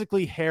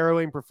 physically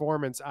harrowing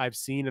performance I've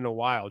seen in a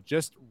while.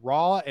 Just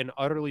raw and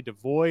utterly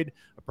devoid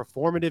of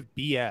performative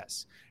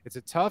BS. It's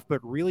a tough but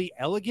really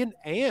elegant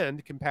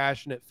and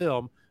compassionate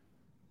film,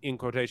 in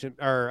quotation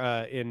or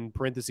in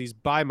parentheses,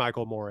 by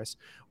Michael Morris,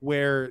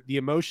 where the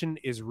emotion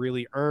is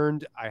really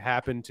earned. I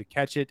happened to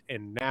catch it,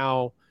 and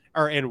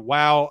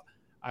wow,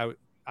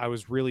 I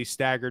was really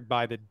staggered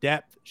by the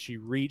depth she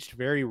reached.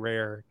 Very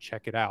rare.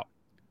 Check it out.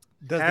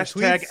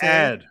 Hashtag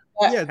ad.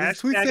 Yeah, does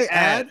the tweet say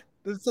ad?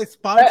 Does it say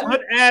sponsor?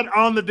 Put ad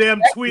on on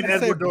the tweet,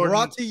 Edward Norton.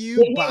 Brought to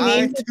you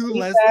by To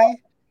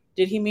Leslie.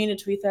 Did he mean to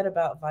tweet that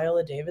about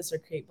Viola Davis or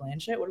Cate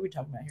Blanchett? What are we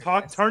talking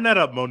about here? Turn that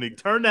up, Monique.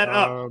 Turn that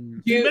up.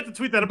 You meant to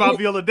tweet that about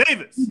Viola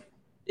Davis.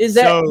 Is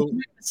that you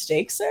made a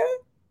mistake, sir?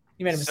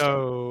 You made a mistake.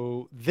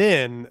 So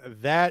then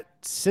that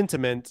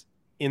sentiment,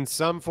 in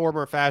some form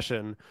or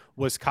fashion,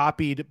 was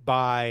copied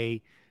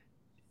by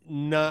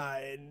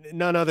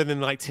none other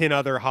than like 10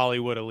 other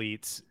Hollywood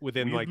elites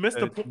within the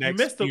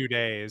next few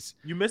days.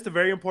 You missed a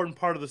very important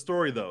part of the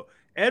story, though.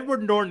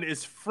 Edward Norton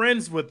is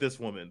friends with this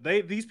woman.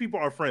 These people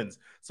are friends.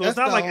 So it's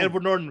not like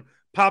Edward Norton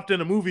popped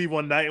in a movie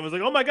one night and was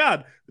like, oh my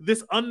God,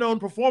 this unknown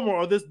performer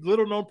or this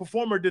little known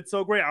performer did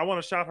so great. I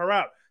want to shout her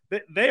out.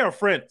 They are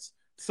friends.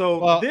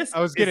 So I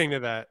was getting to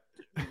that.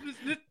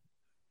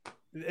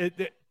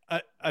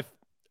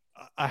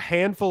 A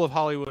handful of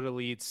Hollywood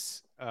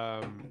elites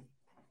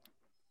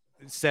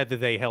said that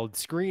they held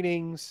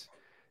screenings,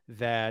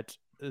 that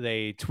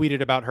they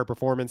tweeted about her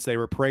performance. They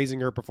were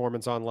praising her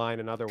performance online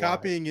and otherwise.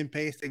 Copying and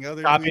pasting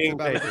other tweets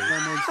about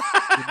her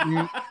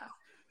performance.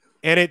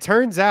 And it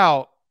turns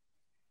out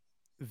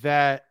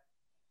that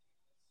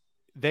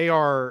they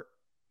are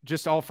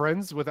just all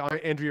friends with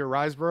Andrea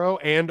Riseborough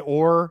and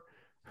or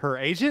her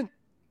agent.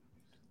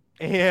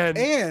 And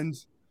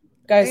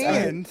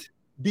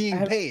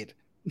being paid.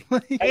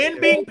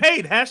 And being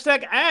paid.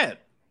 Hashtag ad.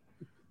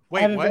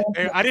 Wait, what?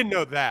 I didn't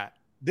know that.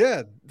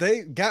 Yeah,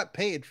 they got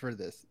paid for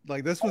this.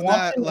 Like, this was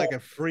not like a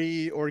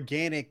free,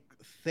 organic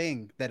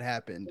thing that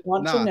happened. I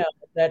want to know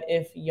that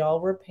if y'all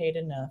were paid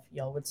enough,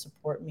 y'all would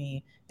support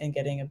me in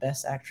getting a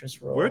Best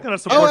Actress role. We're going to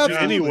support you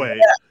anyway.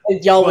 Yeah,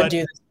 y'all would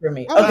do this for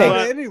me.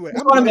 Okay. Anyway,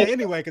 I'm going to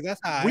anyway, because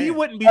that's how we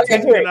wouldn't be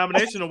taking a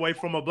nomination away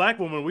from a black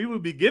woman. We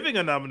would be giving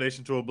a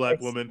nomination to a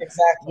black woman.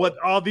 Exactly. What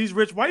all these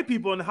rich white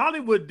people in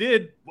Hollywood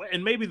did,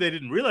 and maybe they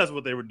didn't realize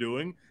what they were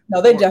doing.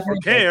 No, they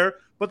definitely care.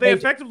 But they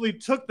effectively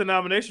took the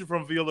nomination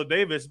from Viola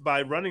Davis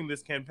by running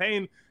this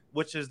campaign,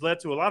 which has led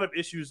to a lot of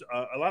issues,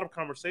 a lot of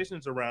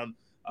conversations around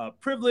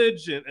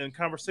privilege and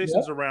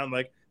conversations around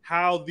like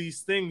how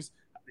these things.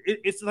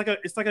 It's like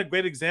a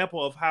great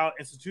example of how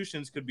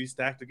institutions could be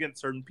stacked against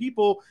certain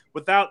people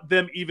without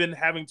them even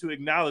having to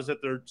acknowledge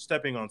that they're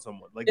stepping on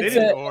someone. Like they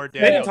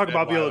didn't talk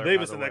about Viola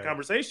Davis in that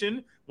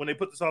conversation when they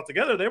put this all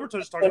together. They were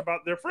just talking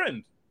about their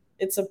friend.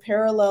 It's a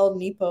parallel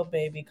Nepo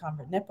baby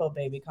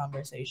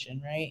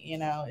conversation, right? You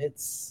know,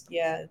 it's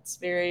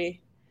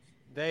very.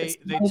 They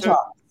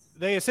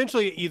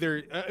essentially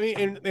either. I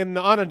mean, and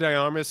the Ana de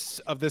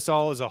Armas of this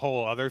all is a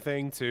whole other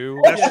thing too.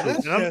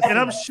 That's true. And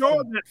I'm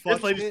sure that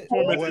this lady's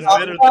performance is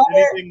better than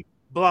anything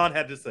Blonde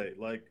had to say.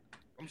 Like,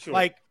 I'm sure.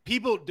 Like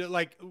people do,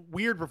 like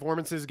weird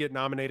performances get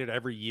nominated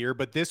every year,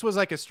 but this was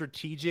like a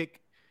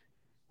strategic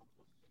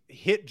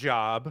hit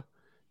job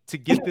to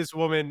get this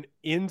woman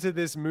into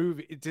this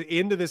movie,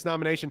 into this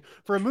nomination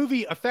for a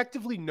movie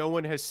effectively no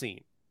one has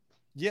seen.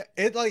 Yeah,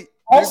 it like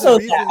Also,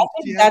 there's a reason I think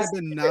she that's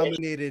hasn't been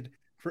nominated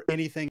for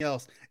anything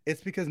else.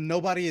 It's because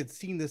nobody had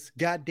seen this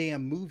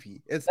goddamn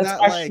movie. It's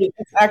not like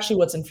that's actually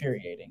what's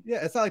infuriating.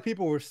 yeah, it's not like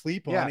people were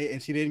asleep Yeah. on it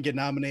and she didn't get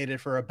nominated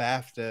for a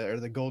BAFTA or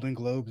the Golden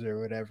Globes or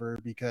whatever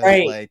because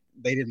Right. like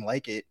they didn't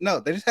like it. No,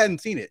 they just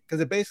hadn't seen it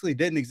because it basically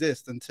didn't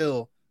exist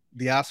until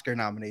the Oscar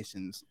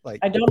nominations. Like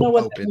I don't know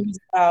what the opened. movie's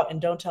about, and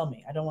don't tell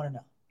me. I don't want to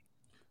know.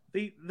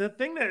 The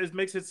thing that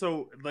makes it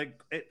so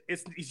like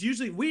it's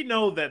usually we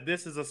know that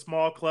this is a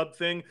small club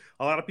thing.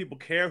 A lot of people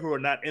care who are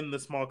not in the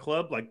small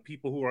club, like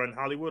people who are in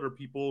Hollywood or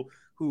people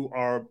who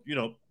are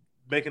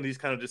making these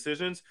kind of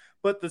decisions.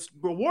 But this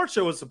award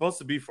show is supposed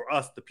to be for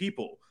us, the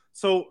people.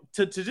 So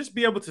to just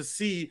be able to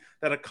see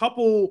that a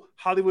couple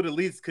Hollywood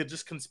elites could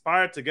just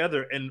conspire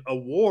together and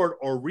award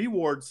or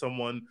reward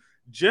someone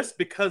just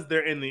because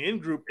they're in the in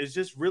group is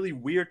just really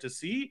weird to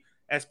see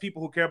as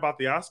people who care about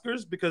the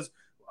Oscars. Because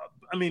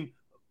I mean,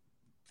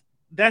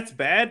 that's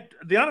bad.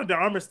 The Ana de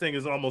Armas thing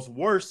is almost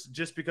worse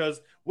just because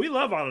we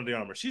love Ana de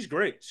Armas. She's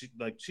great.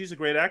 She's a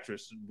great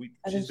actress.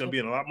 She's going to be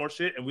in a lot more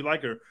shit and we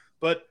like her.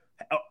 But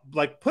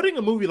like putting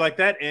a movie like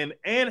that in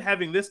and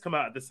having this come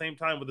out at the same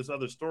time with this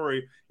other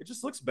story, it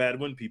just looks bad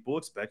when people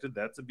expected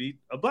that to be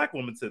a black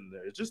woman sitting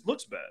there. It just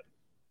looks bad.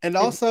 And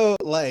also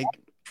like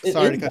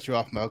sorry to cut you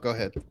off, Mel. Go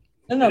ahead.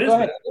 No, It go is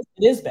ahead. bad.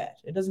 It is bad.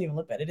 It doesn't even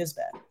look bad. It is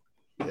bad.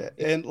 Yeah.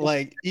 And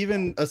like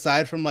even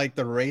aside from like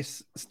the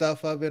race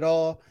stuff of it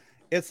all,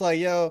 it's like,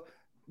 yo,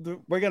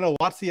 we're going to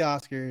watch the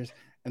Oscars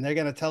and they're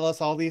going to tell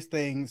us all these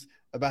things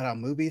about how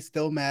movies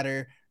still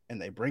matter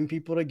and they bring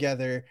people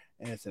together.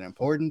 And it's an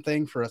important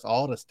thing for us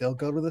all to still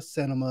go to the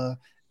cinema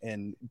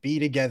and be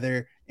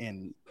together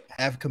and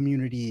have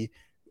community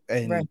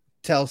and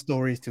tell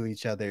stories to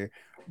each other.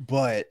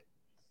 But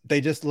they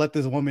just let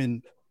this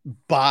woman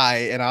buy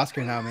an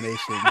Oscar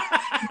nomination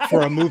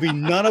for a movie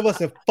none of us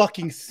have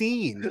fucking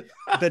seen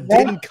that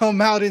didn't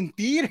come out in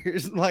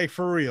theaters, like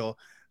for real.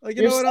 Like,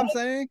 you know what I'm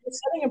saying? You're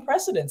setting a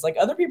precedence. Like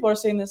other people are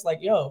saying this, like,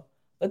 yo,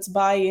 let's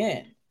buy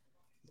in.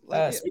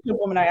 Speaking of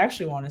women I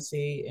actually want to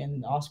see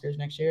in Oscars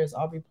next year is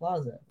Aubrey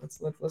Plaza.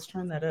 Let's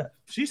turn that up.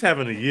 She's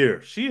having a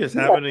year. She is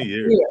having a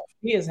year.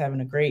 She is having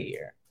a great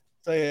year.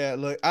 So yeah,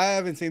 look, I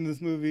haven't seen this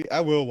movie.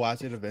 I will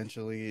watch it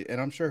eventually, and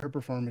I'm sure her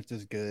performance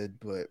is good,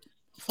 but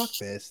fuck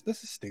this.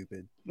 This is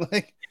stupid.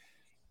 Like,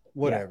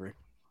 whatever. Yeah.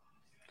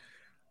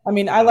 I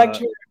mean, I liked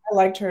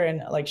her,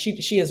 and like she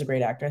is a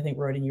great actor. I think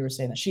Rodin, you were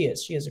saying that she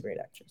is a great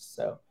actress.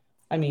 So,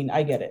 I mean,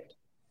 I get it.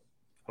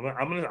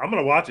 I'm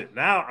gonna watch it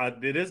now.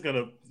 It is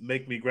gonna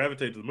make me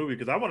gravitate to the movie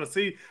because I want to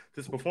see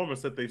this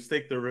performance that they've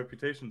staked their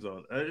reputations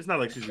on. It's not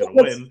like she's gonna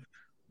win,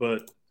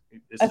 but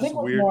it's just a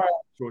weird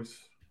choice.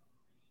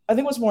 I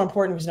think what's more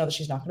important is know that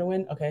she's not going to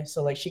win. Okay,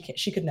 so like she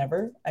could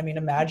never. I mean,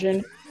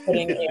 imagine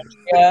putting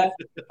Andrea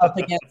up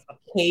against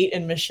Kate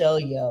and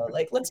Michelle Yeoh.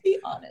 Like, let's be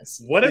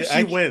honest. What if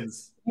she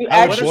wins?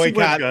 I would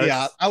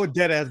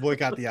dead ass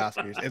boycott the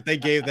Oscars if they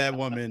gave that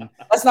woman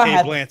that's not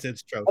Kate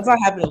Blanchett's trophy. That's not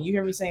happening. You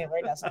hear me saying it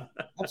right now? So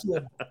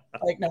absolutely.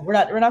 Like, no, we're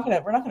not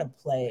gonna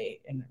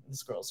play in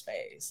this girl's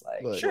face.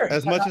 Like, look, sure.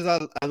 As much as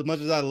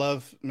I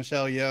love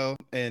Michelle Yeoh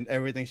and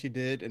everything she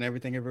did and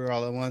Everything Everywhere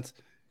All at Once,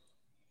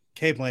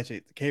 Kate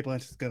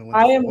Blanchett's gonna win.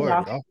 I am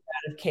not mad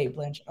at Kate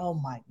Blanchett. Oh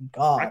my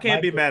god! I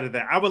can't be mad at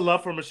that. I would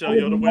love for Michelle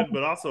Yeoh to win,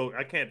 but also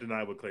I can't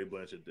deny what Kate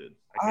Blanchett did.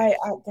 I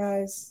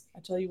guys, I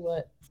tell you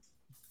what,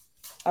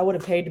 I would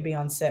have paid to be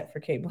on set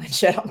for Kate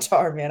Blanchett on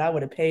Tar, man. I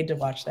would have paid to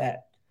watch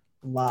that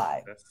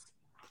live.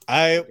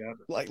 I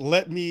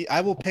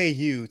will pay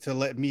you to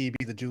let me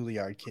be the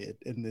Juilliard kid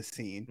in this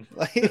scene.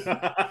 Like,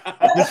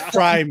 just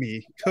fry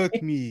me,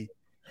 cook me.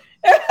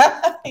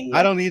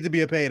 I don't need to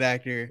be a paid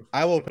actor.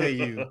 I will pay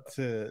you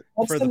to.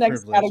 What's the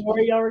next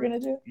category y'all were gonna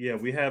do? Yeah,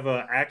 we have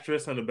an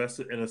actress in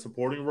a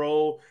supporting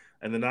role,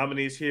 and the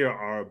nominees here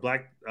are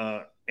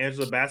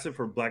Angela Bassett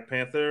for Black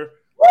Panther,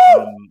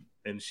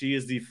 and she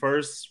is the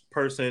first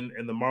person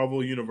in the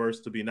Marvel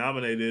universe to be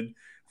nominated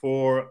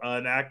for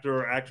an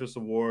actor or actress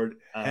award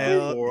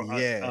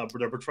for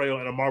their portrayal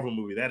in a Marvel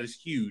movie. That is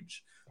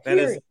huge. That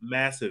is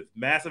massive.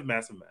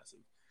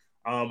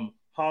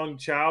 Hong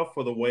Chow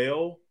for The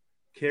Whale.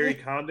 Carrie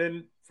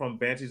Condon from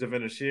Banshees of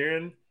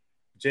Inisherin,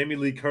 Jamie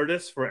Lee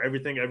Curtis for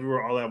Everything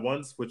Everywhere All at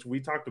Once, which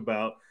we talked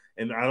about.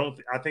 And I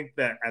think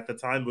that at the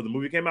time when the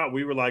movie came out,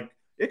 we were like,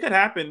 it could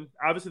happen.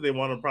 Obviously, they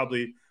want to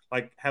probably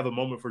like have a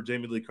moment for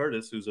Jamie Lee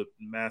Curtis, who's a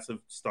massive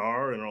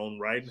star in her own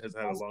right and has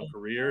had a long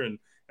career, and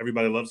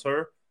everybody loves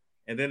her.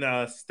 And then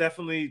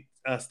Stephanie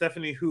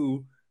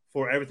Hu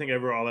for Everything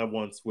Everywhere All at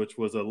Once, which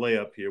was a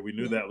layup here. We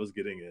knew that was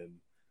getting in.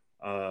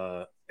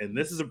 And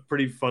this is a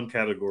pretty fun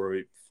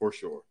category for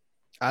sure.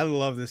 I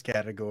love this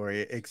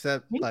category,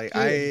 except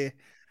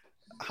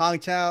Hong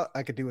Chow,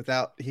 I could do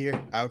without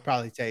here. I would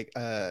probably take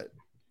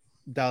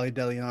Dolly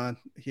DeLeon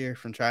here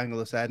from Triangle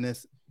of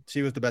Sadness.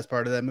 She was the best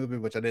part of that movie,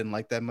 which I didn't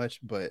like that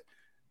much. But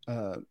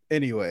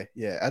anyway,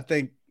 yeah, I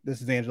think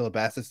this is Angela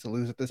Bassett's to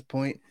lose at this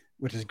point,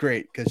 which is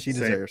great because she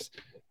deserves.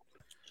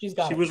 She's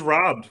got she it. was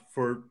robbed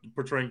for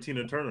portraying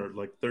Tina Turner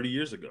like 30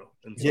 years ago,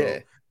 and so Yeah.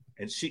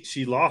 and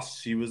she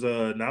lost. She was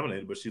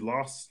nominated, but she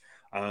lost.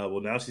 Well,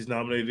 now she's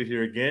nominated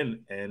here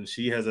again, and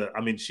she has a.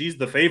 I mean, she's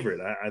the favorite.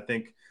 I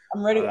think.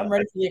 I'm ready. I'm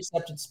ready for the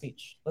acceptance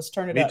speech. Let's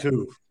turn it Me up.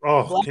 too.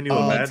 Oh, Black can you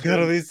women- It's gonna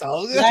imagine? be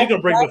so She good.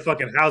 gonna bring the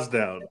fucking house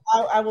down.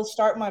 I will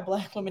start my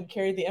Black Women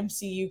Carry the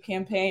MCU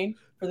campaign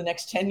for the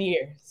next 10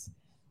 years.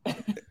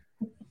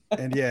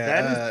 And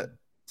yeah, That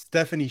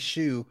Stephanie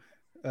Shu,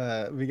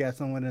 we got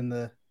someone in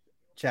the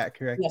chat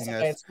correcting Yes,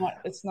 okay, us.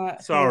 it's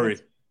not. Sorry.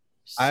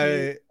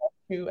 I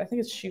think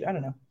it's Shu. I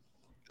don't know.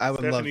 I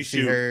would love Stephanie to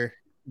see Shu. her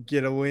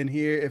get a win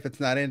here if it's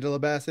not Angela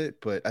Bassett,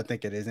 but I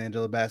think it is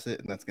Angela Bassett,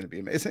 and that's going to be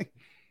amazing.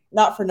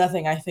 Not for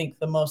nothing, I think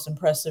the most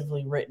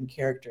impressively written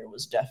character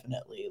was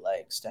definitely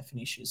like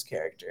Stephanie Shu's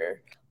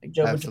character. Like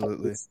Joe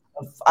Absolutely.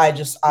 I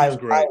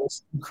great.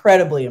 was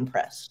incredibly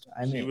impressed.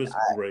 I She mean, was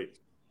great.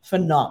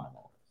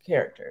 phenomenal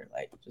character,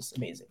 like just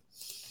amazing.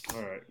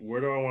 All right,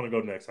 where do I want to go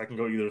next? I can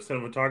go either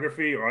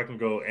cinematography or I can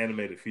go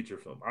animated feature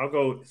film. I'll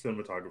go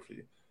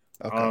cinematography.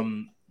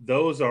 Okay.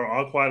 Those are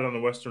All Quiet on the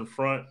Western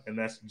Front, and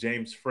that's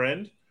James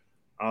Friend.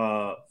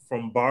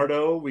 From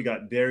Bardo, we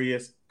got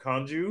Darius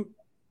Conjui,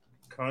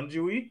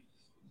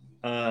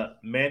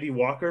 Mandy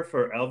Walker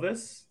for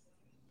Elvis,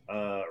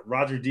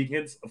 Roger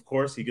Deakins, of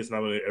course, he gets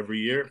nominated every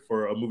year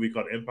for a movie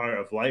called Empire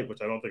of Light, which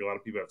I don't think a lot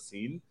of people have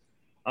seen.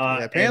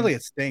 Yeah, apparently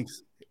it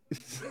stinks.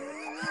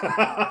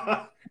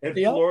 And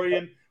Yep.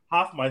 Florian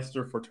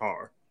Hoffmeister for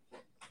Tar.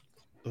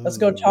 Let's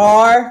go, Ooh.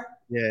 Tar.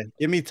 Yeah,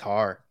 give me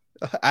Tar.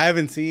 I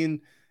haven't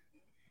seen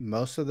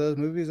most of those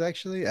movies,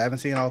 actually. I haven't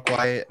seen All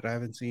Quiet. I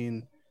haven't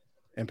seen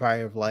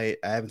Empire of Light.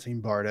 I haven't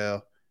seen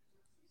Bardo.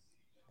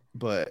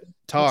 But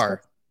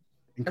Tar,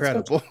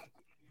 incredible.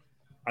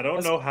 I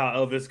don't know how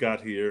Elvis got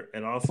here,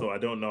 and also I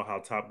don't know how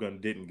Top Gun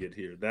didn't get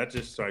here. That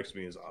just strikes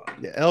me as odd.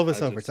 Yeah,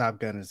 Elvis I over just- Top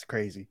Gun is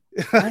crazy.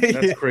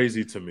 That's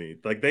crazy to me.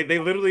 Like they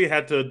literally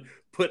had to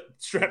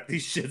strap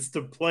these shits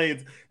to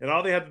planes, and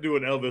all they had to do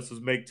in Elvis was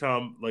make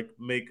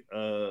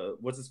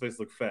what's his face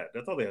look fat.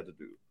 That's all they had to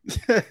do.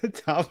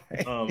 Tom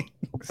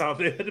Hanks.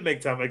 They had to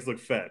make Tom Hanks look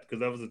fat because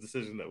that was a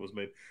decision that was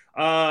made.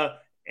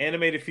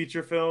 Animated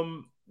feature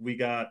film, we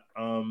got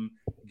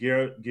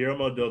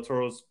Guillermo del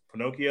Toro's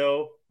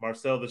Pinocchio,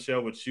 Marcel the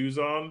Shell with Shoes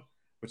On,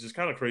 which is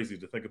kind of crazy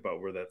to think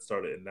about where that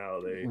started, and now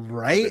they've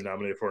Right? been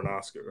nominated for an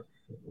Oscar.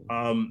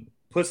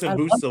 Puss in I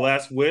Boots: love The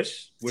Last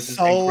Wish, which is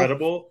So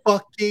incredible.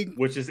 Fucking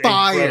Which is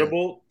fire.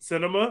 incredible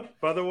cinema,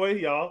 by the way,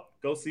 y'all.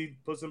 Go see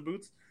Puss in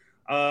Boots.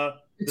 The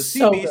It's Sea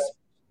so Beast,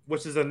 good.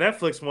 which is a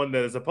Netflix one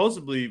that is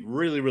supposedly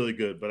really, really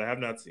good, but I have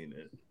not seen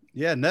it.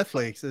 Yeah,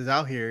 Netflix is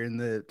out here in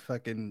the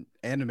fucking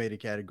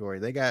animated category.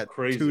 They got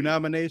Crazy. 2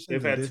 nominations.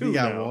 They've and had Disney 2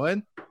 got now.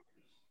 1.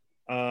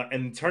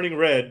 And Turning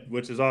Red,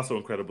 which is also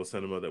incredible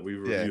cinema that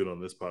we've Yeah. reviewed on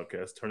this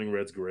podcast. Turning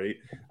Red's great.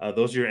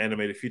 Those are your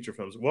animated feature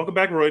films. Welcome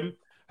back, Royden.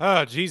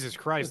 Oh, Jesus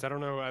Christ. I don't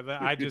know.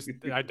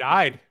 I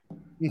died.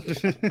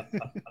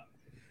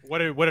 What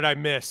did I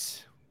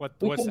miss? What's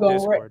We the can go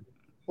Discord?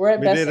 We're at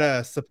We best. did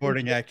a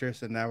supporting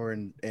actress, and now we're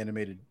in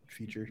animated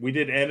feature. We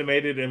did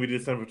animated and we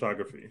did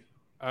cinematography.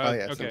 Oh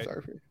yeah, Okay.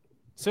 cinematography.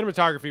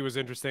 Cinematography was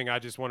interesting. I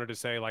just wanted to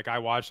say, like, I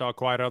watched All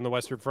Quiet on the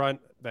Western Front.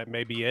 That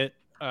may be it.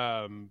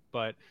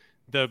 But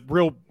the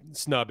real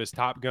snub is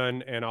Top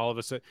Gun, and all of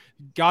a sudden,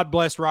 God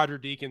bless Roger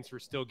Deakins for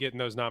still getting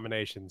those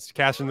nominations,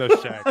 cashing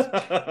those checks.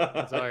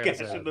 That's all I gotta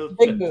say.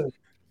 Big move.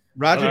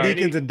 Roger Alrighty.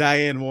 Deakins and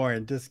Diane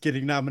Warren just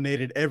getting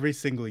nominated every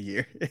single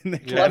year in the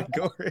Yeah.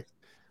 category.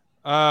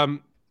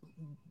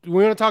 Do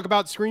we want to talk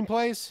about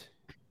screenplays?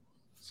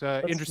 It's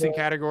an Let's interesting do it.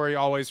 category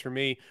always for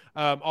me.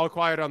 All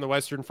Quiet on the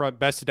Western Front,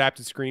 Best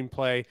Adapted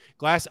Screenplay.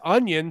 Glass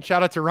Onion,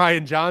 shout out to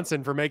Ryan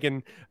Johnson for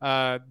making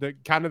the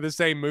kind of the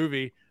same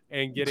movie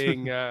and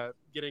getting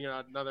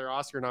another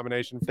Oscar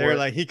nomination for They're it.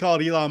 like, he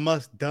called Elon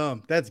Musk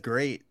dumb. That's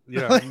great.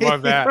 Yeah,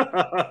 love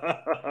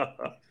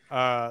that.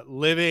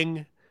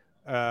 Living,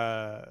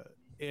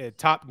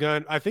 Top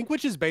Gun, I think,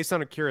 which is based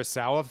on a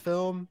Kurosawa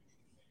film,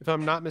 if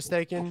I'm not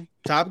mistaken.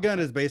 Top Gun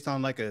is based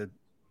on like a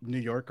New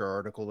Yorker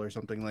article or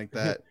something like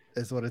that.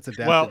 Is what it's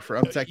adapted Well,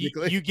 from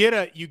technically. you get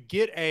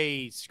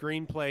a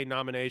screenplay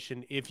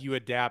nomination if you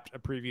adapt a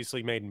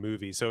previously made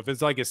movie. So if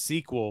it's like a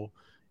sequel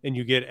and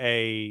you get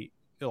a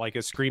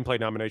screenplay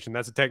nomination,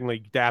 that's technically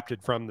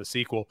adapted from the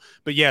sequel.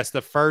 But yes,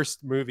 the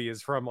first movie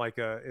is from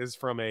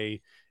a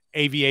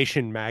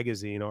aviation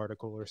magazine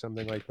article or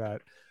something like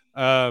that.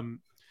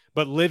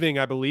 But Living,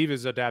 I believe,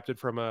 is adapted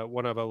from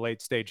one of a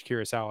late stage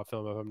Kurosawa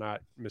film, if I'm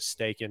not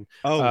mistaken.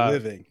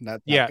 Living, not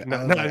Top yeah, Gun. no, I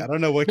was no, like, I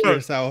don't know what no,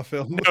 Kurosawa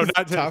film. no, was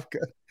not Top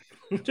Gun.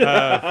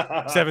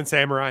 Seven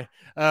Samurai.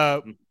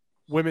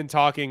 Women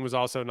Talking was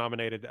also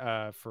nominated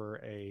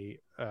for a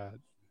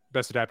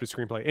Best Adapted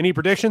Screenplay. Any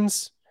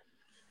predictions?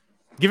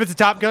 Give it to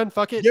Top Gun.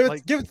 Fuck it. Give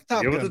it to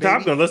Top Give Gun. it to Top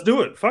baby. Gun. Let's do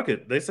it. Fuck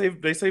it. They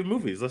save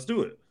movies. Let's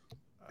do it.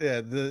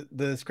 Yeah, the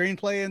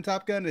screenplay in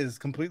Top Gun is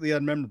completely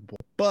unmemorable,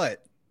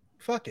 but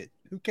fuck it.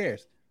 Who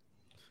cares?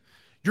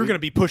 You're going to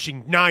be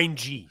pushing 9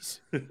 Gs.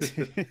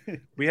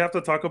 We have to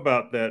talk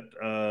about that.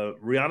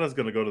 Rihanna's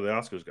going to go to the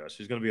Oscars, guys.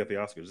 She's going to be at the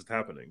Oscars. It's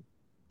happening.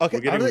 Okay,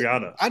 We're getting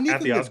Rihanna I need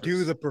at them the to Oscars.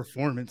 do the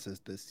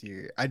performances this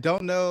year. I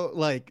don't know.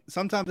 Like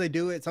sometimes they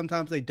do it,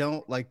 sometimes they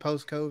don't. Like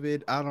post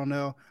COVID, I don't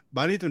know.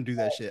 But I need them to do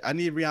that shit. I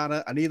need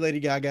Rihanna. I need Lady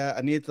Gaga.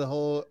 I need the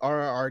whole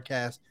RRR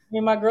cast. I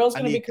mean, my girl's I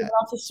gonna be need coming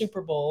that. off the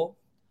Super Bowl,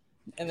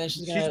 and then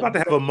she's gonna. about to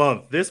have a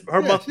month.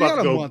 Her Yeah, month's she about got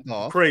to a go month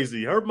off.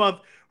 crazy. Her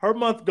month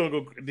gonna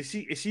go.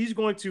 She's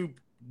going to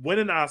win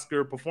an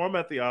Oscar, perform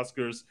at the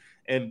Oscars,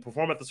 and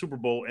perform at the Super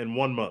Bowl in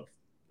 1 month.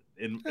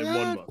 In 1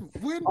 month.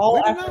 All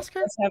Win an after Oscar?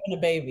 just having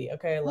a baby.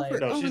 Okay, like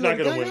No, she's not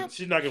gonna win.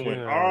 She's not gonna win.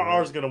 Yeah.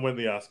 RRR's gonna win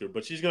the Oscar,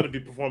 but she's gonna be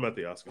performing at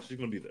the Oscars. She's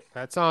gonna be there.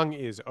 That song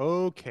is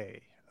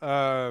okay. It's,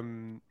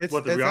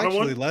 What, the it's Rihanna actually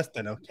one? less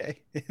than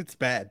okay. It's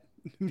bad.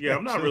 Yeah,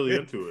 I'm not really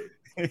into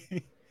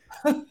it.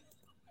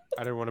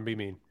 I didn't want to be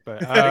mean,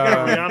 but They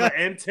got Rihanna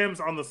and Tim's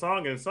on the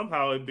song, and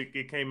somehow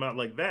it came out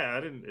like that.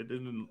 I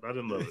didn't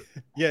love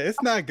it. Yeah,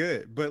 it's not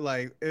good. But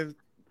like, if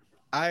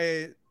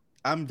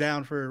I'm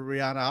down for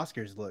Rihanna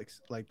Oscars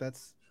looks. Like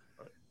that's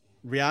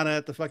Rihanna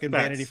at the fucking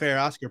Facts. Vanity Fair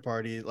Oscar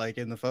party, like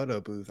in the photo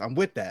booth. I'm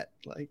with that.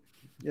 Like,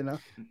 you know,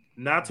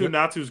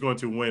 Natu's going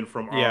to win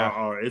from Yeah.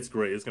 RRR. It's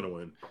great. It's gonna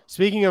win.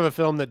 Speaking of a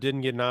film that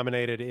didn't get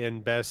nominated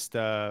in Best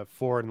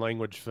Foreign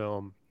Language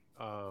Film,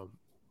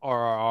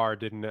 RRR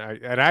didn't,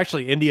 and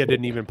actually India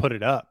didn't even put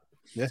it up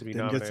yeah, to be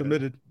didn't nominated. get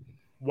submitted.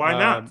 Why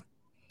not?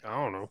 I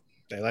don't know.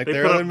 They like They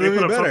their put other up- they movie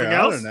put up better. something I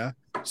else? don't know.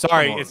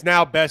 Sorry, Come on. it's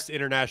now Best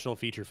International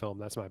Feature Film.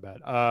 That's my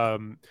bad.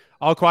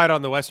 All Quiet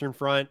on the Western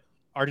Front,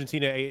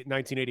 Argentina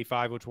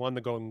 1985, which won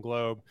the Golden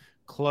Globe.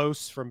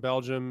 Close from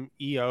Belgium,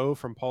 EO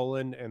from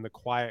Poland, and The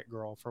Quiet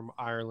Girl from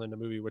Ireland, a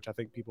movie which I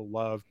think people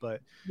love.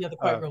 But yeah, the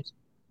Quiet Girls.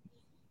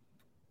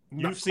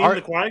 You've seen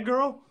The Quiet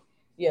Girl?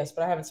 Yes,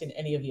 but I haven't seen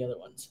any of the other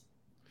ones.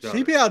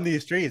 She be out in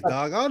these streets,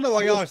 dog. I don't know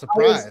why y'all are I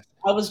surprised.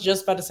 was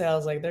just about to say, I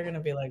was like, they're gonna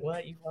be like,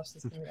 "What? You watched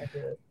this movie?" I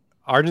did.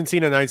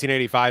 Argentina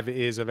 1985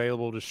 is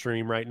available to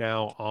stream right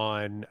now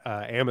on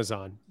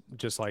Amazon,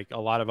 just like a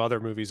lot of other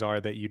movies are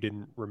that you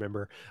didn't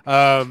remember.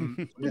 I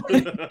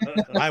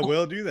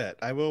will do that.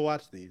 I will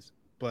watch these.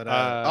 But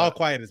All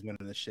Quiet is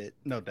winning this shit,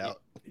 no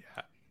doubt.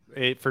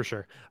 Yeah, for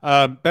sure.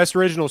 Best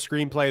original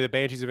screenplay, The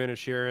Banshees of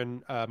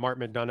Inisherin. Mark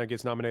McDonough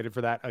gets nominated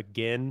for that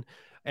again.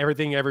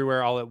 Everything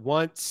Everywhere All at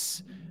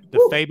Once,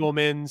 The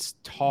Fablemans,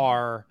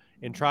 Tar,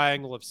 and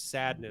Triangle of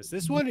Sadness.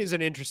 This one is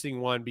an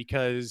interesting one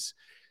because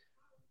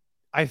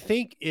I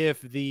think if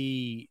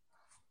the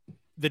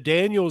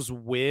Daniels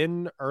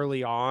win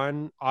early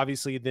on,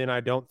 obviously then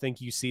I don't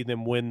think you see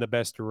them win the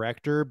best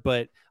director,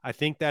 but I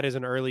think that is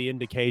an early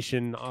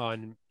indication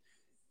on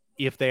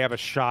if they have a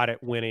shot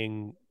at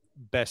winning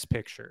best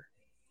picture.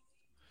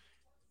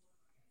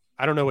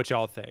 I don't know what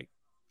y'all think.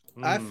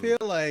 I feel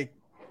like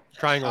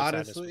Triangle of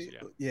honestly,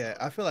 Sadness was, yeah,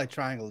 I feel like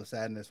Triangle of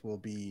Sadness will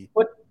be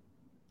What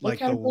like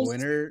the categories?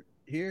 winner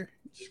here.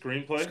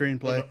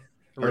 Screenplay?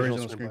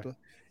 Original screenplay.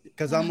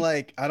 Because I'm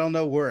like, I don't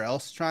know where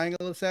else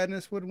Triangle of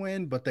Sadness would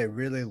win, but they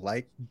really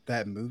like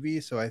that movie,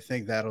 so I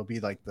think that'll be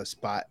like the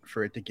spot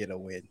for it to get a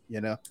win,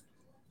 you know.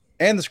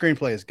 And the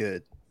screenplay is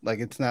good. Like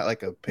it's not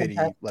like a pity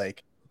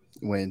like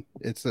win.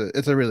 It's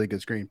a really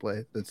good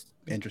screenplay that's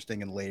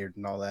interesting and layered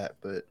and all that.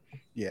 But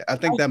yeah, I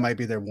think that might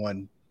be their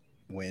one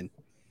win.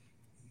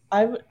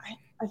 I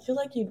feel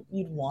like you'd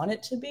want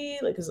it to be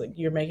like, because like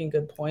you're making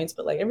good points,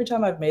 but like every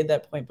time I've made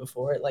that point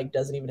before, it like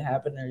doesn't even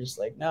happen. They're just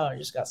like, no, I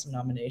just got some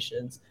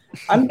nominations.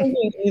 I'm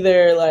thinking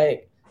either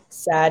like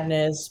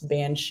Sadness,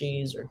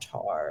 Banshees, or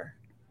Tar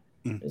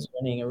is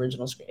winning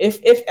original screen.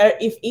 If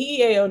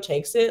EEAO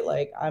takes it,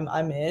 like I'm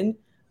in.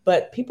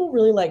 But people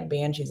really like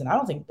Banshees, and I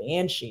don't think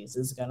Banshees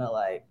is gonna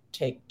like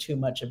take too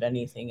much of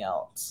anything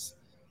else.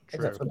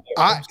 True.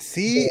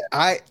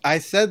 I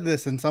said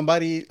this, and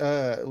somebody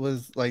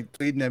was like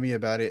tweeting at me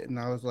about it, and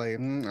I was like, I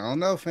don't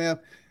know, fam.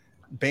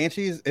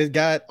 Banshees, it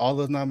got all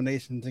those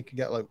nominations. I think it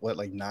got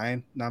like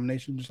 9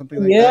 nominations or something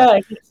like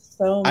that. Yeah,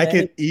 so I many.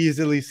 could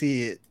easily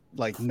see it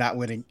like not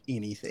winning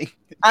anything.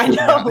 I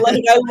know,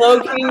 like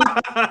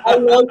I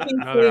low-key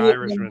Another think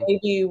Irishman.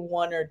 maybe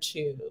 1 or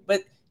 2.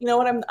 But you know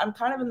what? I'm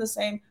kind of in the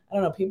same. I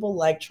don't know. People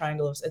like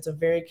Triangle of. It's a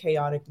very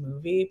chaotic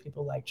movie.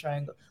 People like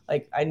Triangle.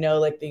 Like I know,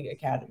 like the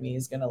Academy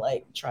is gonna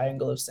like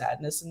Triangle of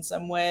Sadness in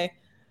some way,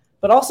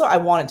 but also I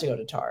want it to go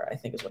to Tar. I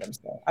think is what I'm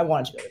saying. I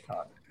want it to go to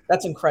Tar.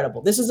 That's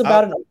incredible. This is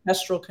about an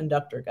orchestral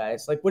conductor,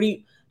 guys. Like,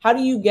 how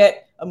do you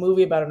get a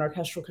movie about an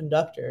orchestral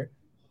conductor,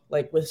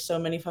 like with so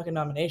many fucking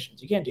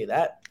nominations? You can't do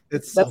that.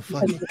 It's so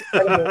funny.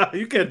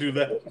 You can't do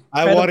that.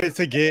 I wanted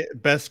to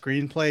get best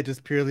screenplay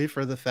just purely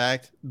for the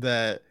fact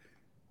that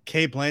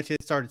Cate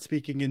Blanchett started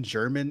speaking in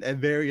German at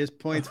various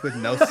points with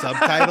no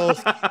subtitles,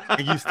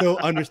 and you still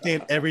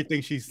understand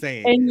everything she's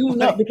saying. And you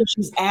know, because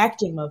she's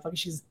acting, motherfucker.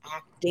 She's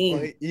acting.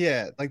 Like,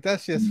 yeah, like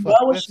that's just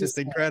That's just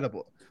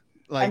incredible.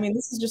 Like, I mean,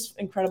 this is just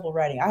incredible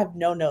writing. I have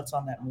no notes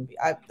on that movie.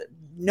 I have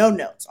no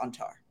notes on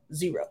Tar.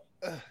 0.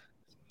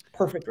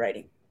 Perfect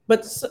writing.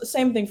 But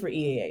same thing for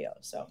EAAO.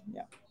 So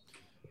yeah.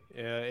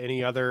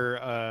 Any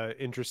other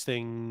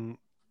interesting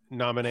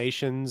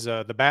nominations?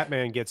 The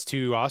Batman gets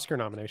 2 Oscar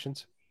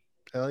nominations.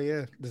 hell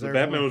yeah, The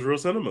Batman was real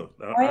cinema.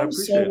 I I am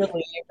so appreciate it.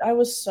 relieved. I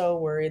was so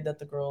worried that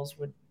the girls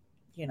would,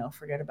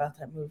 forget about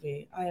that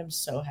movie. I am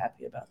so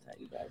happy about that,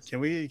 you guys. Can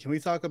we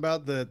talk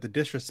about the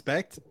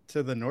disrespect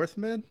to the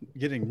Northmen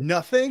getting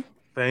nothing?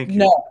 Thank you,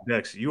 No.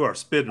 Dex. You are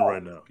spitting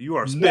right now. You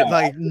are spitting.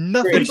 Like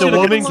nothing. If the should've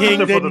Woman given King Lana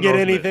for didn't the get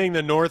Northman. anything,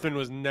 the Northman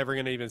was never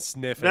going to even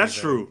sniff That's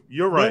anything. true.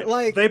 You're right. But,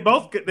 like, they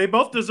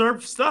both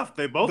deserve stuff.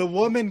 They both. The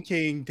Woman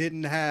King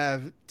didn't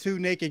have two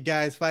naked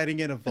guys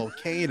fighting in a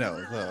volcano,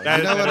 though. That-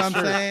 You know that what is I'm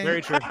true. saying?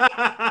 Very true.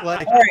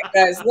 Like, All right,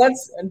 guys,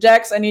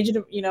 Dex, I need you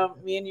to,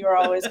 me and you are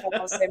always on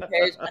the same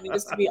page. I need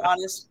us to be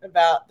honest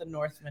about the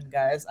Northmen,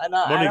 guys.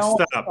 Monique,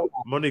 stop.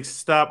 Monique,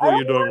 stop what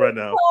you're doing right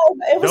now.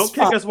 It was Don't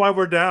kick fun. us while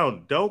we're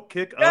down. Don't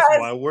kick us Guys,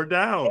 while we're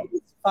down. It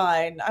was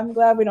fine. I'm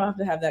glad we don't have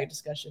to have that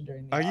discussion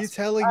during the are you Oscars.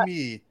 telling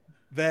me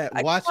that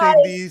I-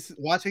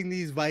 watching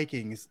these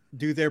Vikings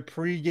do their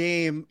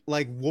pregame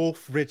like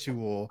wolf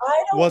ritual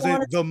I don't wasn't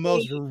wanna the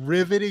most see-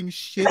 riveting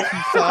shit you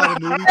saw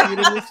in a movie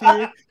theater this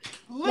year?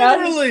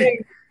 Literally.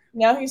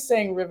 Now he's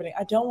saying riveting.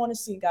 I don't want to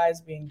see guys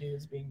being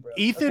dudes being bros.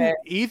 okay?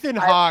 Ethan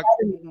Hawke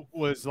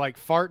was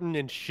like farting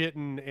and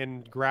shitting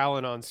and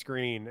growling on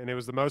screen, and it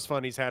was the most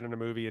fun he's had in a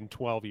movie in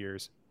 12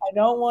 years. I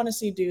don't want to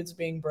see dudes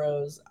being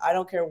bros. I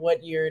don't care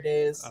what year it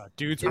is.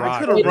 Dudes I rock. I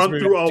could have This run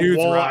movie- through a Dudes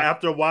wall rock.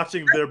 after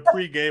watching their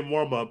pregame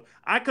warm up.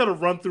 I could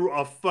have run through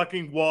a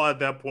fucking wall at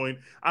that point.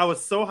 I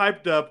was so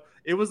hyped up.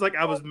 It was like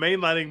I was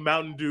mainlining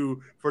Mountain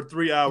Dew for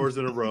 3 hours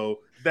in a row.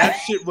 That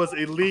shit was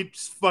elite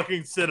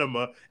fucking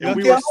cinema, and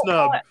we were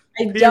snubbed.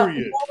 I don't, Period.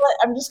 you know what?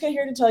 I'm just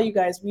here to tell you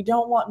guys, we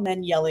don't want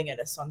men yelling at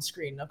us on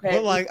screen, okay?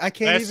 But like, I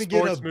can't Best even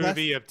get sports a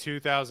movie of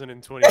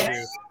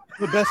 2022.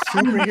 the best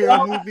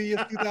superhero movie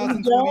of we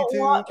 2022. don't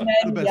want the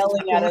men best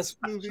yelling at us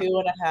sports for movie.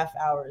 2.5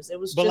 hours. It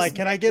was But just like,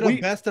 can I get We-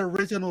 a best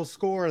original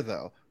score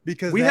though?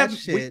 Because We that have-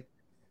 shit,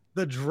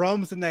 the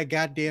drums in that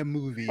goddamn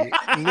movie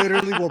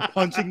literally were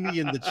punching me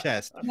in the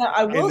chest. Now,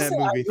 I will that say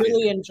I movie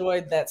really theater.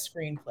 enjoyed that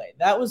screenplay.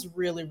 That was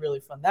really, really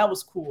fun. That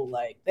was cool.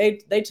 Like they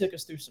took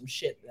us through some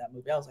shit in that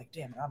movie. I was like,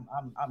 damn it,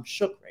 I'm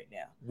shook right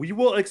now. We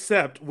will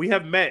accept. We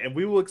have met, and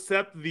we will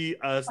accept the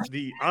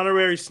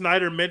honorary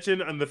Snyder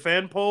mention on the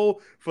fan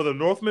poll for the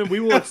Northman. We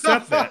will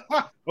accept that.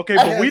 Okay,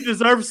 but we Yes.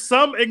 deserve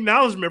some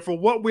acknowledgement for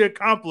what we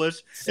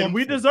accomplished, and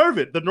we Something. deserve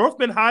it. The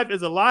Northman Hive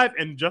is alive,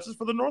 and justice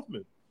for the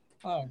Northman.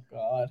 Oh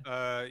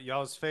God.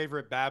 Y'all's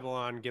favorite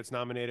Babylon gets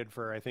nominated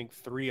for, I think,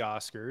 3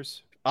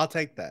 Oscars. I'll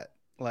take that.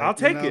 Like, I'll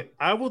take you know, it.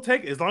 I will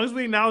take it as long as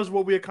we acknowledge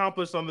what we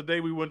accomplished on the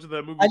day we went to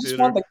that movie I just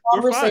theater. want the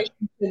we're fine.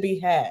 conversation to be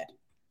had.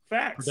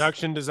 Facts.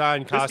 Production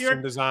design, Just hear-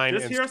 costume design,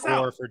 just and hear us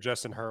score out. for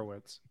Justin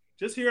Hurwitz.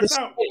 Just hear us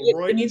out. It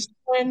Roy. needs to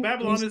win.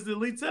 Babylon is the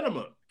elite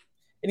cinema.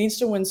 It needs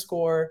to win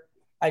score.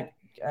 oh,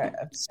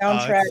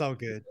 Soundtrack it's so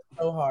good.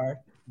 so hard.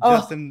 Oh,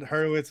 Justin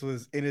Hurwitz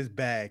was in his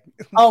bag.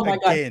 oh my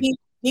God, Again.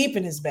 deep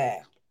in his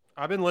bag.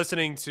 I've been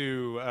listening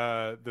to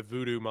the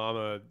Voodoo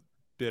Mama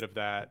bit of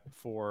that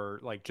for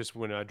like just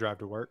when I drive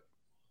to work.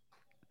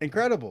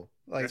 Incredible.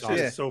 Like, That shit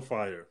yeah, is so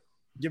fire.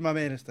 give my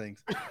man his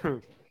things.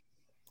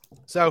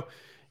 So,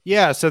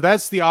 yeah, so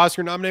that's the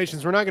Oscar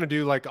nominations. We're not going to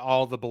do like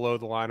all the below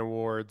the line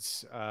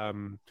awards.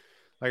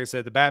 Like I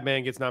said, the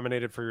Batman gets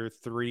nominated for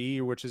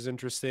 3, which is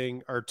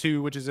interesting, or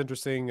 2, which is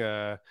interesting.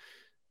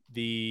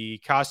 The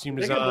costume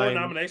They got more design,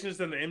 nominations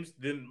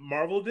than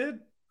Marvel did.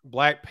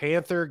 Black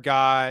Panther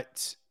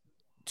got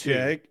 2.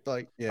 Yeah,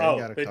 like yeah, Oh,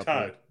 got a they couple.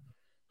 tied.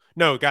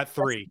 No, got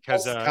 3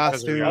 because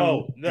Costume.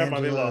 Oh, never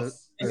mind. They Angela-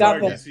 lost. They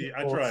Sorry, got that DC. I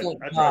people. tried.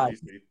 Thank I tried, God.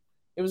 DC.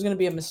 It was going to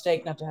be a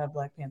mistake not to have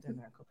Black Panther in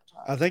there a couple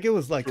I times. think it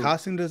was like True.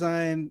 costume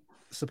design,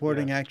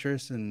 supporting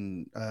actress,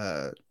 and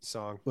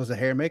song. was it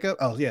hair and makeup?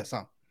 Oh yeah,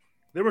 song.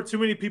 There were too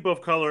many people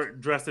of color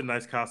dressed in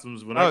nice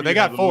costumes. Oh, they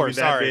got 4. That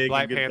Sorry, big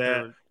Black and get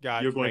Panther got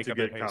that, you're going to makeup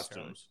get and hairstyle.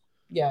 costumes.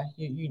 Yeah,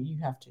 you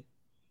have to.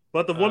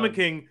 But the Woman Um,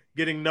 King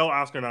getting no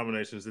Oscar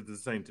nominations is the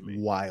same to me.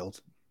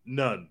 Wild.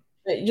 None.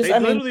 It just, They I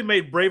mean, literally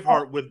made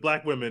Braveheart with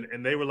black women,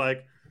 and they were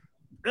like,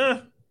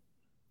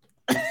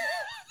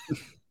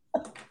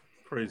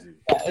 crazy.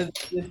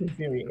 it's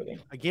infuriating.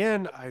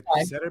 Again, I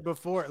Fine. said it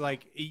before.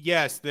 Like,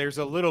 yes, there's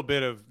a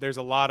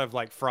lot of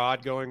like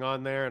fraud going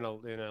on there, and a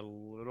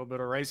little bit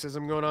of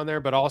racism going on there,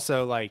 but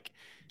also like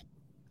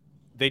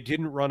they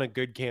didn't run a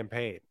good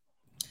campaign.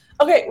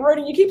 Okay,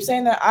 Roddy, you keep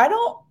saying that. I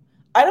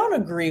don't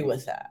agree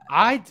with that.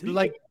 I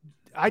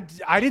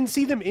didn't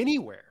see them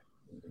anywhere.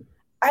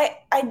 I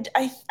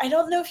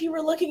don't know if you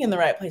were looking in the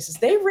right places.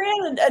 They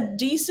ran a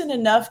decent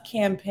enough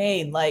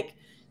campaign. Like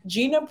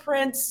Gina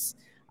Prince,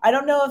 I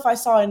don't know if I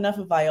saw enough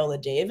of Viola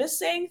Davis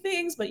saying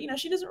things, but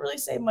she doesn't really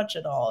say much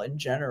at all in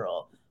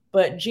general.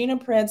 But Gina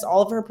Prince,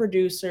 all of her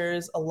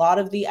producers, a lot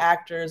of the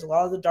actors, a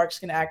lot of the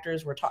dark-skinned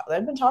actors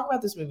they've been talking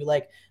about this movie.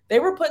 Like they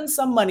were putting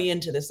some money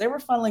into this. They were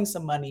funneling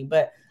some money,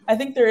 but I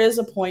think there is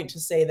a point to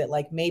say that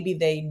like maybe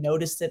they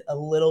noticed it a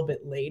little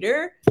bit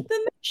later than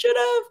they should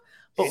have.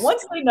 But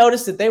once they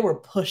noticed it, they were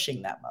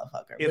pushing that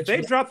motherfucker. If they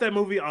dropped that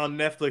movie on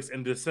Netflix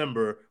in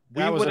December,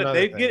 That was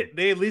another thing.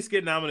 They at least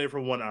get nominated for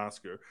one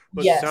Oscar,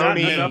 but Yes. not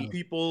Sony- enough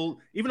people.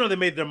 Even though they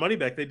made their money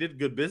back, they did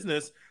good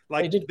business.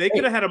 Like They did they great.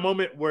 could have had a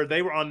moment where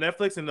they were on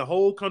Netflix and the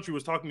whole country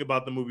was talking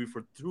about the movie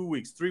for 2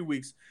 weeks, 3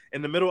 weeks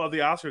in the middle of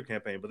the Oscar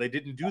campaign, but they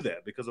didn't do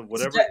that because of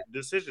whatever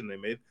decision they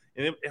made,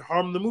 and it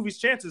harmed the movie's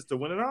chances to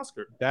win an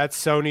Oscar. That's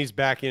Sony's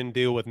back end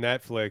deal with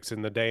Netflix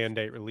and the day and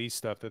date release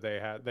stuff that they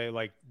had.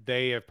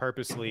 They have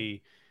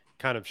purposely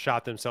kind of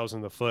shot themselves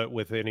in the foot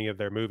with any of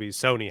their movies.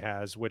 Sony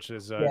has, which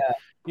is a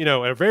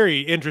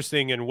very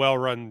interesting and well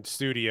run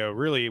studio,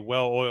 really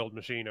well oiled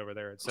machine over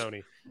there at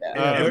Sony.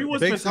 Yeah. Everyone's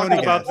big been talking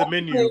Sony about guys. the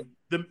menu.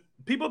 The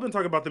people have been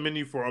talking about the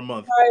menu for a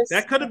month. Guys,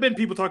 That could have been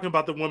people talking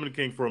about The Woman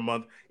King for a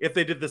month if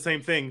they did the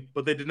same thing,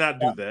 but they did not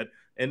do that.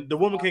 And The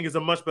Woman King is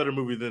a much better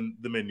movie than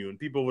The Menu, and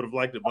people would have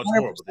liked it much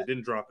more, but they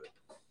didn't drop it.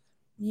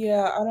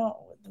 yeah, I don't.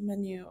 The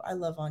Menu. I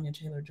love Anya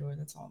Taylor-Joy.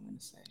 That's all I'm going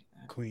to say.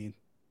 Queen.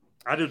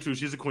 I do too.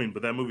 She's a queen,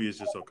 but that movie is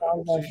just okay. I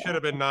love She should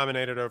have been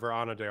nominated over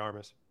Ana de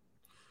Armas.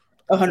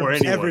 100%. Or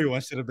anyone.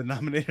 Everyone should have been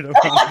nominated. Over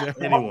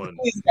Anyone.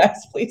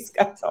 Please,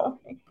 guys. Oh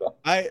my God.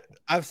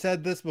 I've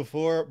said this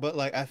before, but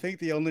like I think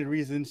the only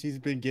reason she's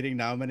been getting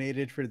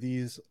nominated for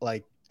these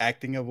like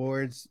acting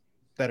awards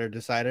that are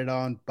decided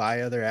on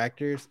by other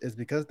actors is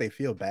because they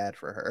feel bad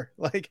for her.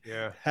 Like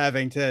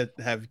having to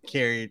have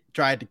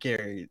tried to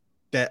carry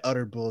that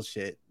utter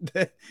bullshit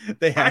that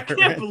they I have.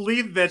 can't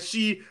believe that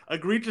she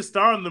agreed to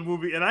star in the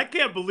movie, and I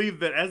can't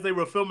believe that as they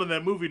were filming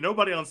that movie,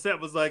 nobody on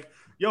set was like,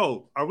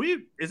 "Yo,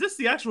 is this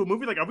the actual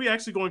movie? Like, are we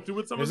actually going through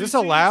with some of Is these this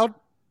allowed?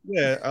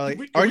 Yeah, like,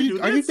 Can we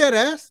do are you this? dead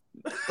ass?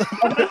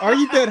 Are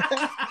you dead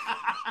ass?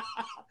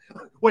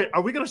 Wait,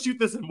 are we gonna shoot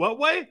this in what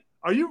way?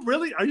 Are you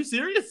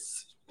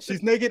serious?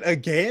 She's naked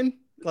again?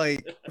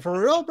 Like for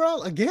real,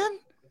 bro? Again?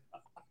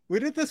 We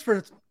did this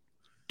for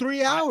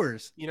 3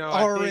 hours.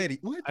 Already.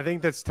 I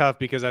think that's tough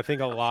because I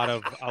think a lot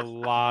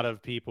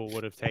of people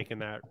would have taken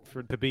that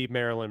to be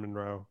Marilyn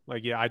Monroe.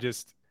 Like, yeah, I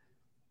think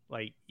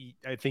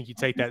you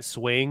take that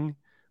swing,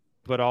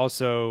 but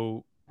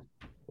also,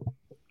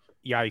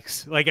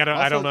 yikes! Like, I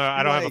don't know.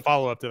 I don't have a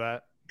follow up to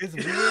that. It's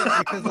weird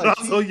because like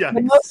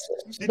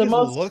she just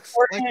looks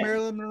like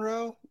Marilyn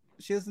Monroe.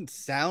 She doesn't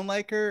sound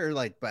like her or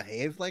like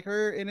behave like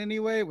her in any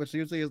way, which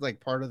usually is like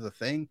part of the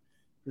thing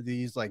for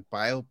these like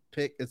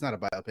biopic. It's not a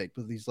biopic,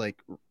 but these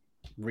like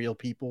real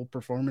people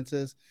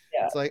performances.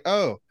 Yeah. It's like,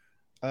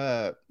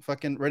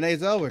 fucking Renee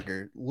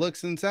Zellweger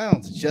looks and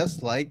sounds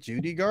just like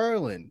Judy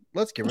Garland.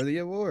 Let's give her the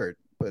award.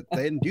 But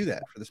they didn't do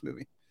that for this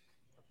movie.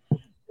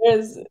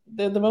 Is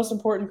the most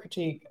important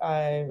critique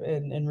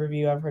in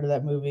review I've heard of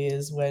that movie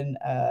is when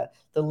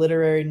the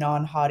literary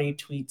non-hottie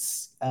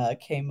tweets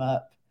came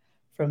up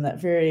from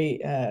that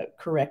very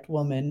correct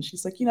woman.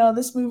 She's like,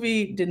 this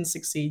movie didn't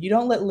succeed. You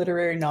don't let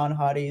literary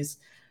non-hotties,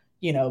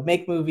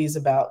 make movies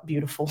about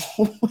beautiful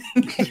women.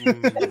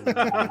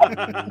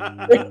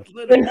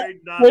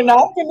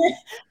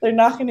 They're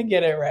not gonna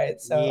get it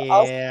right. So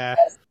I'll see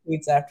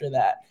tweets after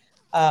that.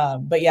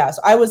 But yeah,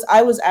 so I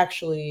was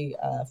actually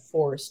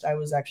forced. I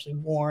was actually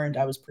warned.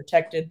 I was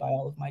protected by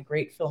all of my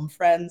great film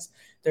friends.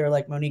 They were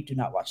like, Monique, do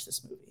not watch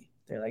this movie.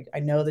 They're like, I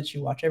know that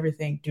you watch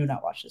everything. Do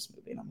not watch this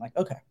movie. And I'm like,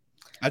 okay.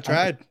 I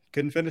tried.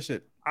 Couldn't finish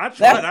it. I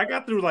tried. I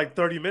got through like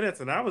 30 minutes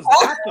and I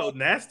felt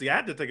nasty. I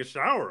had to take a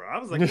shower. I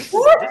was like, this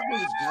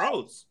movie's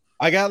gross.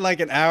 I got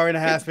like an hour and a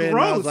half in. And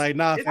I was like,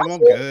 nah, I'm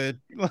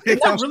good. Like,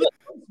 it's a really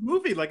gross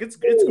movie. Like it's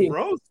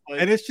gross.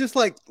 Like, and it's just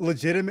like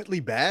legitimately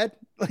bad.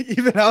 Like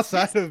even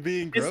outside of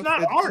being gross. It's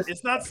not art.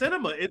 It's not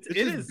cinema. It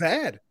is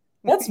bad.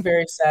 That's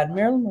very sad.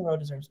 Marilyn Monroe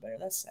deserves better.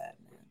 That's sad,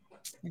 man.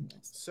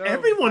 So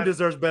everyone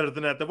deserves better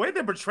than that. The way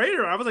they portrayed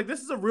her, I was like,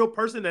 this is a real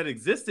person that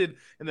existed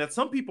and that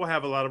some people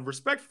have a lot of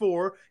respect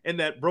for, and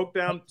that broke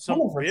down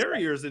some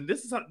barriers. And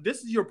this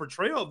is your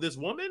portrayal of this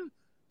woman.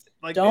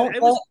 Like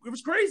it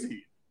was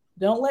crazy.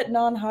 Don't let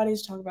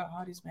non-hotties talk about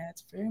hotties, man.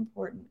 It's very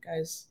important,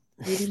 guys.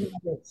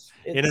 It's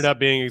ended up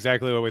being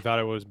exactly what we thought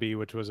it was,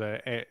 which was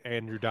a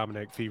Andrew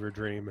Dominic fever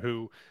dream,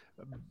 who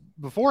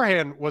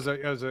beforehand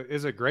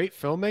is a great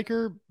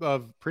filmmaker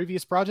of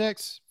previous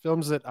projects,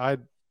 films that I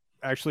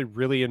actually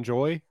really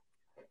enjoy.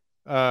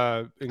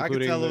 I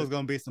could tell it was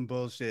going to be some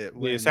bullshit.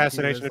 The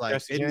assassination of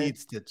Jesse James. It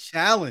needs to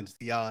challenge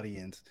the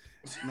audience.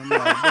 And I'm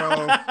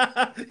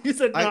like, bro. He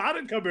said, no, I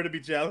didn't come here to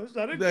be challenged.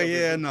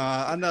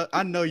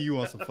 I know you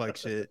want some fuck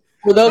shit.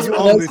 Were those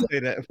say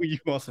that when you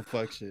want some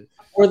fuck shit.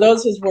 Were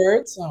those his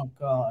words? Oh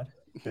God.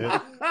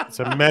 It's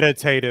a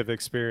meditative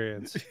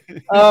experience.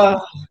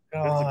 Oh God.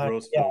 That's a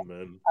gross film,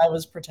 man. I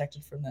was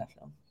protected from that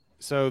film.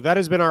 So that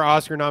has been our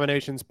Oscar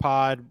nominations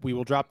pod. We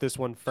will drop this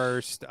one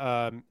first.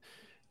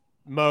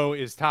 Mo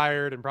is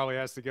tired and probably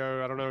has to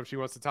go. I don't know if she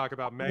wants to talk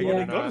about Megan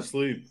or not. Go to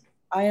sleep.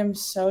 I am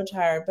so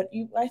tired, but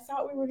I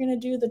thought we were going to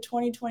do the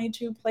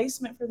 2022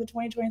 placement for the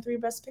 2023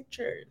 Best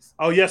Pictures.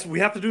 Oh, yes, we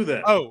have to do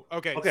that. Oh,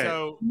 okay.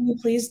 So can you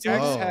please do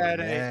Dex that?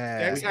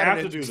 had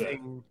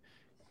an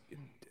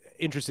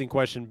interesting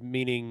question,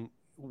 meaning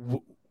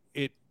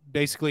it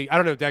basically, I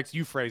don't know, Dex,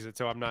 you phrase it,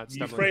 so I'm not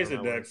stumbling. You phrase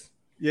it, Dex.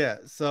 Yeah,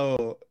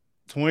 so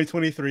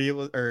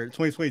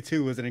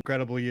 2022 was an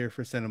incredible year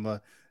for cinema.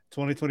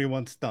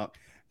 2021 stunk.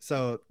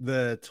 So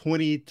the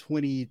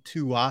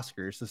 2022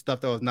 Oscars, the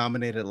stuff that was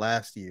nominated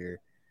last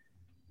year,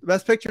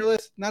 Best Picture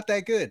list, not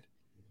that good.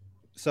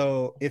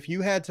 So if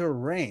you had to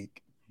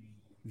rank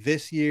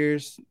this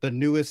year's, the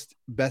newest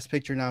Best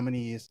Picture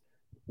nominees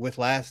with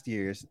last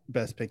year's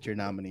Best Picture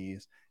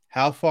nominees,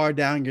 how far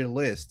down your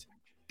list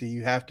do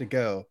you have to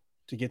go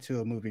to get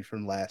to a movie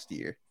from last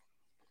year?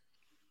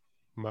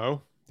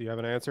 Mo, do you have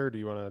an answer? Or do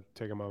you want to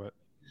take a moment?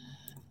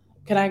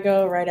 Can I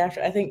go right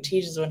after? I think Tej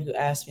is the one who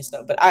asked me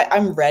so, but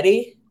I'm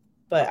ready.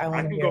 But I want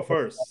I to can go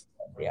first.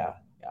 Yeah.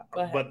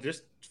 Go ahead. But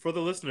just for the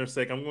listener's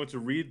sake, I'm going to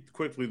read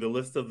quickly the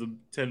list of the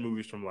 10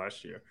 movies from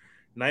last year.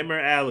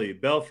 Nightmare Alley,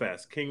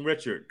 Belfast, King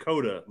Richard,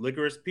 Coda,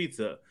 Licorice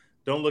Pizza,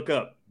 Don't Look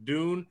Up,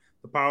 Dune,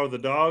 The Power of the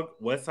Dog,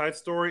 West Side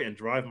Story, and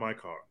Drive My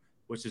Car,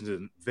 which is a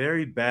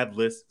very bad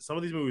list. Some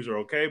of these movies are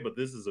okay, but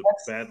this is a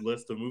bad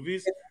list of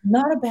movies. It's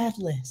not a bad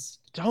list.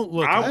 Don't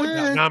Look I Up would- got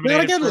not a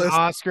nominated good for an list.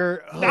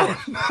 Oscar.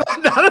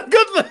 Not a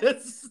good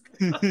list.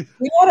 We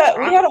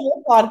had a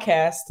whole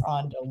podcast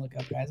on Don't Look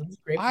Up, guys. It was a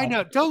great. I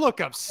know. podcast. Don't Look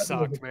Up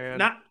sucked, man.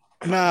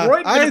 Nah,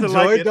 Roy I doesn't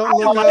enjoyed like it. Don't I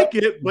Look like Up.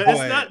 it, but but-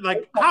 it's not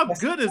like how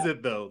good is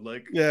it though?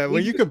 Like Yeah,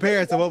 when you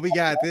compare it to what we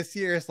got this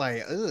year, it's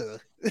like,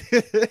 ugh.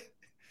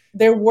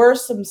 There were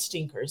some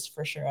stinkers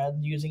for sure. I'm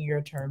using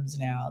your terms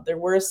now. There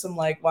were some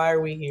like, why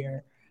are we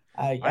here?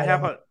 I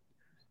have a.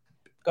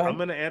 Go ahead. I'm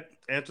going to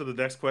answer the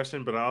next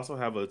question, but I also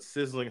have a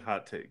sizzling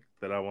hot take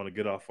that I want to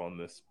get off on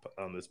this.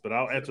 But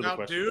I'll answer the About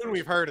question. Dune, first.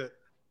 we've heard it.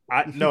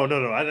 No.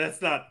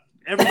 That's not.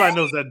 Everybody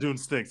knows that Dune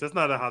stinks. That's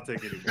not a hot take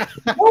anymore.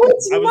 No,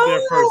 it's I was there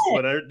not. first,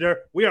 but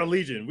we are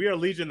legion. We are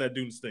legion that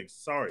Dune stinks.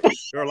 Sorry,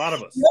 there are a lot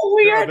of us. No,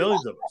 we There are are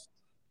millions of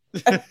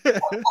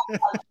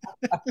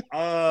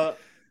us.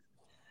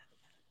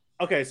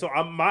 Okay, so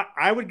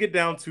I would get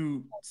down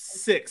to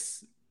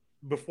 6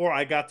 before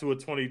I got to a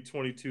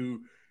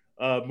 2022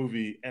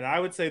 movie, and I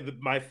would say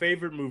that my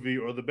favorite movie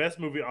or the best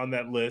movie on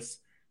that list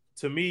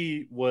to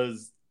me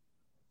was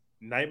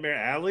Nightmare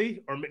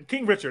Alley or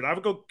King Richard. I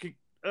would go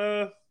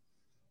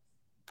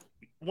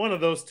one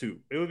of those two.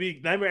 It would be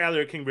Nightmare Alley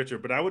or King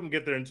Richard, but I wouldn't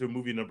get there into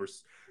movie number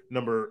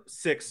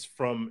 6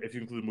 from if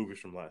you include movies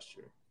from last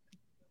year.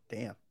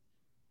 Damn.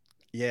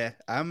 Yeah,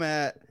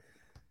 I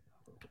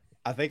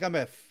think I'm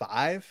at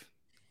 5,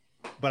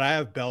 but I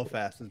have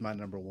Belfast as my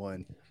number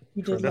 1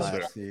 You from did That's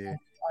last. last year.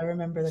 I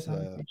remember the So,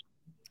 conversation.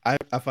 I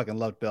fucking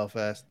loved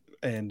Belfast,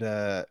 and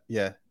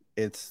yeah,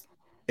 it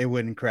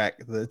wouldn't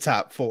crack the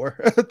top 4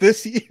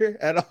 this year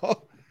at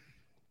all.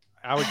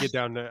 I would get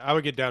down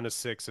to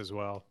 6 as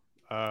well.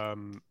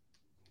 And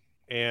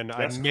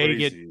That's I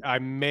crazy.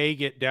 may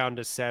get down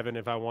to 7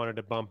 if I wanted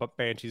to bump up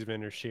Banshees of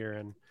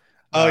Inisherin.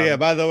 Oh yeah,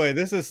 by the way,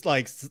 this is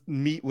like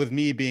me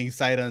being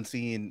sight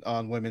unseen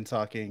on Women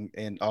Talking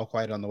and All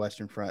Quiet on the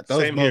Western Front.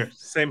 Those Same both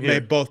here. may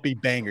both be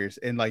bangers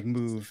and like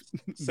move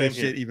Same that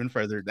here. shit even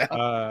further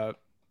down.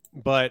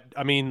 But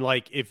I mean,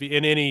 like if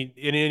in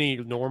any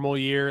normal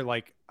year,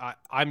 like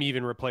I'm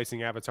even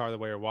replacing Avatar: The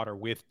Way of Water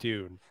with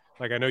Dune.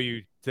 Like I know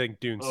you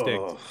think Dune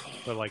stinks, Oh.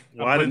 but like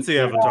Well, I didn't see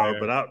putting Dune Avatar,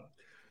 there.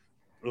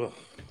 but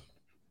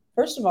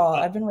First of all,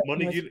 I've been rocking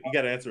Monique, with you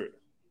got to answer it.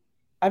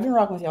 I've been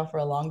rocking with y'all for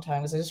a long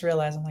time because I just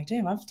realized I'm like,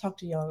 damn, I've talked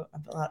to y'all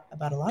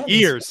about a lot of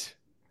these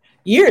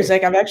years.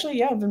 Like I've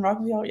been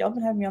rocking with y'all. Y'all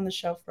been having me on the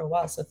show for a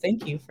while, so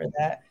thank you for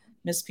that,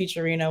 Miss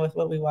Peacherino, with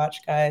what we watch,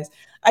 guys.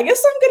 I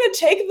guess I'm gonna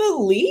take the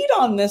lead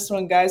on this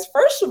one, guys.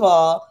 First of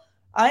all,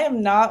 I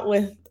am not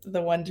with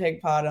the One Take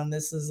Pod on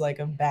this is like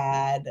a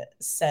bad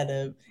set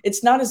of.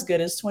 It's not as good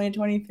as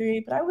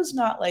 2023, but I was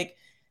not like.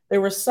 There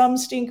were some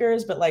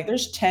stinkers, but like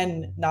there's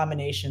 10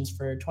 nominations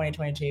for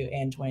 2022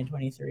 and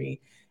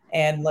 2023.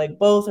 And like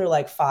both are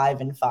like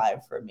 5 and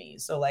 5 for me.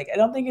 So like I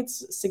don't think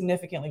it's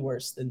significantly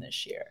worse than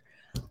this year.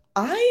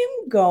 I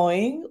am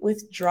going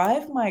with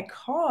Drive My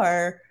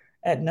Car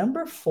at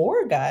number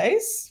 4,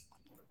 guys.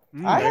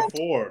 I have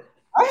 4.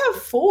 I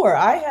have 4.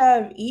 I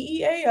have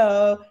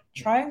EEAO,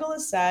 Triangle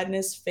of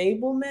Sadness,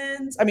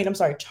 Fablemans.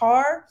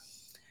 Tar,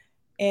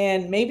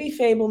 and maybe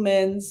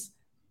Fablemans.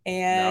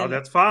 And Now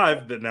that's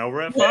 5. Now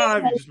we're at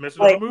 5. You just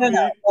mentioned like, a movie.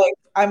 like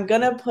I'm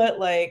gonna put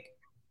like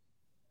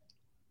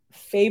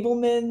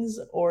Fablemans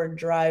or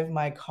Drive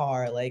My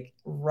Car, like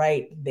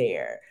right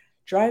there.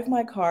 Drive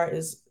My Car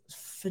is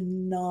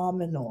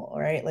phenomenal,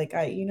 right? Like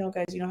guys, you know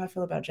how I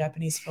feel about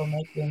Japanese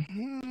filmmaking.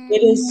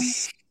 It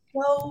is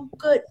so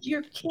good.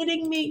 You're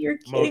kidding me. You're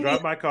Mo, kidding Drive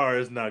me. My Car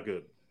is not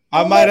good.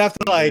 I might have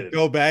to like Mid.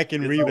 go back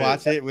and It's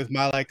rewatch mid. it with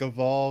my like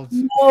evolved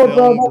No, bro,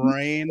 film that-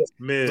 brain.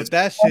 Mid. But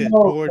that shit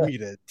No, bored but- me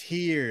to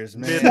tears,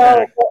 man. Mid. No,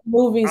 that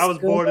movie's I was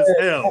good. bored as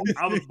hell.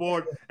 I was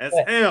bored as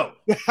hell.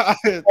 You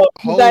guys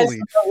Holy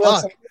know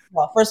fuck!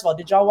 First of all,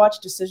 did y'all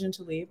watch Decision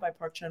to Leave by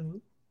Park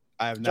Chan-wook?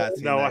 I have not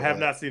seen No, that I have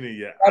yet. not seen it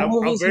yet. That I'm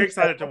movie's very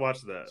excited to incredible.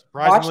 watch that.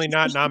 Surprisingly Watch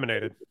not Decision-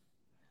 nominated.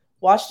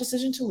 watch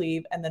Decision to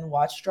Leave, and then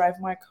watch Drive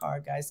My Car,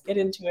 guys. Get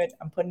into it.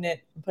 I'm putting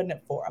it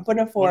 4. I'm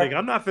putting it 4.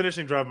 I'm not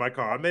finishing Drive My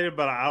Car. I made it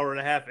about an hour and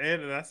a half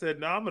in, and I said,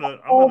 no, I'm gonna.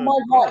 My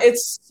God,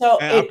 it's so.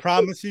 And I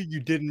promise you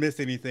didn't miss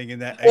anything in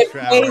that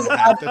extra hour and a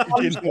half that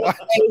you didn't watch.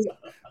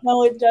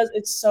 No, it does.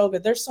 It's so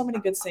good. There's so many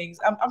good things.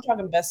 I'm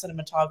talking best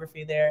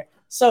cinematography there.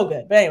 So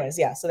good. But anyways,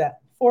 yeah. So that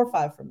 4 or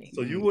 5 for me.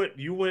 So you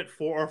went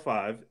 4 or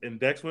 5, and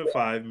Dex went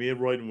 5. Me and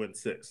Royden went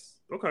 6.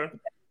 Okay.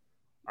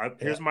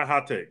 Here's my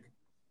hot take.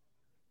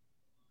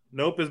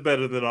 Nope is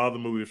better than all the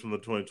movies from the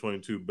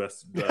 2022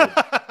 best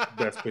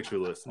picture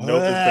list.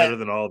 Nope is better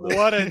than all of them.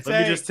 Let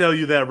me just tell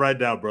you that right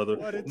now,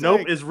 brother.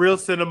 Nope is real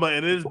cinema,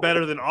 and it is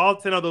better than all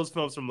 10 of those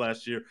films from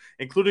last year,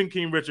 including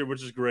King Richard,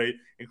 which is great,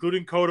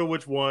 including Coda,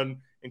 which won,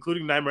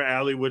 including Nightmare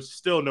Alley, which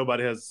still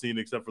nobody has seen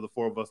except for the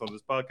 4 of us on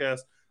this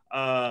podcast.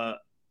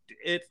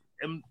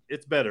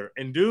 It's better.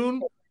 And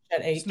Dune,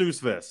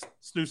 snooze fest.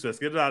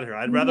 Get it out of here.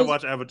 I'd rather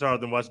watch Avatar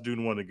than watch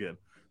Dune 1 again.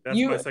 That's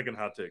my second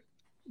hot take.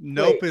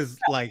 Nope is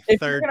like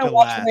third to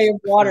watch last. Way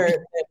of Water,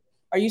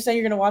 are you saying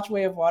you're going to watch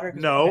Way of Water?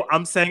 No,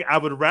 I'm saying I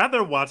would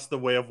rather watch The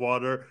Way of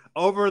Water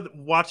over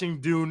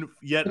watching Dune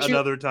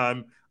another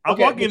time. I'm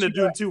walking into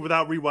Dune 2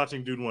 without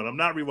rewatching Dune 1. I'm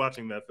not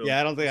rewatching that film. Yeah,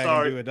 I don't think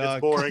I can do it, dog.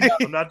 It's boring.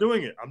 I'm not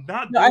doing it. I'm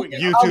not doing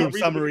it. YouTube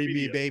summary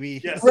me, baby.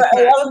 I Yes,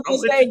 was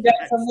going to say, Dex,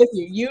 I'm with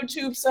you.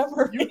 YouTube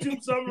summary.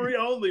 YouTube summary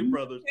only,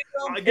 brothers.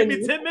 Give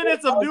me 10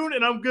 minutes of Dune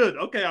and I'm good.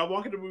 Okay, I'll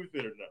walk in the movie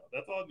theater now.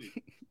 That's all I need.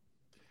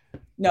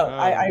 No,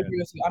 I agree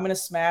with you. I'm going to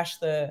smash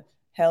the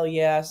hell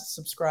yeah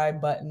subscribe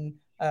button.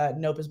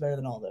 Nope is better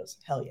than all those.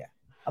 Hell yeah.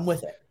 I'm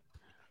with it.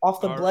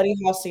 Off the bloody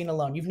house scene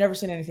alone. You've never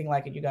seen anything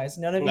like it, you guys.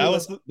 None of you.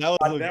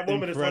 That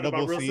woman is talking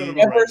about real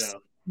cinema right now.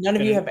 None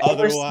of you have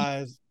ever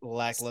seen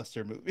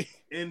lackluster movie.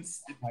 Oh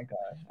my God.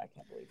 I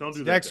can't believe it. Don't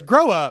do that. Dex,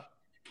 grow up.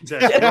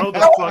 Dex, grow the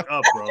fuck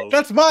up, bro.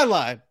 That's my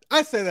line.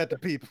 I say that to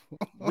people.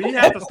 We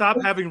have to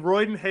stop having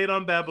Royden hate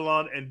on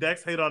Babylon and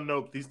Dex hate on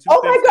Nope. These two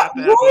things have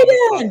to happen.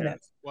 Royden!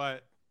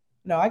 What?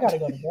 No, I gotta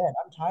go to bed.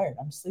 I'm tired.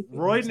 I'm sleeping.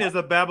 Royden is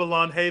a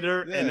Babylon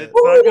hater, and it's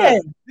not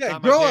good. Yeah,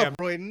 grow up,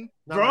 Royden.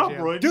 Grow up,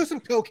 Royden. Do some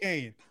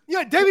cocaine.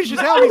 Yeah, David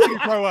Chazelle needs to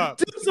grow up.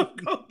 Do some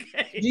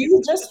cocaine. Do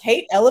you just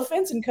hate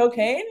elephants and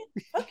cocaine?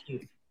 Fuck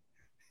you.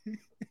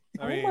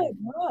 My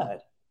God.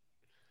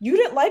 You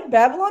didn't like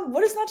Babylon?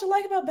 What is not to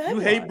like about Babylon?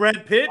 You hate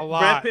Brad Pitt? A lot.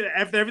 Brad Pitt,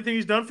 after everything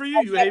he's done for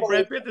you, you hate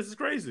Brad Pitt? This is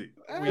crazy.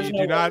 We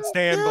do not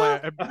stand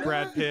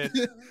Brad Pitt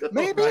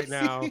right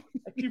now.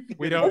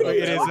 We don't.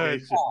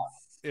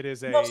 It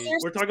is a. No,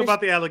 we're talking about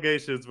the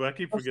allegations, but I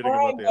keep forgetting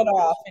Before about the I get allegations.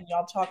 off and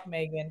y'all talk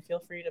Megan, feel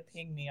free to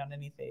ping me on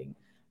anything.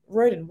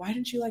 Royden, why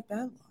didn't you like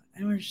Babylon? I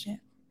don't understand.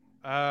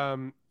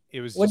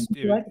 It was What just,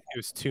 did you like? it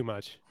was too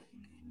much.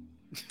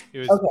 It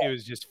was Okay. it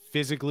was just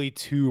physically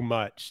too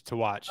much to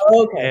watch.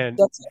 Okay,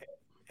 that's it.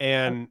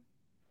 And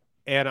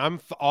I'm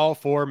all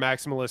for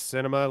maximalist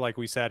cinema, like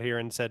we sat here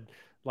and said,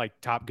 like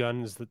Top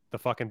Gun is the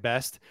fucking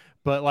best.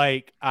 But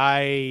like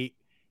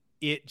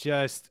it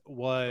just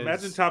was.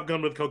 Imagine Top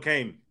Gun with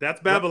cocaine. That's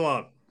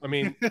Babylon. I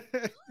mean,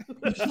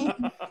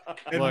 And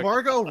Look.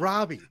 Margot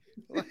Robbie.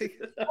 Like,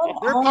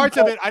 there are parts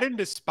of it I didn't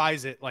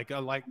despise it. Like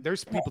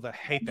there's people that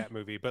hate that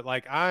movie, but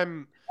like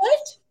What?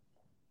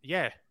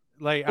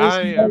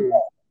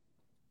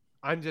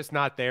 I'm just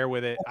not there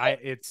with it.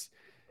 It's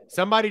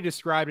somebody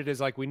described it as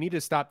like we need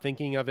to stop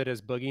thinking of it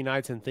as Boogie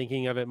Nights and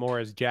thinking of it more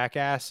as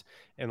Jackass,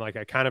 and like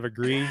I kind of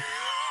agree.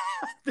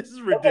 This is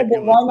Okay,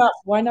 ridiculous. but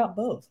why not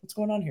both? What's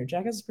going on here?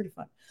 Jackass is pretty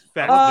fun.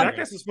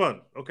 Jackass is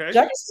fun. Okay.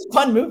 Jackass is a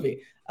fun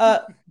movie.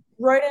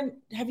 Royden,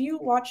 have you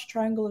watched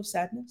Triangle of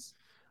Sadness?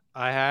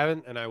 I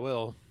haven't, and I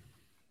will.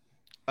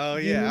 oh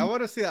yeah, I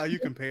want to see how you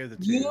compare the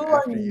two You're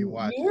after you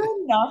watch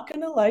it. not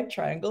gonna like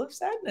Triangle of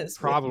Sadness.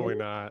 Probably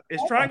not.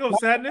 Is Triangle of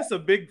Sadness a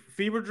big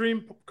fever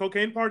dream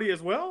cocaine party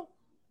as well?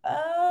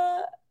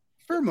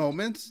 For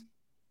moments.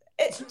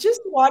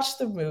 Just watch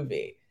the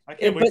movie. I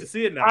can't wait to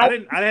see it now.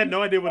 I had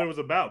no idea what it was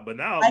about, but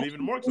now I'm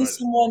even more excited.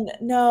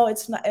 No,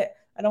 it's not.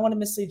 I don't want to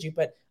mislead you,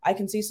 but I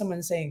can see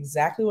someone saying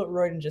exactly what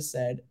Royden just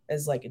said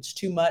as like it's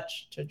too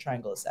much to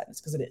Triangle of Sadness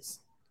because it is.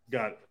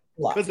 Got it.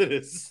 Because it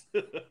is.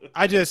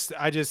 I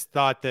just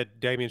thought that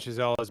Damien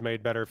Chazelle has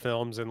made better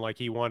films, and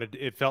like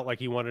it felt like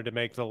he wanted to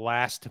make the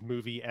last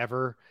movie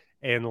ever,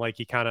 and like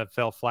he kind of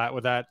fell flat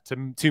with that.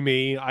 To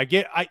me,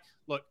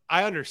 look,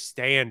 I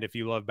understand if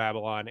you love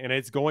Babylon, and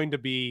it's going to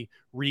be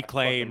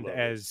reclaimed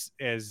as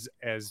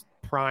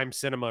prime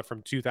cinema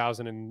from the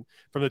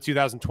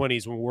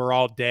 2020s when we're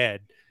all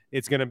dead.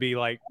 It's going to be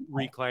like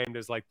reclaimed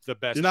as like the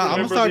best. No,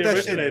 I'm gonna start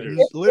that shit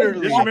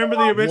literally. Just remember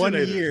the 1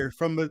 originators. year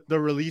from the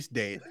release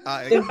date.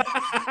 I'm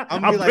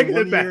gonna be like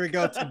 1 year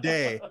ago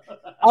today.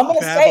 I'm gonna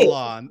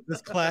Babylon,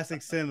 this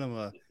classic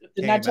cinema.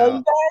 Didn't I tell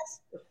you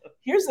guys?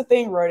 Here's the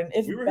thing, Royden.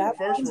 If We were here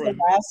Babylon's first, the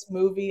Royden. last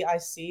movie I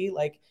see,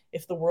 like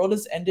if the world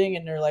is ending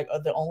and they're like, oh,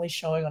 the only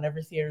showing on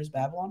every theater is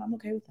Babylon, I'm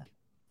okay with that.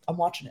 I'm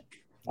watching it.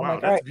 I'm Wow,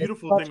 like, that's all right, a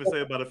beautiful let's thing watch to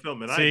say about a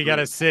film. And So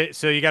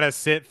you gotta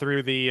sit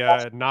through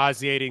the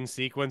nauseating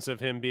sequence of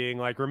him being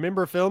like,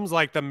 remember films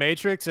like The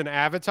Matrix and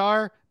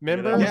Avatar?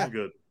 Remember? that was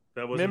good.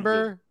 That was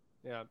Remember?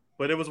 Yeah.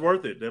 but it was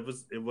worth it. It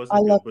wasn't I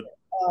good, love but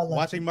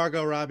Watching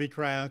Margot Robbie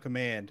cry on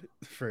command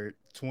for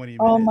 20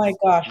 minutes. Oh my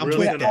gosh, I'm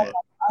Really with that.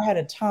 I had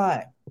a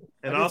time.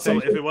 and I did also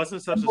say- if it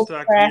wasn't such a People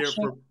stacked year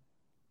crashing. for.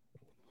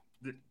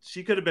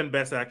 She could have been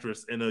Best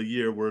Actress in a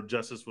year where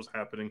justice was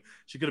happening.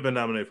 She could have been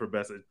nominated for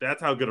Best. That's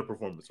how good a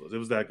performance was. It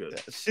was that good.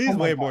 She's Oh my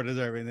way God. more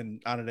deserving than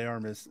Ana de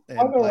Armas. And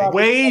Margot like, Robbie-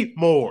 Way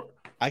more.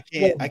 I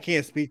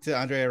can't speak to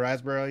Andrea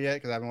Riseborough yet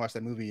because I haven't watched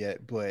that movie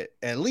yet. But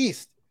at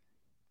least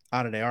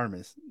Ana de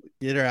Armas,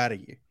 get her out of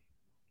here.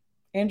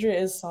 Andrea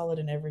is solid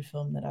in every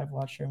film that I've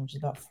watched her in, which is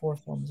about 4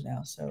 films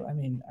now. So I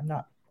mean, I'm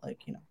not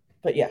like, you know,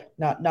 but yeah,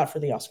 not for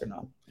the Oscar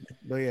nom.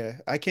 But yeah,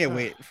 I can't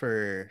wait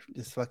for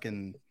this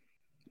fucking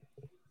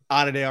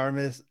Ana de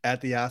Armas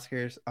at the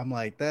Oscars. I'm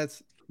like,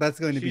 that's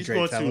going to be She's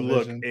great going to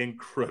look television.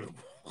 incredible.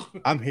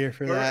 I'm here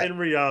for Her that. and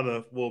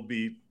Rihanna will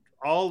be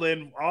all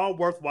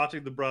worth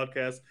watching the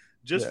broadcast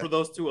just Yeah. for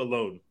those two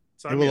alone.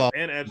 It will all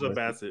And be Angela worth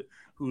it. Bassett,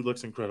 who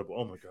looks incredible.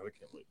 Oh my god, I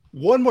can't wait.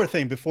 One more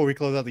thing before we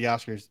close out the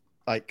Oscars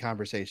like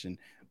conversation.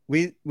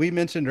 We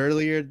mentioned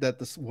earlier that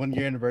this 1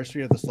 year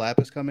anniversary of the slap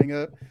is coming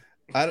up.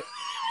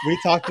 We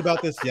talked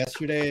about this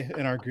yesterday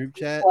in our group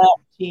chat. Slap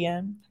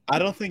TM. I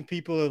don't think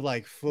people have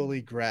like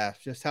fully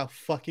grasped just how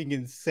fucking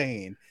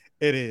insane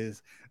it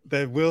is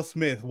that Will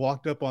Smith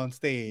walked up on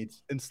stage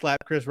and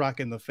slapped Chris Rock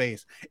in the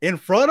face in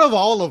front of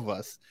all of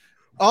us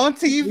on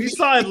TV. We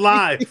saw it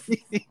live.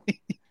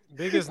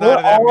 Biggest night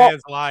of that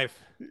man's life.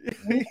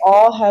 We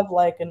all have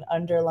like an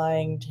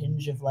underlying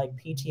tinge of like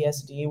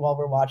PTSD while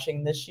we're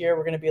watching this year.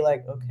 We're gonna be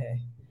like, okay,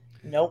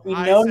 nope, we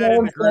I know said no in the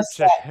one's group gonna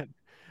slap. chat.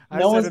 I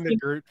No said one's in the gonna-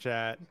 group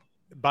chat.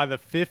 By the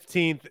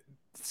 15th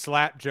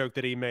slap joke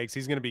that he makes,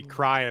 he's gonna be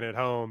crying at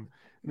home.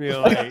 Be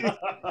like,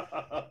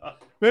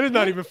 man, it's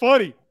not even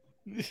funny.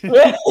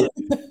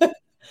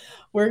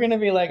 We're gonna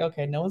be like,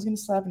 okay, no one's gonna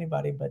slap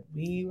anybody, but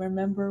we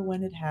remember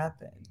when it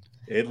happened.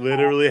 It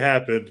literally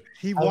happened.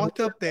 He walked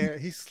up there,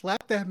 he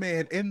slapped that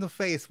man in the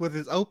face with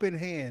his open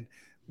hand,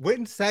 went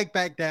and sat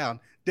back down,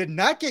 did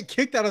not get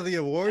kicked out of the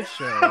awards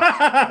show,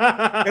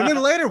 and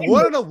then later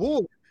won an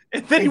award.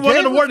 And then he And won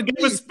an gave award a and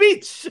gave a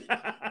speech.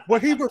 Where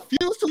he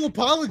refused to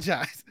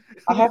apologize.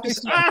 I have to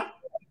stand.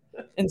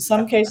 In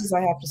some cases,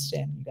 I have to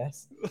stand, you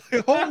guys.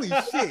 Holy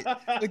shit!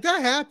 Like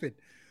that happened,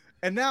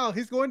 and now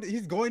he's going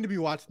to be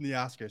watching the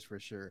Oscars for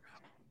sure.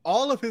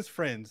 All of his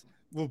friends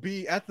will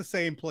be at the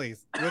same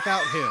place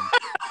without him.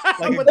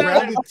 Like a Without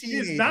grounded him,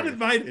 he's not teenager.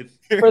 invited.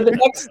 For the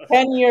next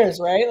 10 years,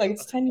 right? Like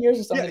it's 10 years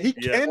or Yeah, something. he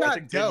Yeah, I cannot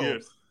think 10 go.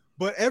 years.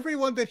 But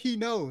everyone that he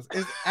knows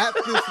is at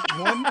this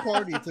one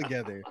party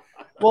together.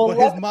 Well, But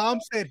let, his mom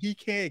said he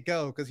can't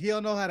go because he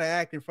don't know how to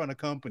act in front of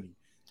company.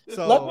 let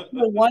So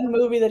the one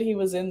movie that he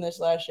was in this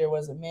last year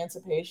was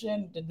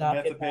Emancipation. Did not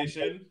get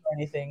Emancipation. nominated or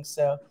anything.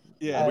 So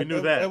yeah, We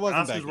knew that. It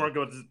wasn't Oscars that weren't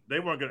good. going to. They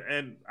weren't going to.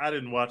 And I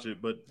didn't watch it,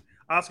 but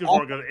Oscars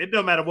weren't going to. It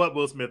don't matter what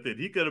Will Smith did.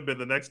 He could have been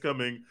the next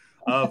coming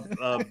of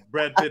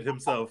Brad Pitt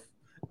himself,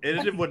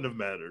 and it wouldn't have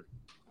mattered.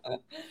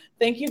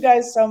 thank you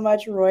guys so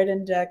much, Royd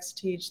and Dex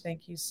Teach.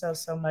 Thank you so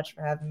much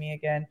for having me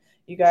again.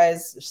 You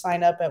guys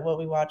sign up at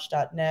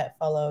whatwewatch.net.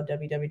 Follow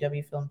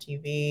WWW Film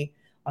TV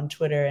on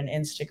Twitter and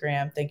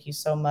Instagram. Thank you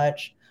so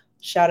much.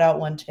 Shout out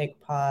One Take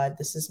Pod.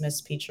 This is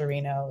Miss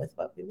Peacherino with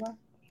What We Want.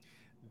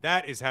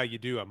 That is how you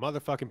do a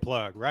motherfucking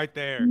plug right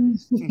there.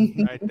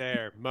 Right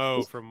there.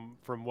 Mo from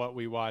What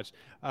We Watch.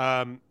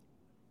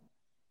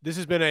 This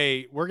has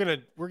been we're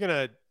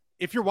gonna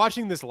if you're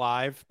watching this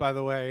live, by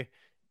the way,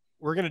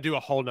 we're gonna do a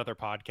whole nother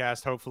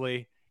podcast,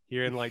 hopefully,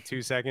 here in like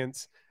 2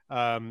 seconds.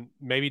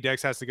 Maybe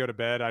Dex has to go to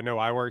bed. I know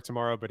I work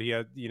tomorrow, but he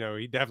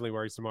definitely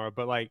works tomorrow.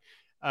 But like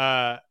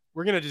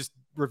we're gonna just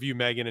review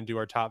Megan and do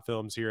our top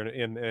films here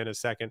in a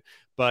second.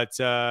 But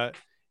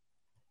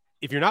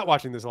if you're not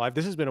watching this live,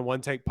 this has been a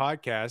One Take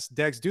podcast.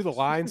 Dex, do the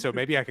line, so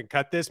maybe I can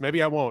cut this.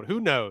 Maybe I won't. Who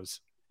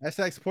knows?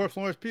 Hashtag support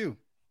Florence Pugh.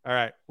 All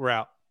right, we're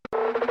out.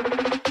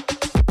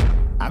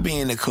 I be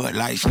in the court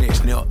like snitch,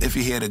 snip. If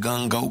you hear the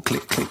gun go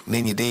click, click,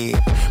 then you're dead.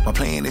 My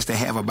plan is to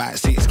have about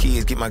 6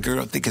 kids. Get my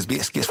girl thick as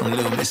biscuits from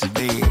Little Mrs.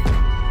 Big.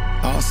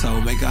 Also,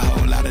 make a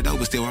whole lot of dough,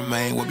 but still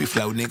remain. We'll be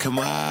floating in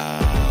Camos.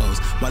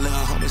 My little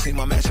homie see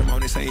my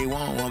matrimony, say he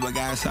want one, but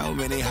got so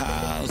many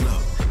hoes.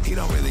 Look, he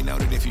don't really know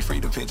that if he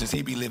free the pictures,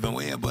 he be living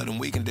well, but in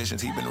weak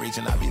conditions, he been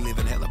reaching. I be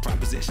living hella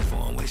propositions for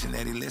him, wishing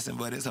that he listen,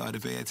 but it's hard to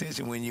pay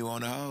attention when you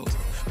on the hose.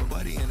 But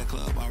buddy in the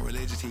club, all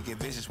religious, he get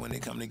vicious when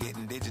it come to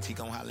getting digits. He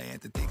gon' holler at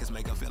the thickest,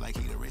 make her feel like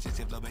he the richest.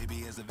 Tip, little baby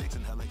is a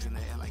vixen, her legs in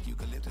the air like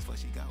eucalyptus, before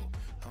she go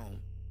home.